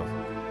 So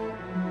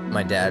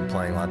my dad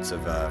playing lots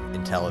of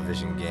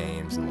Intellivision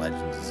games and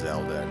Legends of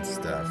Zelda and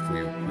stuff,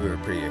 we were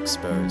pretty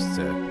exposed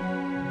to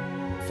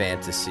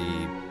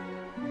fantasy,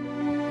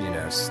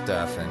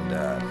 stuff, and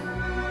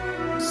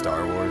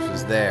Star Wars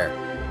was there.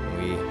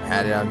 We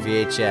had it on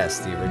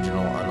VHS, the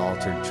original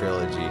unaltered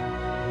trilogy,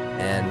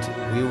 and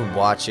we would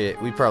watch it.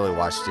 We probably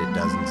watched it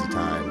dozens of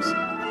times.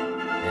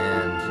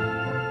 And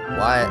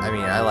why? I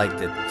mean, I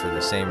liked it for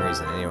the same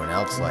reason anyone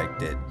else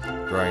liked it.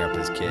 Growing up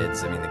as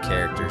kids, I mean, the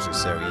characters are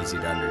so easy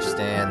to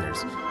understand.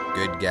 There's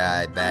good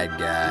guy, bad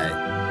guy,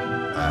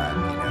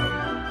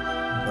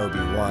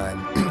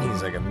 Obi-Wan,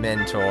 he's like a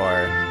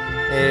mentor.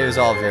 It was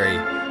all very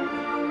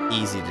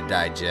easy to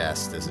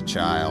digest as a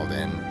child,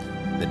 and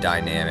the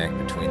dynamic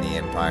between the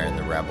Empire and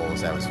the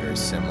Rebels, that was very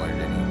similar to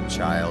any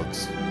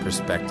child's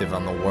perspective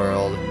on the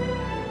world.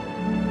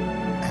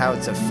 How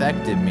it's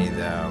affected me,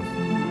 though,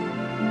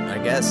 I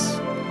guess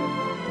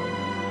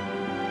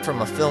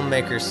from a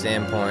filmmaker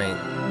standpoint,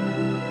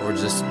 or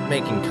just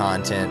making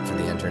content for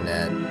the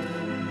internet,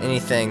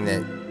 anything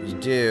that you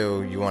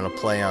do, you want to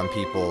play on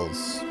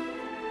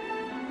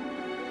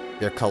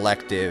their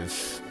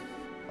collective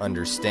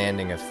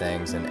understanding of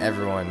things, and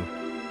everyone,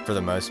 for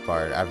the most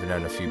part, I've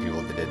known a few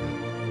people that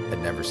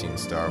had never seen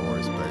Star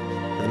Wars, but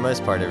for the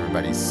most part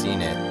everybody's seen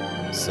it,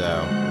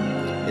 so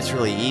it's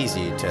really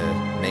easy to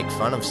make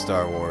fun of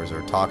Star Wars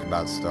or talk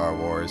about Star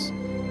Wars,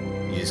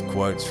 use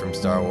quotes from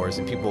Star Wars,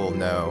 and people will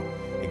know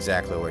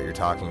exactly what you're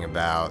talking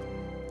about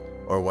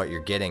or what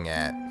you're getting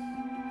at,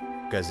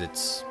 because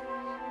it's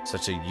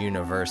such a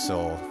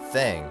universal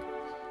thing.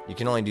 You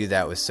can only do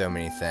that with so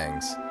many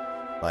things.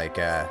 Like,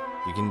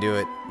 you can do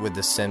it with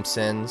The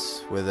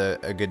Simpsons, with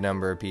a good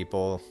number of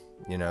people,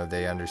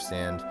 they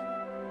understand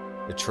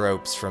the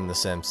tropes from The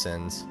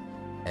Simpsons,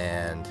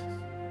 and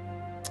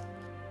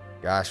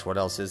gosh, what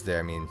else is there?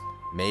 I mean,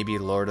 maybe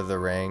Lord of the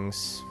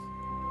Rings,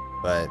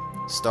 but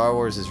Star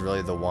Wars is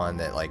really the one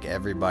that, like,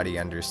 everybody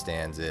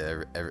understands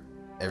it,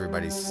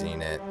 everybody's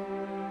seen it.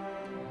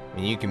 I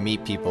mean, you can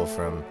meet people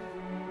from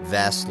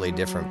vastly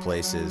different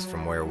places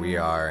from where we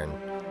are, and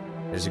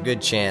there's a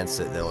good chance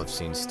that they'll have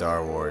seen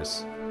Star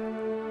Wars.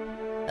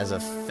 As a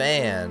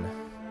fan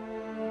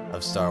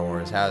of Star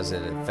Wars, how has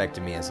it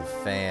affected me as a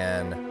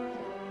fan?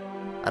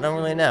 I don't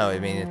really know. I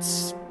mean,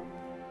 it's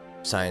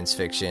science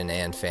fiction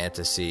and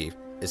fantasy.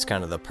 It's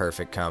kind of the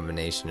perfect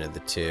combination of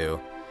the two.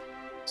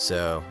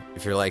 So,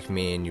 if you're like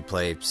me and you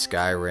play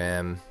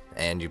Skyrim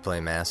and you play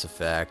Mass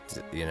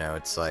Effect, you know,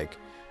 it's like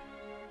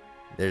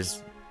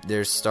there's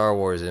Star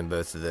Wars in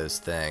both of those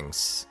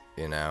things,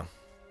 you know.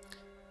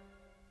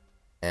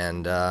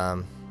 And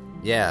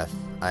yeah,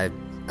 I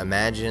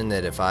imagine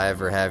that if I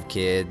ever have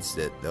kids,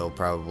 that they'll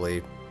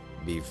probably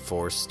be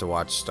forced to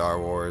watch Star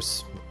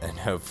Wars, and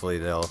hopefully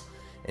they'll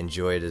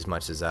enjoy it as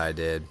much as I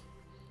did.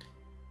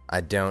 I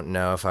don't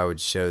know if I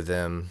would show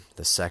them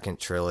the second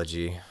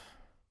trilogy.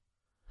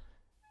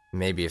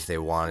 Maybe if they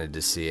wanted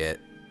to see it.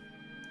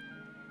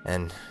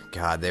 And,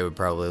 God, they would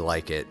probably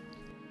like it.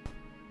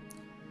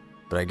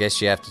 But I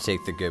guess you have to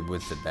take the good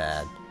with the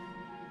bad.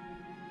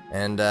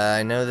 And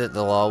I know that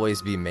they'll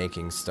always be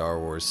making Star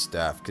Wars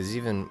stuff, because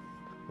even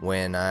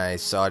when I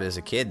saw it as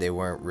a kid, they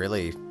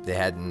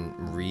hadn't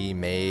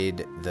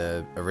remade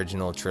the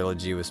original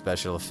trilogy with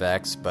special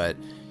effects, but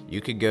you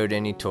could go to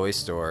any toy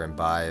store and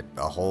buy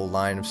a whole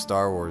line of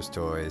Star Wars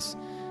toys.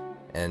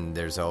 And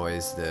there's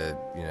always the,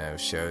 you know,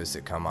 shows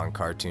that come on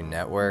Cartoon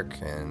Network,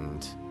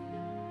 and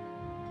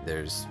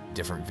there's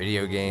different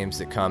video games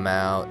that come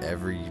out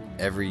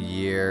every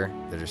year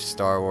that are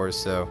Star Wars,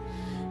 so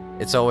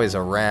it's always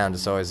around,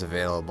 it's always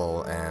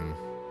available, and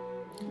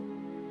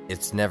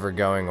it's never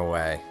going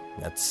away.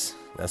 That's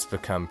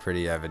become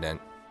pretty evident.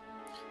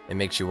 It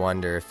makes you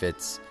wonder if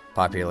its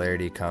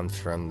popularity comes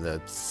from the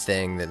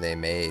thing that they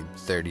made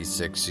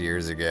 36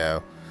 years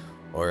ago,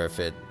 or if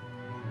it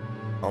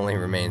only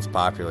remains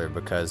popular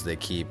because they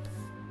keep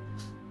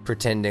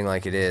pretending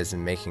like it is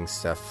and making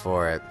stuff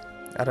for it.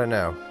 I don't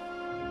know.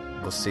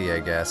 We'll see, I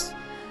guess.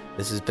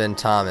 This has been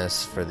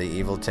Thomas for the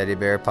Evil Teddy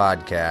Bear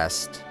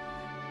Podcast.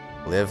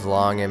 Live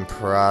long and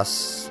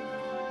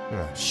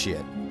oh,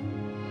 shit.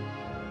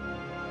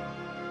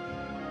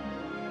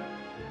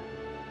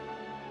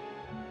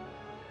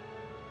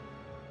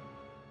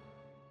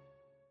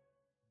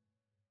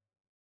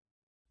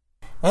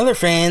 Other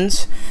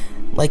fans,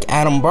 like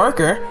Adam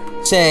Barker,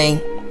 say,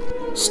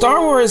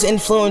 Star Wars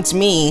influenced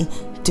me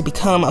to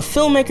become a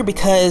filmmaker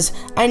because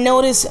I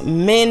noticed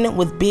men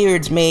with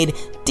beards made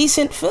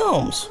decent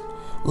films.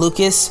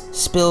 Lucas,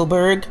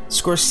 Spielberg,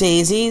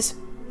 Scorsese's,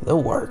 the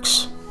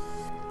works.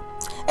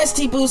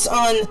 ST Boost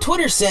on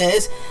Twitter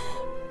says,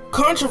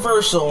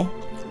 controversial,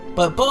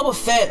 but Boba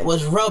Fett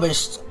was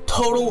rubbish.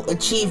 Total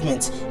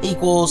achievements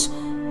equals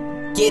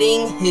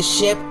getting his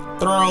ship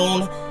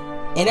thrown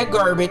in a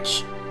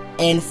garbage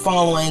and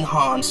following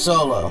Han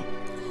Solo.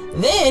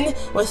 Then,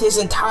 with his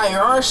entire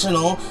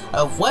arsenal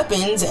of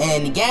weapons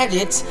and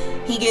gadgets,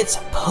 he gets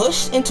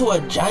pushed into a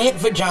giant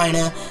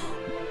vagina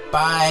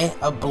by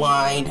a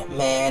blind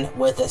man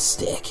with a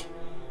stick.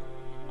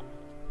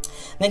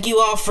 Thank you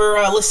all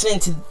for listening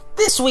to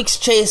this week's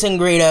Chasing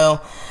Greedo.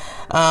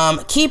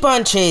 Keep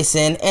on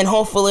chasing, and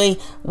hopefully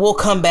we'll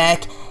come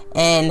back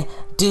and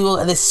do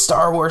this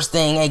Star Wars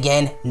thing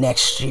again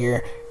next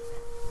year.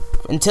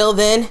 Until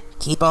then,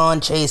 keep on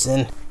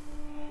chasing.